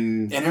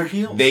 And in her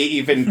heels. They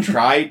even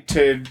tried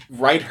to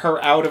write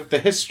her out of the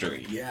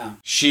history. Yeah.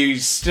 She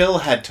still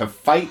had to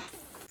fight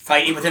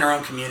within her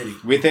own community.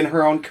 Within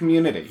her own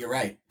community. You're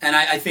right. And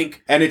I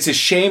think... And it's a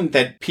shame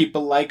that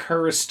people like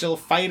her are still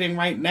fighting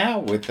right now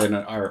within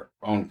our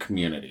own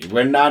community.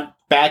 We're not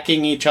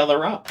backing each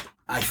other up.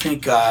 I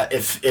think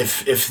if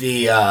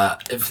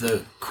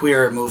the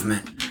queer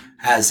movement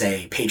has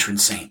a patron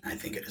saint, I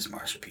think it is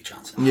Marsha P.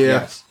 Johnson. Yeah.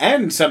 Yes.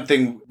 And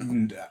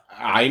something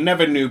I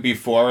never knew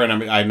before,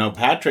 and I know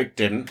Patrick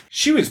didn't.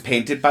 She was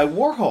painted by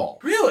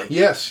Warhol. Really?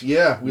 Yes,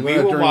 yeah. We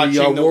were watching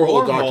the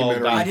Warhol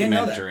documentary. I didn't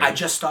know that. I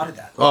just started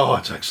that. Oh,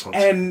 it's excellent.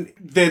 And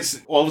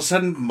there's all of a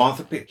sudden,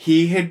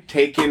 he had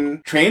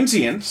taken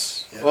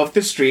transients off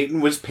the street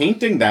and was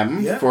painting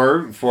them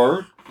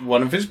for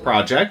one of his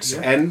projects,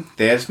 and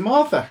there's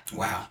Martha.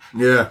 Wow.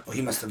 Yeah. Well,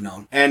 he must have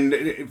known.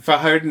 And for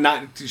her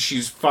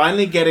she's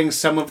finally getting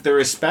some of the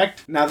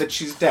respect now that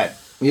she's dead.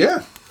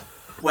 Yeah.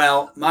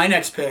 Well, my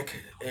next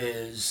pick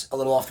is a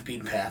little off the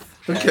beaten path.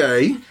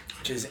 Okay.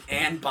 Which is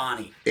Anne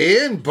Bonny.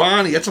 Anne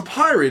Bonny. That's a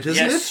pirate,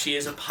 isn't it? Yes, she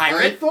is a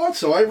pirate. I thought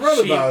so. I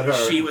read about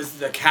her. She was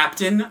the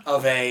captain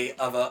of a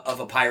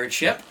pirate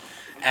ship,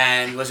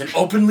 and was an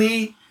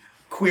openly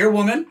queer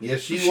woman.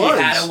 Yes, she was. She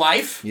had a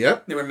wife.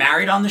 Yep. They were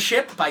married on the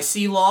ship by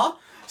sea law.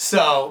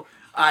 So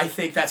I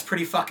think that's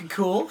pretty fucking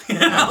cool.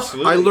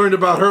 Absolutely. I learned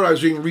about her. I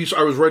was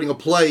writing a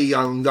play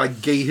on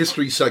gay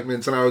history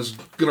segments, and I was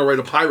gonna write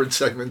a pirate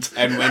segment.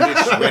 And when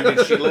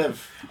did she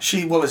live?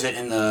 What was it,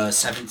 in the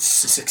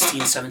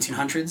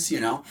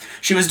 1700s,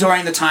 She was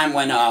during the time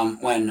when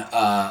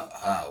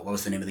what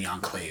was the name of the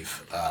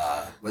enclave?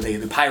 Where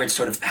the pirates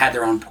sort of had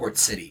their own port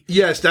city.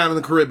 Yes, down in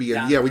the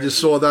Caribbean. We just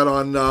saw that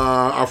on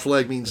Our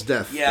Flag Means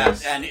Death. Yeah,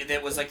 yes. And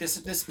it was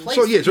this place.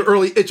 So it's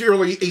early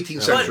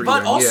 18th century.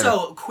 But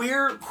also,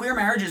 queer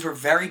marriages were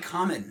very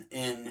common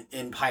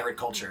in pirate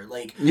culture.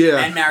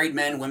 Men married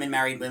men, women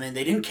married women.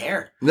 They didn't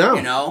care.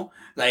 No.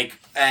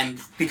 And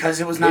because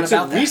it was not it's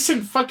about a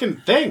recent fucking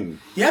thing.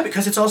 Yeah,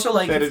 because it's also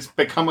that it's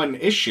become an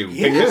issue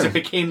because it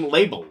became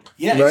labeled.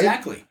 Yeah, right?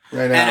 Exactly.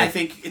 Right. And I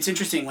think it's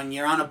interesting when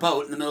you're on a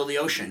boat in the middle of the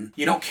ocean,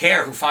 you don't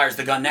care who fires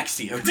the gun next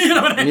to you. You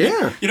know what I mean?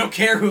 Yeah. You don't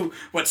care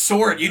what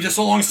sword. You just,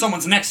 so long as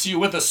someone's next to you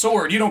with a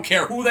sword, you don't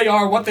care who they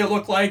are, what they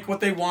look like, what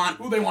they want,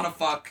 who they want to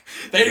fuck.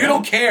 You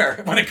don't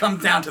care when it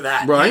comes down to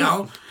that. Right.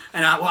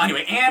 And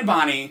anyway, Anne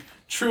Bonny,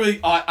 true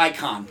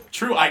icon.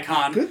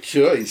 Good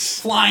choice.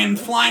 Flying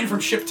from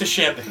ship to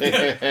ship.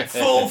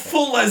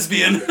 full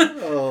lesbian.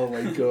 Oh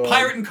my god.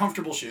 Pirate in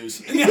comfortable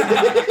shoes.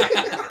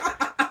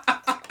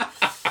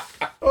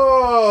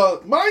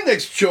 My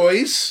next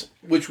choice,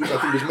 which I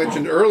think was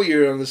mentioned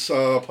earlier on this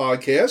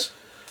podcast,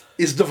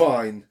 is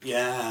Divine.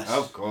 Yes.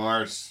 Of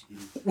course.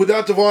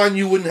 Without Divine,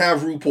 you wouldn't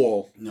have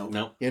RuPaul.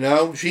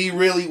 No. She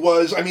really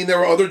was. I mean, there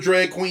were other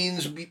drag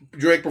queens,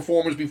 drag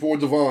performers before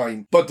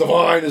Divine, but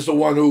Divine is the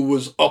one who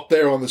was up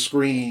there on the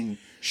screen.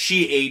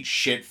 she ate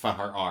shit for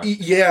her art.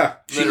 Yeah,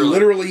 she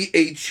literally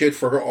ate shit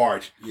for her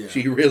art. Yeah.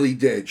 She really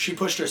did. She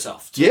pushed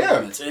herself to the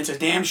limits, and it's a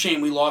damn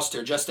shame we lost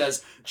her. Just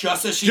as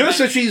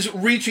she's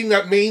reaching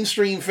that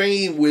mainstream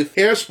fame with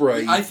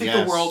Hairspray. I think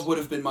the world would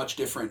have been much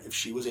different if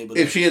she was able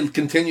to. If she had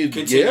continued.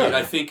 Yeah.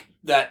 I think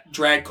that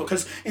drag,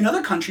 because in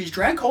other countries,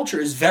 drag culture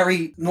is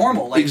very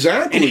normal. Like,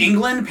 exactly. In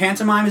England,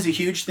 pantomime is a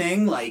huge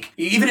thing. Like,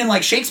 even in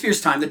like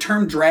Shakespeare's time, the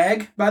term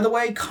drag, by the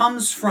way,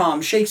 comes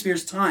from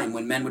Shakespeare's time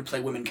when men would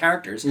play women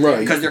characters. Right.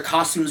 Because their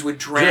costumes would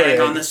drag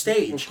on the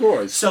stage. Of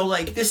course. So,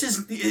 like, this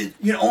is,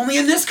 only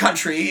in this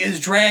country is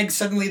drag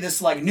suddenly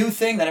this, like, new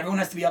thing that everyone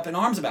has to be up in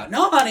arms about.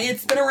 No, honey,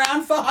 it's been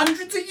around for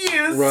hundreds of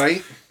years.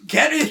 Right.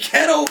 Get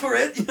over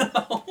it,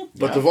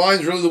 But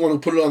Divine's really the one who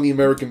put it on the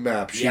American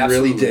map. She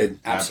really did.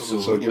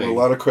 Absolutely. So give her a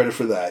lot of credit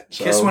for that.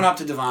 So. Kiss one up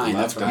to Divine.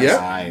 That's what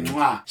I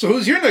say. So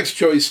who's your next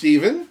choice,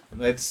 Stephen?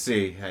 Let's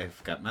see.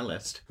 I've got my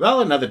list.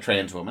 Well, another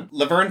trans woman,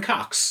 Laverne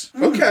Cox.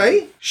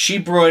 Okay. She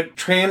brought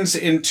trans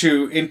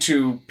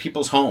into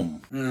people's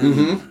home.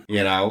 Mm-hmm.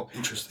 You know,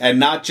 interesting, and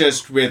not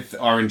just with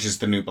Orange Is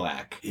the New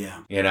Black. Yeah.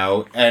 You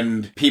know,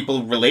 and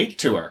people relate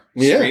to her.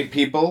 Yeah. Straight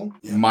people,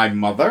 my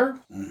mother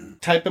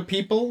type of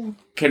people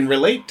can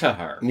relate to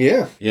her.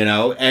 Yeah. You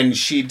know, and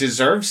she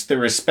deserves the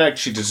respect.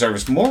 She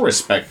deserves more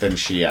respect than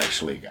she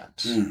actually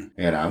gets. You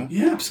know?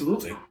 Yeah,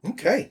 absolutely.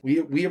 Okay.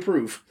 We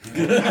approve.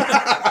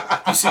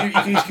 You see,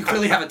 you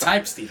clearly have a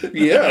type, Steve.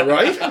 Yeah,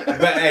 right?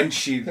 and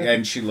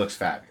she looks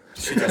fabulous.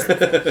 She does.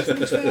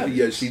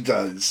 Yes, she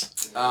does.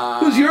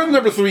 Who's your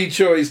number 3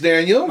 choice,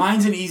 Daniel?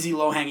 Mine's an easy,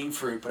 low-hanging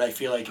fruit, but I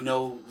feel like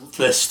no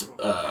list,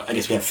 I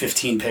guess we have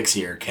 15 picks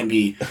here, can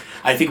be...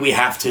 I think we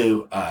have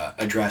to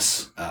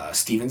address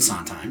Stephen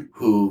Sondheim,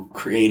 who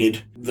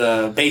created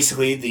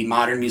basically the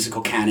modern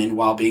musical canon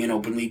while being an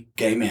openly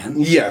gay man.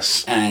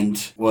 Yes.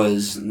 And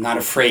was not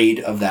afraid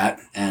of that,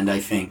 and I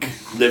think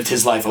lived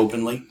his life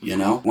openly, you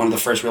know? One of the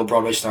first real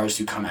Broadway stars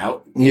to come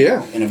out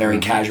in a very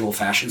casual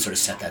fashion, sort of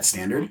set that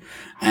standard.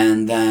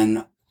 And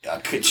then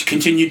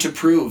continue to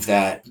prove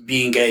that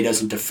being gay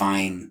doesn't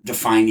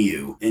define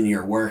you in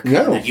your work.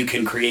 No. That you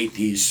can create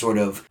these sort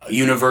of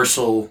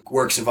universal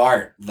works of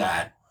art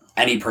that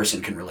any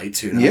person can relate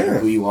to, no matter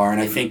who you are.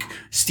 And I think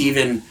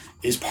Stephen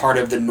is part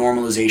of the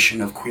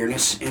normalization of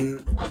queerness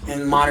in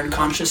modern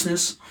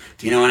consciousness.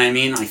 Do you know what I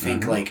mean? I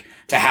think like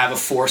to have a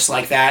force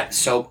like that,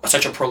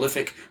 such a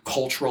prolific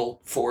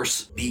cultural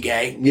force, be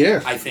gay.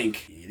 Yeah. I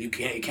think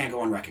it can't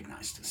go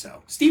unrecognized.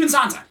 So Stephen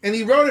Sondheim. And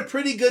he wrote a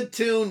pretty good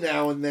tune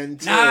now and then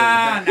too.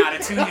 Nah, not a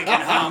tune you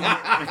can hum.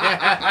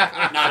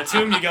 Not a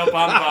tune you go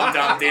bum bum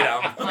dum dee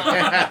dum.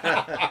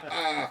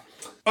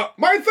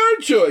 My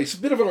third choice, a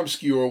bit of an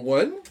obscure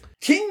one.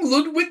 King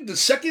Ludwig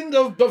II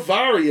of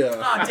Bavaria.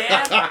 Oh,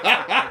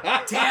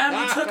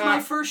 damn, you took my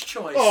first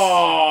choice.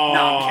 Oh.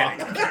 No, I'm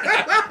kidding.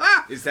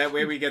 Is that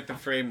where we get the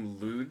frame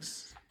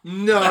Ludes?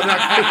 No,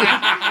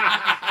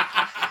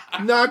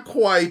 not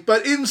quite.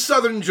 But in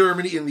southern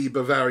Germany, in the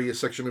Bavaria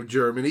section of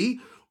Germany,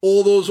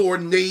 all those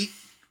ornate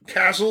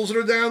castles that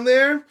are down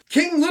there,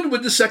 King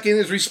Ludwig II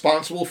is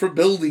responsible for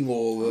building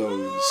all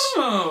those.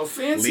 Oh,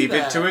 fancy Leave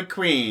it to a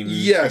queen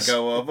to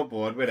go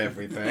overboard with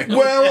everything.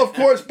 Well, of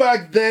course,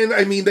 back then,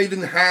 I mean, they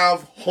didn't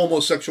have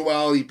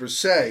homosexuality per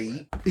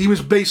se. It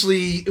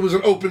was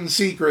an open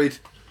secret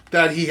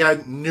that he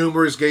had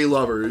numerous gay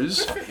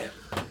lovers.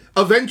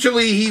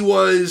 Eventually, he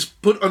was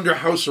put under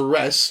house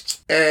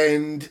arrest,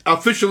 and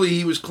officially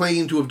he was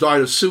claimed to have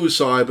died of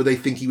suicide, but they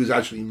think he was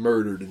actually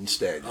murdered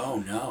instead.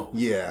 Oh, no.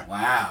 Yeah.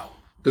 Wow.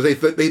 Because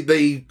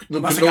they could no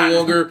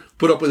longer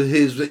put up with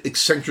his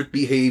eccentric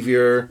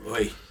behavior,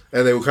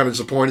 and they were kind of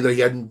disappointed that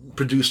he hadn't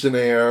produced an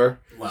heir.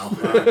 Well,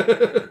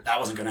 that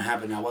wasn't going to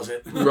happen now, was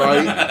it?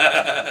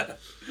 Right.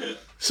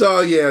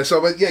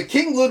 But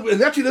King Ludwig,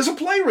 and actually there's a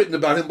play written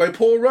about him by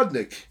Paul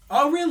Rudnick.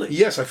 Oh, really?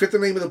 Yes, I forget the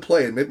name of the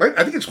play.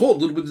 I think it's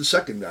called Ludwig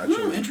II,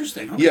 actually.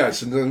 Interesting. Okay.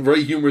 Yes, and a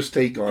very humorous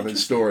take on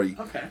his story.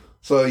 Okay.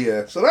 So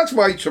that's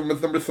my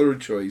number 3rd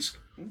choice.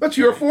 What's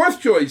your 4th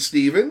choice,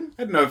 Stephen?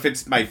 I don't know if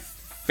it's my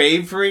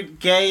favorite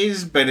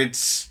gays, but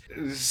it's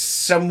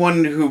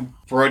someone who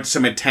brought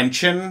some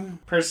attention,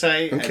 per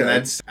se, and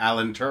that's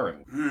Alan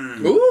Turing.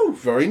 Ooh,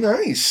 very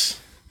nice.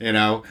 You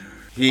know,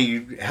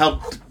 he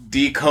helped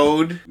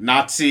decode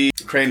Nazi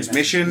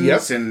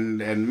transmissions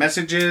and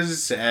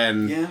messages,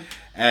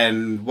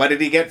 and what did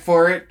he get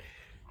for it?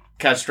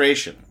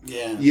 Castration.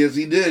 Yeah. Yes,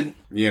 he did.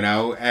 You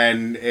know,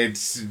 and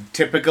it's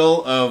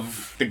typical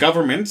of the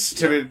governments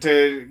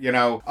to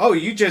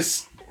you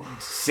just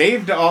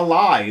saved our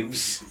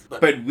lives,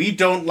 but we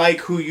don't like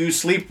who you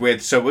sleep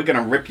with, so we're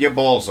gonna rip your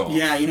balls off.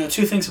 Yeah,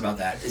 2 things about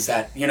that is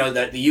that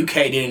that the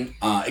UK didn't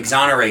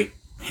exonerate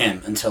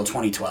him until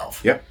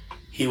 2012. Yep.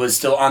 He was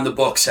still on the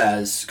books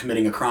as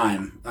committing a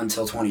crime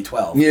until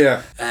 2012.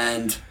 Yeah.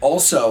 And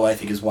also, I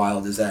think is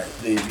wild is that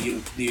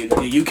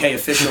the UK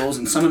officials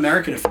and some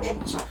American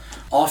officials,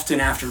 often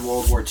after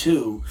World War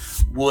II,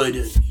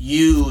 would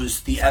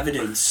use the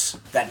evidence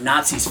that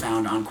Nazis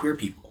found on queer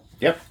people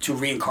to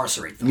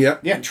reincarcerate them.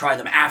 Yep. And try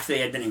them after they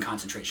had been in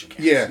concentration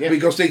camps. Yeah,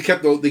 because they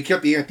kept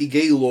the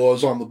anti-gay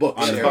laws on the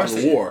books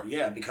after the war.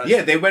 Yeah, because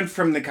they went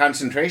from the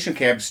concentration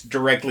camps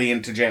directly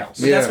into jails.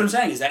 But that's what I'm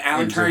saying, is that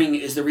Alan Turing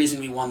is the reason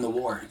we won the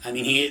war. I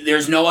mean,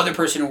 there's no other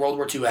person in World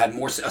War II who had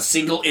a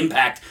single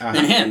impact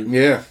than him.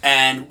 Yeah.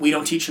 And we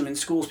don't teach him in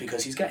schools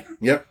because he's gay.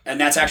 Yep. And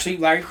that's actually,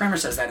 Larry Kramer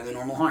says that in The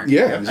Normal Heart.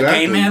 Yeah, exactly. A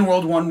gay man,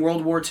 World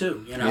War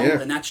II,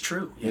 and that's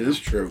true. It is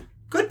true.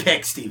 Good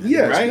pick, Stephen.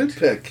 Yeah, right? Good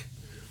pick.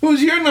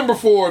 Who's your number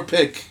 4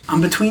 pick?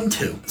 I'm between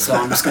 2, so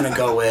I'm just going to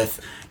go with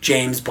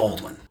James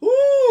Baldwin.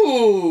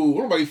 Ooh,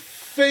 one of my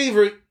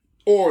favorite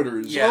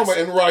orders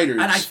and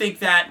writers. And I think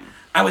that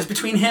I was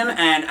between him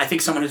and I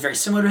think someone who's very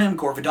similar to him,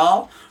 Gore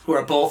Vidal, who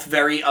are both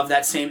very of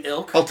that same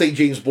ilk. I'll take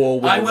James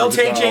Baldwin. I will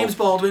take James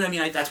Baldwin. I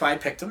mean, that's why I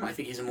picked him. I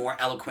think he's a more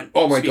eloquent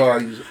speaker. Oh my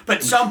God.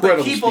 But some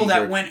people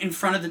that went in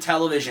front of the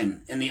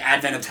television, in the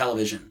advent of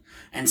television,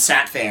 and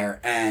sat there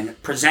and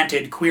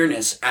presented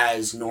queerness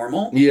as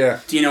normal.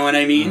 Yeah. Do you know what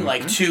I mean?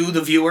 Like, to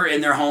the viewer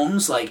in their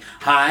homes, like,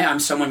 hi, I'm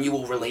someone you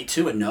will relate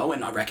to and know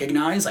and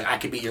recognize. Like, I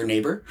could be your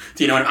neighbor.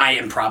 Do you know what I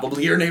am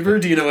probably your neighbor.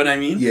 Do you know what I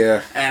mean?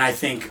 Yeah. And I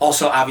think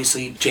also,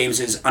 obviously,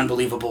 James's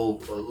unbelievable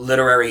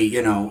literary,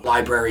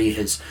 library,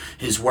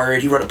 his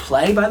word. He wrote a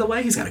play, by the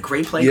way. He's got a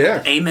great play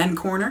called Amen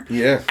Corner.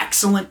 Yeah.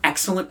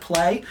 Excellent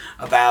play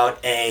about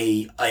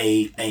a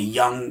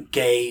young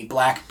gay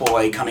black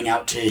boy coming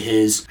out to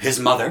his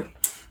mother.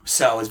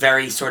 So it's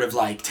very sort of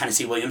like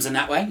Tennessee Williams in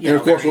that way. And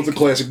of course, with the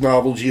classic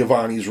novel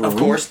Giovanni's Room. Of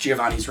course,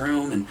 Giovanni's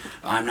Room and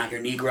I'm Not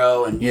Your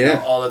Negro and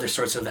all other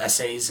sorts of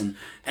essays. And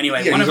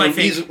anyway, one of my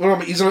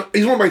favorite. He's one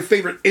of my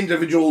favorite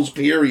individuals.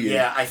 Period.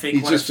 Yeah, I think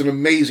he's just an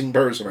amazing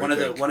person. One of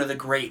the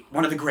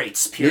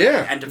greats. Period.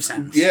 Yeah. End of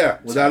sentence. Yeah,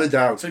 without a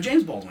doubt. So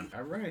James Baldwin.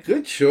 All right.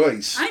 Good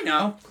choice. I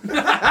know.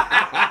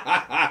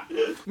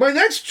 My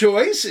next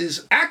choice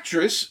is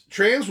actress,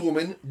 trans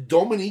woman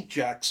Dominique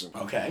Jackson.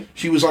 Okay.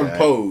 She was on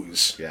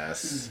Pose.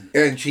 Yes.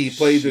 And she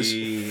played this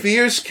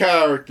fierce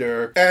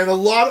character. And a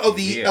lot of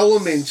the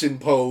elements in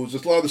Pose,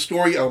 a lot of the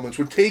story elements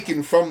were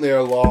taken from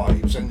their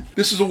lives. And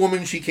this is a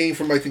woman, she came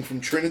from, I think, from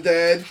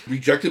Trinidad,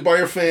 rejected by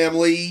her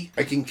family.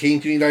 I think came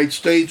to the United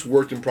States,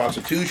 worked in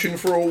prostitution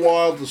for a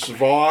while to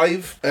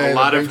survive. And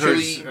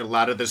a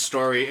lot of the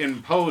story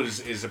in Pose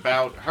is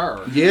about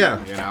her. Yeah.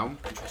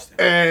 Interesting.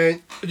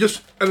 And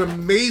just an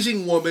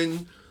amazing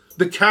woman.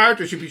 The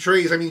character she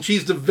portrays, I mean,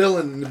 she's the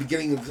villain in the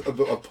beginning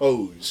of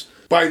Pose.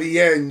 By the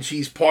end,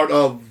 she's part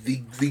of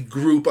the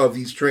group of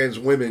these trans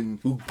women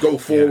who go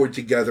forward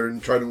together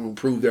and try to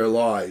improve their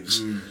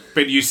lives.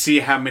 But you see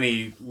how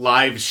many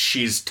lives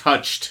she's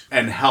touched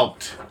and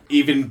helped,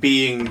 even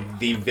being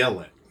the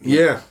villain.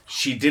 Yeah.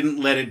 She didn't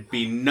let it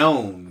be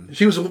known.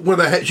 She was one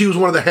of the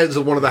heads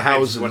of one of the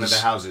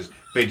houses.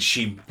 But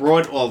she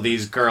brought all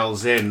these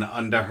girls in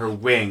under her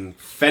wing,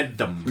 fed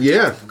them,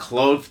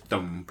 clothed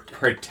them,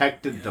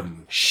 protected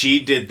them. She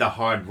did the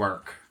hard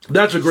work.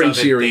 That's a great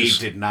series.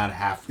 They did not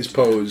have to. Is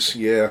Pose,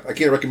 I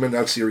can't recommend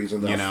that series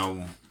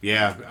enough.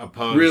 A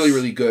Pose. Really,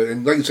 really good.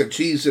 And like I said,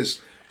 she is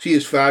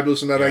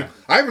fabulous in that. Yeah.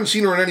 I haven't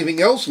seen her in anything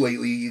else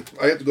lately.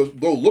 I have to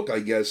go look, I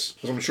guess.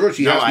 Because I'm sure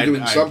she has to be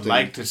doing something. I'd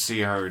like to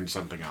see her in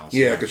something else.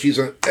 Yeah, because she's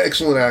an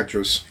excellent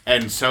actress.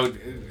 And so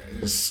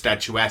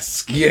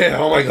statuesque. Yeah,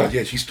 oh my God,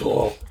 she's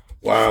tall.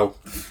 Wow.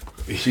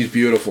 She's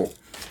beautiful.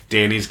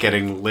 Danny's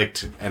getting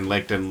licked and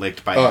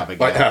licked by Abigail.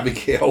 By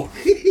Abigail.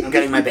 I'm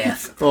getting my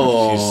bath.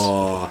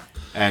 Oh.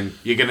 And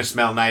you're going to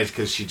smell nice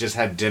because she just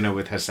had dinner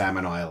with her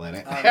salmon oil in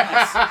it. Oh,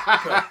 nice.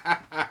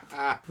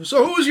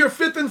 So who's your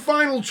fifth and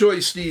final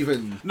choice,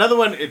 Stephen? Another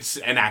one, it's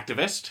an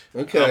activist.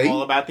 Okay. I'm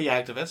all about the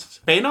activists.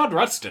 Baynard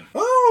Rustin.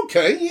 Oh,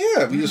 okay,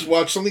 yeah. We just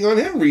watched something on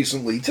him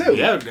recently, too.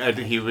 Yeah,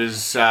 he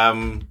was,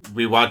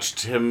 we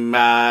watched him,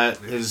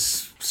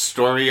 his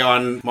story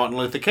on Martin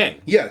Luther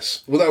King.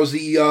 Yes. Well, that was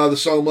the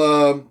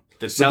Selma...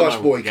 The bus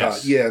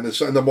boycott,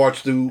 yes. and the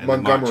march to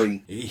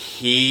Montgomery.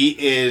 He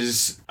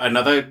is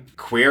another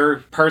queer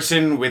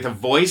person with a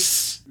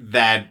voice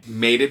that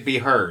made it be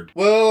heard.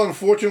 Well,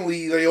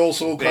 unfortunately, they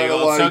also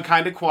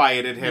kind of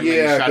quieted him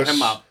and shut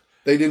him up.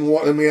 They didn't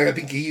want. I mean, I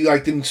think he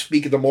didn't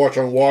speak at the march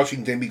on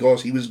Washington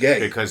because he was gay.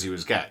 Because he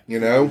was gay.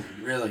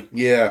 Really?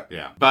 Yeah.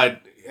 Yeah,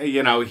 but.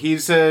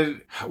 He's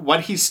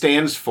what he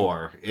stands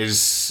for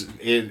is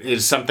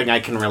something I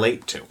can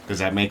relate to. Does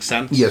that make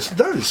sense? Yes, it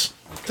does.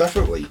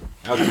 Definitely.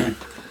 Okay.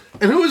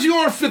 And who is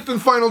your fifth and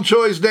final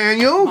choice,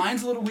 Daniel?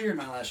 Mine's a little weird.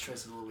 My last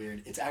choice is a little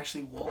weird. It's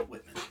actually Walt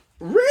Whitman.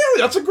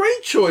 Really? That's a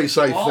great choice,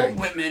 I think. Walt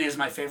Whitman is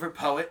my favorite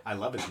poet. I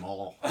love his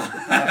mole. It's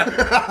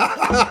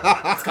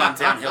gone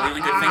downhill. The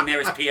only good thing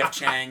there is P.F.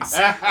 Chang's.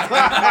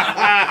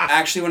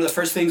 Actually, one of the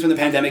first things when the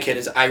pandemic hit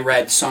is I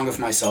read Song of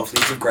Myself,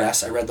 Leaves of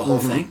Grass. I read the whole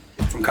thing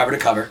from cover to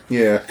cover.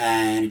 Yeah.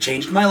 And it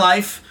changed my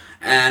life.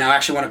 And I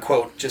actually want to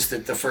quote just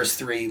the first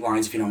 3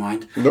 lines, if you don't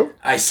mind. Nope.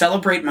 I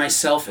celebrate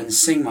myself and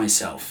sing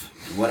myself.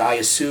 What I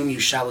assume you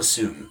shall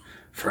assume.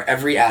 For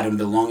every atom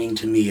belonging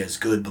to me as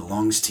good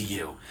belongs to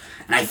you.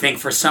 And I think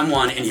for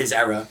someone in his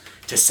era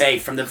to say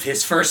from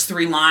his first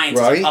 3 lines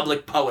as a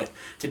public poet,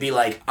 to be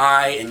like,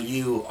 I and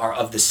you are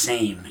of the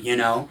same, you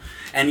know?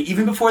 And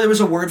even before there was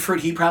a word for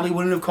it, he probably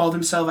wouldn't have called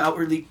himself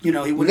outwardly, you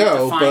know, he wouldn't have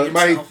defined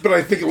himself. But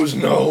I think it was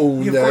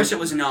known. Of course it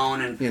was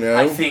known, and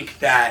I think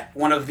that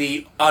one of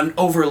the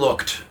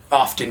overlooked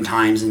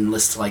oftentimes in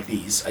lists like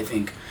these, I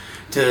think,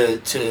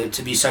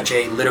 to be such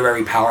a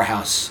literary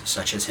powerhouse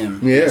such as him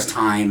in his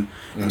time,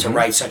 and to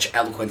write such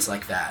eloquence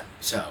like that.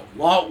 So,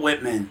 Walt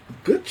Whitman.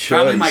 Good choice.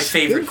 Probably my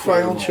favorite. Good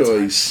final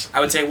choice. I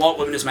would say Walt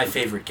Whitman is my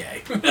favorite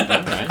gay. There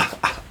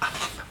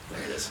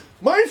it is.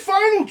 My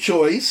final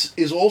choice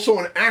is also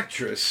an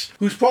actress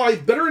who's probably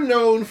better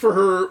known for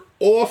her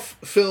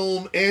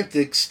off-film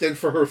antics than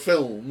for her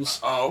films.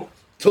 Oh.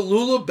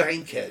 Tallulah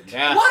Bankhead.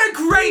 Yeah. What a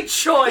great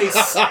choice!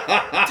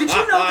 Did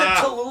you know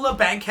that Tallulah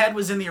Bankhead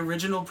was in the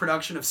original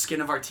production of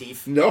Skin of Our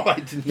Teeth? No, I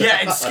did not.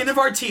 Yeah, in Skin of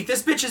Our Teeth.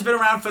 This bitch has been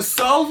around for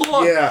so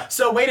long. Yeah.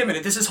 So wait a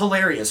minute, this is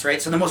hilarious,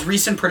 right? So the most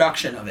recent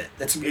production of it,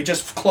 it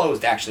just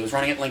closed actually. It was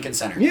running at Lincoln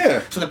Center.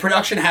 Yeah. So the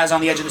production has on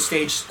the edge of the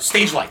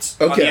stage lights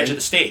on the edge of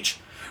the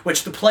stage,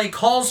 which the play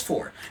calls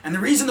for. And the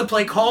reason the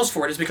play calls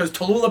for it is because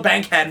Tallulah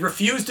Bankhead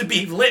refused to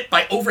be lit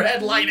by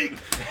overhead lighting.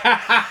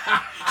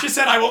 She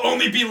said, I will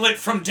only be lit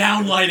from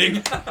down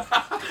lighting.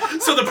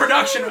 So the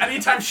production,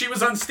 anytime she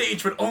was on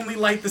stage, would only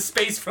light the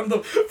space from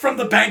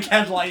the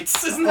Bankhead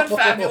lights. Isn't that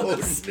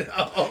fabulous?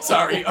 No.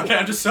 Sorry. Okay,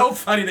 I'm just so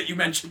funny that you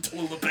mentioned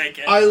Tallulah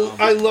Bankhead. I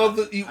love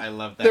that I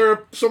love that. There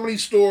are so many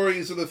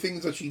stories of the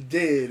things that she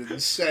did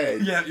and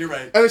said. Yeah, you're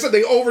right. And I said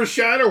they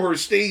overshadow her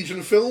stage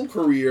and film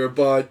career,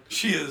 but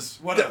she is.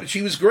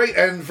 She was great.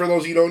 And for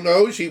those of you who don't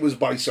know, she was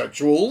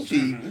bisexual.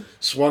 She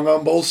swung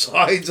on both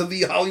sides of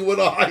the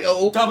Hollywood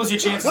aisle. Doubles your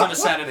chances on a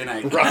Saturday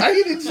night.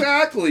 Right,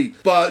 exactly.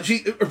 But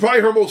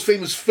probably her most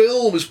famous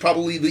film is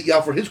probably the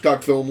Alfred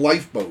Hitchcock film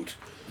Lifeboat.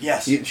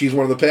 Yes. She's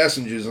one of the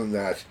passengers in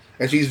that.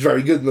 And she's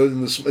very good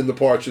in the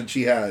parts that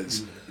she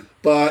has.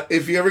 But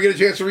if you ever get a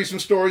chance to read some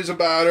stories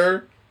about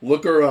her,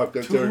 look her up.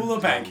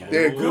 Tallulah Bankhead.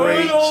 They're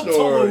great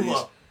stories.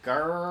 Tallulah.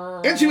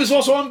 Girl. And she was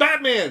also on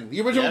Batman,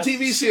 the original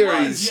TV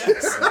series. She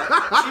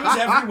was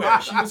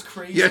everywhere. She was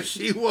crazy. Yes,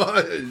 she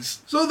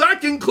was. So that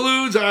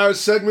concludes our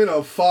segment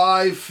of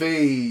 5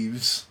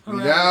 faves. We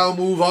now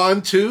move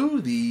on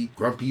to the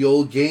Grumpy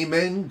Old Gay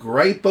Men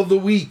Gripe of the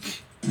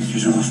Week.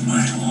 Get off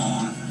my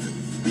lawn.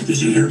 Did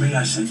you hear me?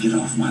 I said get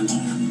off my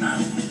lawn now.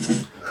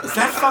 Is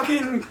that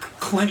fucking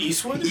Clint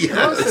Eastwood? Yes. Of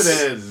course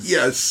it is.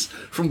 Yes,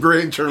 from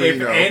Gran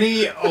Torino. If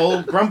any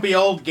grumpy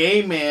old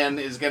gay man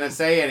is going to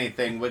say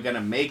anything, we're going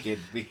to make it.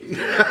 You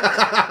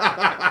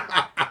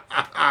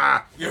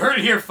heard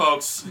it here,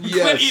 folks.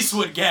 Yes. Clint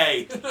Eastwood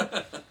gay.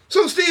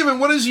 So, Steven,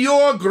 what is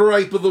your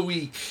gripe of the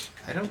week?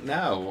 I don't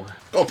know.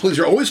 Oh, please,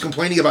 you're always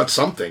complaining about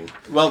something.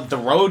 Well, the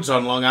roads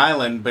on Long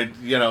Island, but,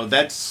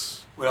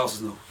 that's... What else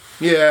is new?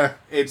 Yeah.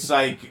 It's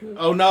like,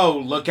 oh no,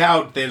 look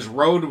out, there's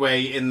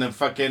roadway in the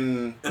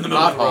fucking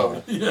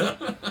pothole. Yeah.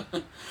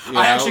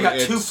 I actually got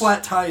 2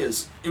 flat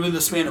tires in the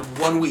span of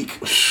 1 week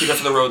to get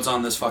to the roads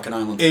on this fucking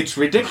island. It's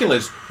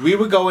ridiculous. We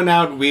were going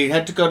out, we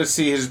had to go to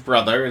see his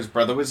brother. His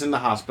brother was in the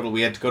hospital. We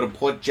had to go to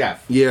Port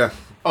Jeff. Yeah.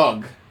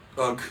 Ugh.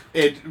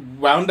 It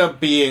wound up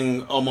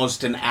being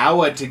almost an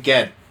hour to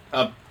get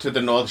up to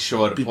the North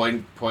Shore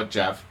to Port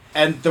Jeff.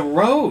 And the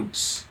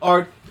roads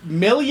are $1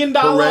 million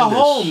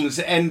homes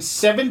and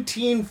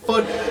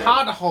 17-foot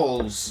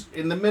potholes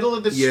in the middle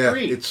of the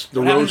street. It's the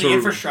what happened roads to the are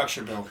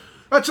infrastructure bill?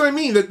 That's what I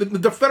mean.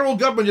 The federal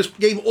government just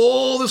gave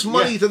all this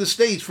money to the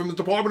states from the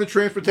Department of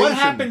Transportation. What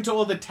happened to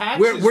all the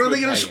taxes? Where are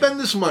they going to spend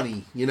this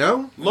money?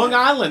 Long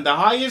Island, the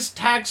highest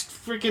taxed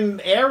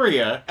freaking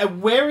area.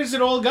 And where is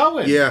it all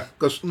going? Yeah,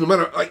 because no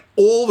matter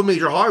all the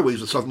major highways,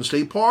 the Southern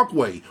State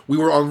Parkway, we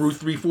were on Route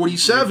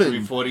 347.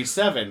 Route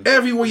 347.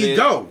 Everywhere you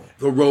go,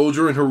 the roads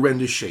are in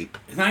horrendous shape.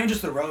 It's not even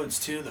just the roads,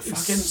 too. The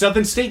fucking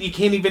Southern State, you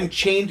can't even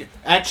change.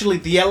 Actually,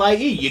 the LIE,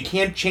 you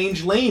can't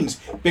change lanes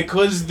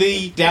because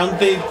the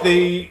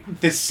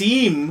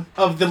seam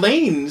of the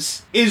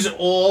lanes is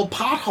all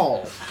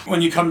pothole.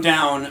 When you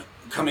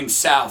coming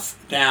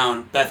south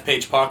down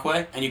Bethpage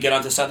Parkway and you get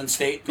onto Southern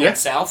State going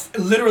south,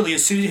 literally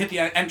as soon as you hit the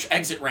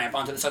exit ramp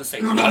onto the Southern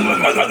State,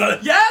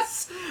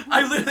 yes!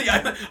 I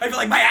feel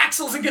like my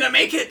axle isn't gonna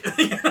make it.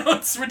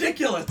 It's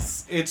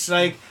ridiculous. It's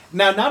like,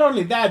 now not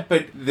only that,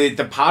 but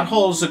the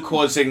potholes are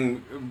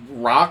causing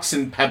rocks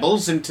and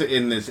pebbles in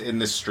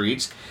the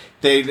streets.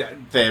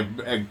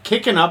 They're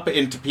kicking up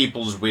into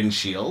people's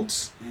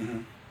windshields. Mm-hmm.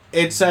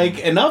 It's like,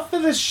 enough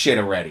of this shit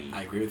already.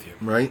 I agree with you.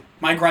 Right?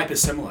 My gripe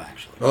is similar,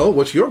 actually. Oh,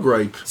 what's your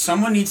gripe?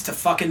 Someone needs to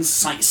fucking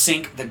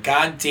sink the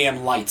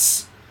goddamn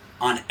lights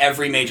on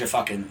every major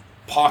fucking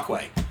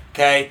parkway.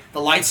 Okay? The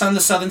lights on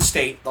the Southern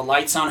State, the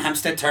lights on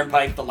Hempstead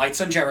Turnpike, the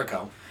lights on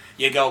Jericho.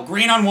 You go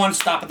green on one,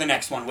 stop at the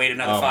next one, wait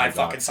another 5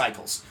 fucking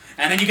cycles.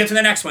 And then you get to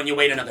the next one, you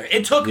wait another.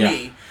 It took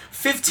me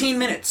 15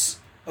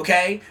 minutes,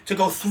 okay, to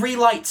go 3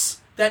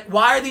 lights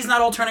Why are these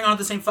not all turning on at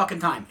the same fucking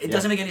time? It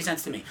doesn't make any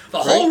sense to me. The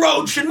whole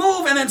road should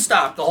move and then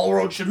stop. The whole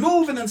road should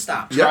move and then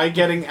stop. Try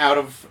getting out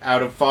of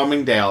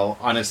Farmingdale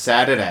on a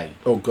Saturday.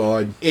 Oh,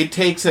 God. It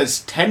takes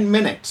us 10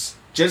 minutes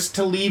just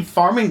to leave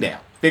Farmingdale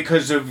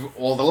because of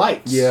all the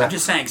lights. Yeah. I'm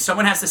just saying,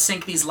 someone has to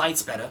sync these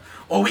lights better,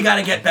 or we got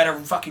to get better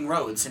fucking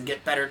roads and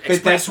get better expressways.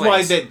 But that's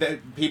why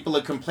that people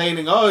are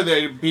complaining,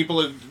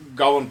 people are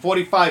going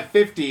 45,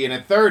 50, and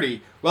a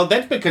 30. Well,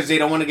 that's because they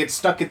don't want to get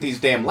stuck at these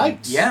damn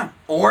lights. Yeah.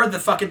 Or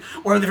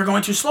they're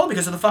going too slow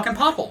because of the fucking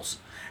potholes.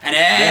 And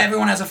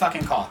everyone has a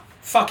fucking car.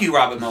 Fuck you,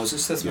 Robert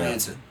Moses. That's my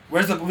answer.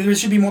 There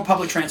should be more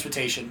public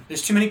transportation.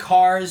 There's too many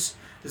cars.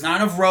 There's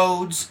not enough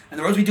roads, and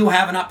the roads we do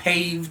have are not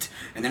paved,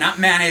 and they're not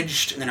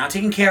managed, and they're not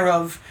taken care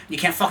of. You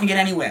can't fucking get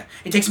anywhere.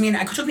 It took me an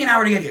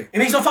hour to get here. It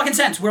makes no fucking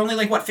sense. We're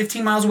only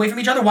 15 miles away from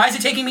each other. Why is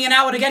it taking me an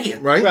hour to get here?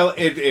 Right? Well,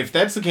 if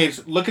that's the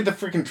case, look at the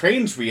freaking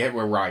trains we're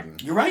riding.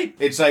 You're right.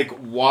 It's like,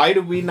 why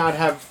do we not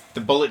have the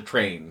bullet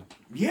train?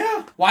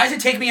 Yeah. Why does it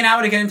take me an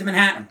hour to get into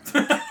Manhattan?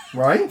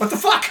 Right? What the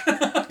fuck?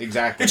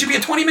 Exactly. It should be a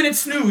 20-minute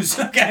snooze,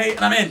 okay?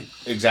 And I'm in.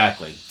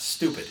 Exactly.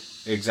 Stupid.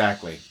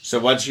 Exactly. So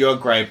what's your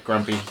gripe,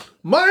 Grumpy?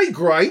 My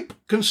gripe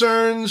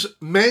concerns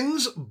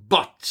men's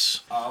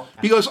butts. Oh.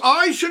 Because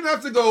I shouldn't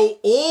have to go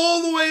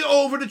all the way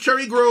over to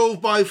Cherry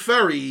Grove by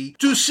ferry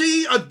to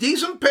see a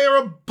decent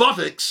pair of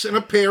buttocks and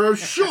a pair of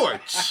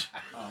shorts.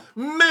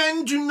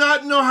 Men do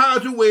not know how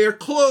to wear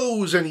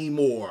clothes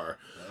anymore.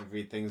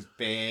 Everything's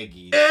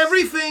baggy.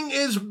 Everything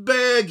is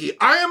baggy.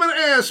 I am an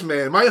ass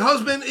man. My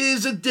husband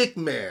is a dick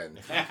man.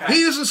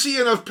 He doesn't see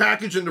enough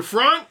package in the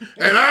front,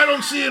 and I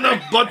don't see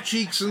enough butt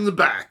cheeks in the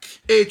back.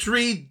 It's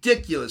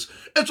ridiculous.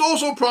 It's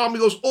also a problem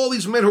because all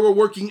these men who are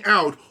working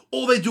out,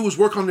 all they do is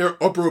work on their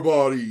upper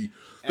body.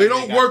 They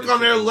don't work on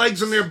their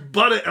legs and their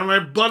butt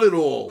at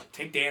all.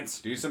 Take dance.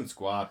 Do some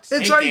squats.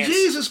 It's like,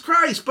 Jesus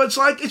Christ, but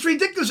it's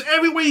ridiculous.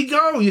 Everywhere you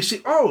go, you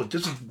see,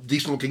 this is a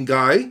decent looking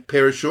guy,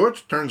 pair of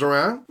shorts, turns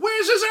around.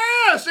 Where's his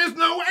ass? There's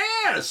no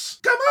ass.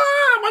 Come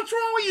on, what's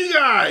wrong with you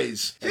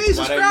guys? Jesus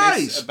what Christ. I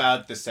miss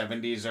about the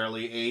 70s,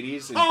 early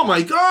 80s. Oh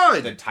my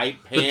God. The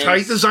tight pants. The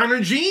tight designer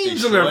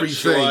jeans and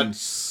everything.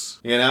 Shorts,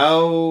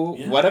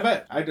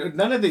 whatever.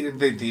 None of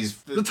these.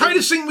 The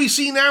tightest thing we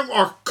see now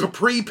are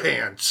capri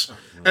pants.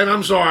 And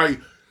I'm sorry,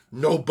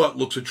 no butt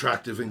looks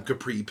attractive in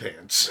capri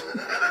pants.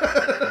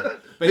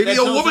 Maybe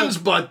a woman's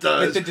butt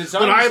does,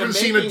 but I haven't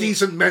seen a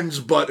decent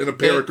men's butt in a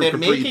pair of capri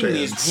pants. They're making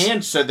these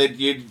pants so that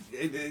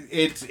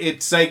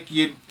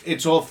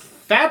it's all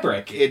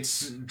fabric.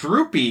 It's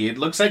droopy. It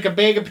looks like a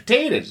bag of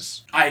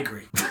potatoes. I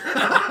agree.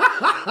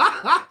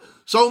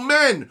 So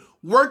men,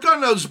 work on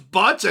those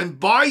butts and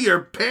buy your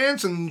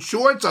pants and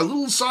shorts a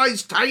little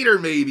size tighter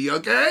maybe,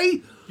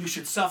 okay? You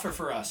should suffer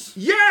for us.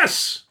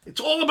 Yes! It's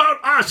all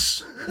about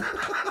us!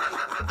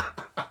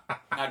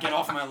 Now get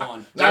off my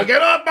lawn. Now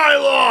get off my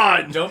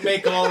lawn! Don't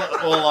make all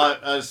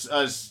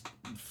us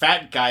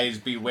fat guys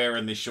be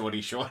wearing the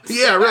shorty shorts.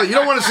 Yeah, really. You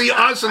don't want to see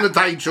us in the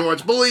tight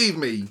shorts, believe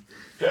me.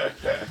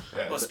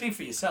 Well, speak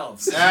for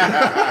yourselves.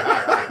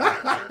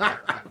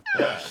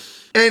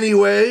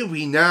 Anyway,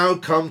 we now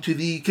come to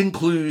the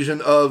conclusion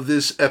of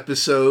this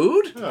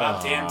episode.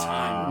 About damn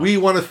time. We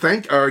want to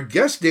thank our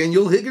guest,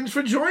 Daniel Higgins,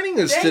 for joining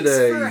us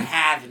today. Thanks for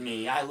having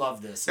me. I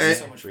love this. This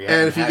is so much fun.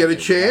 And if you get a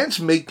chance,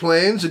 make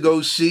plans to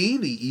go see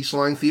the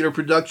Eastline Theater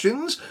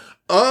productions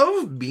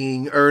of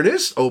Being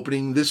Earnest,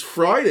 opening this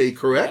Friday,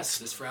 correct? Yes,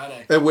 this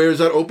Friday. And where is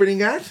that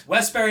opening at?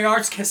 Westbury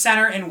Arts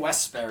Center in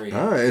Westbury.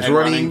 Ah, it's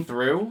running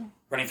through?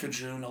 Running through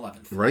June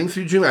 11th. Running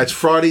through June. That's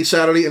Friday,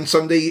 Saturday, and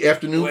Sunday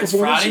afternoon It's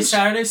performances? Friday,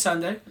 Saturday,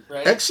 Sunday.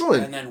 Right?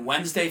 Excellent. And then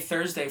Wednesday,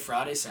 Thursday,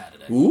 Friday,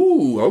 Saturday.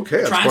 Ooh, okay.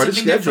 That's Trying quite a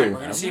something schedule. different. We're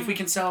going to see if we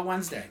can sell it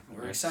Wednesday.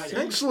 We're excited.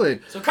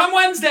 Excellent. So come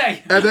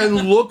Wednesday. And then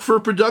look for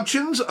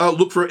productions.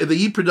 Look for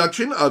the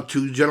production of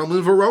Two Gentlemen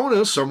of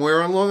Verona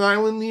somewhere on Long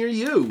Island near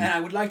you. And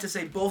I would like to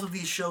say both of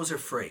these shows are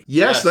free.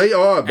 Yes, they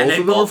are. Both and they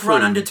of them both are free.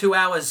 run under 2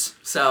 hours,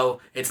 so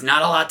it's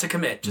not a lot to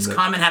commit. Just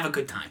come and have a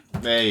good time.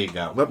 There you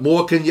go. What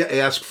more can you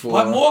ask for?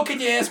 What more can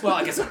you ask? Well,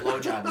 I guess a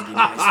blowjob would be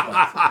nice.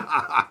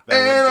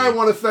 And I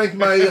want to thank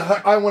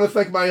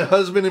my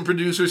husband and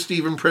producer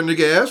Stephen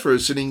Prendergast for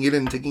sitting in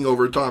and taking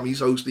over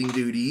Tommy's hosting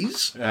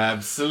duties.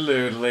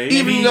 Absolutely.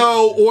 Even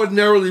though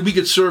ordinarily we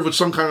could serve with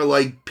some kind of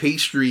like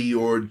pastry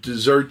or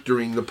dessert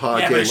during the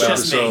podcast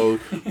episode,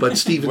 but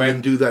Stephen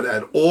didn't do that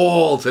at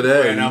all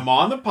today. When I'm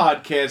on the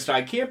podcast,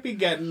 I can't be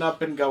getting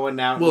up and going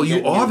out. Well, and you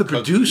getting are the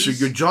cookies. producer.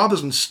 Your job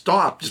doesn't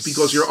stop just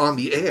because you're on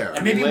the air.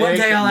 And maybe one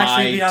day I'll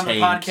actually be on the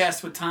taint.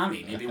 podcast with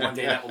Tommy. Maybe one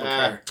day that will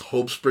occur.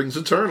 Hope springs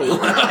eternal.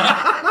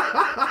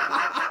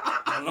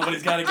 I don't know what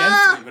he's got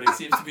against me, but he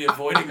seems to be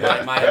avoiding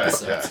my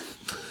episodes.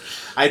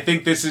 I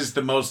think this is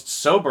the most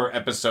sober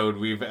episode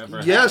we've ever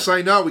had. Yes,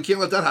 I know. We can't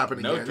let that happen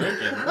again. No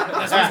drinking.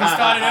 That's why we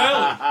started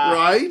early.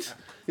 Right?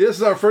 This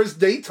is our first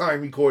daytime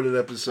recorded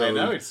episode.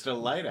 I know, it's still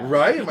light out.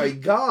 Right? My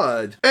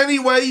God.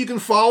 Anyway, you can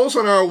follow us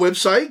on our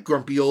website,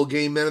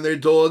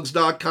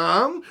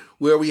 grumpyoldgamemenandtheirdogs.com,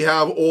 where we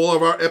have all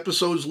of our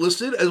episodes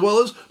listed, as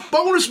well as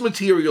bonus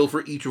material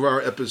for each of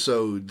our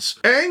episodes.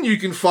 And you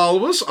can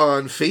follow us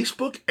on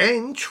Facebook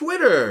and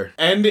Twitter.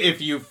 And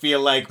if you feel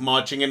like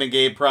marching in a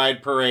gay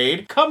pride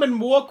parade, come and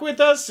walk with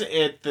us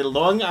at the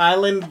Long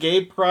Island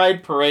Gay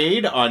Pride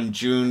Parade on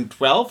June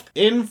 12th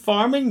in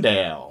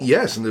Farmingdale.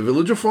 Yes, in the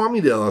village of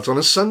Farmingdale. That's on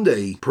a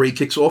Sunday. Parade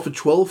kicks off at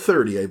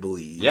 12:30, I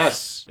believe.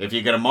 Yes. If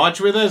you're going to march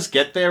with us,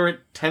 get there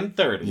at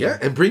 10:30. Yeah,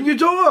 and bring your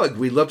dog.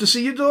 We'd love to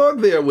see your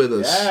dog there with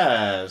us.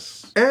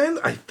 Yes. And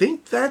I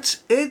think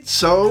that's it.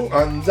 So,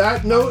 on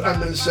that note, I'm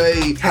going to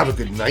say have a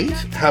good night,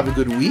 have a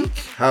good week,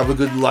 have a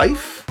good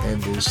life,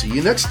 and we'll see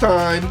you next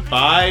time.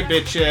 Bye,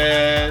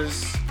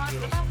 bitches.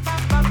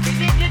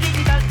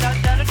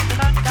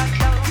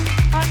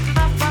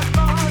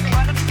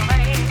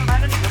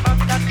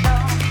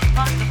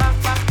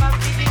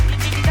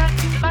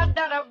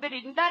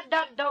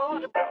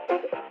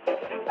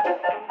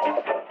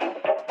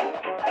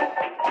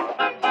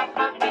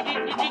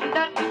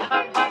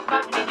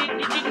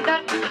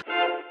 Da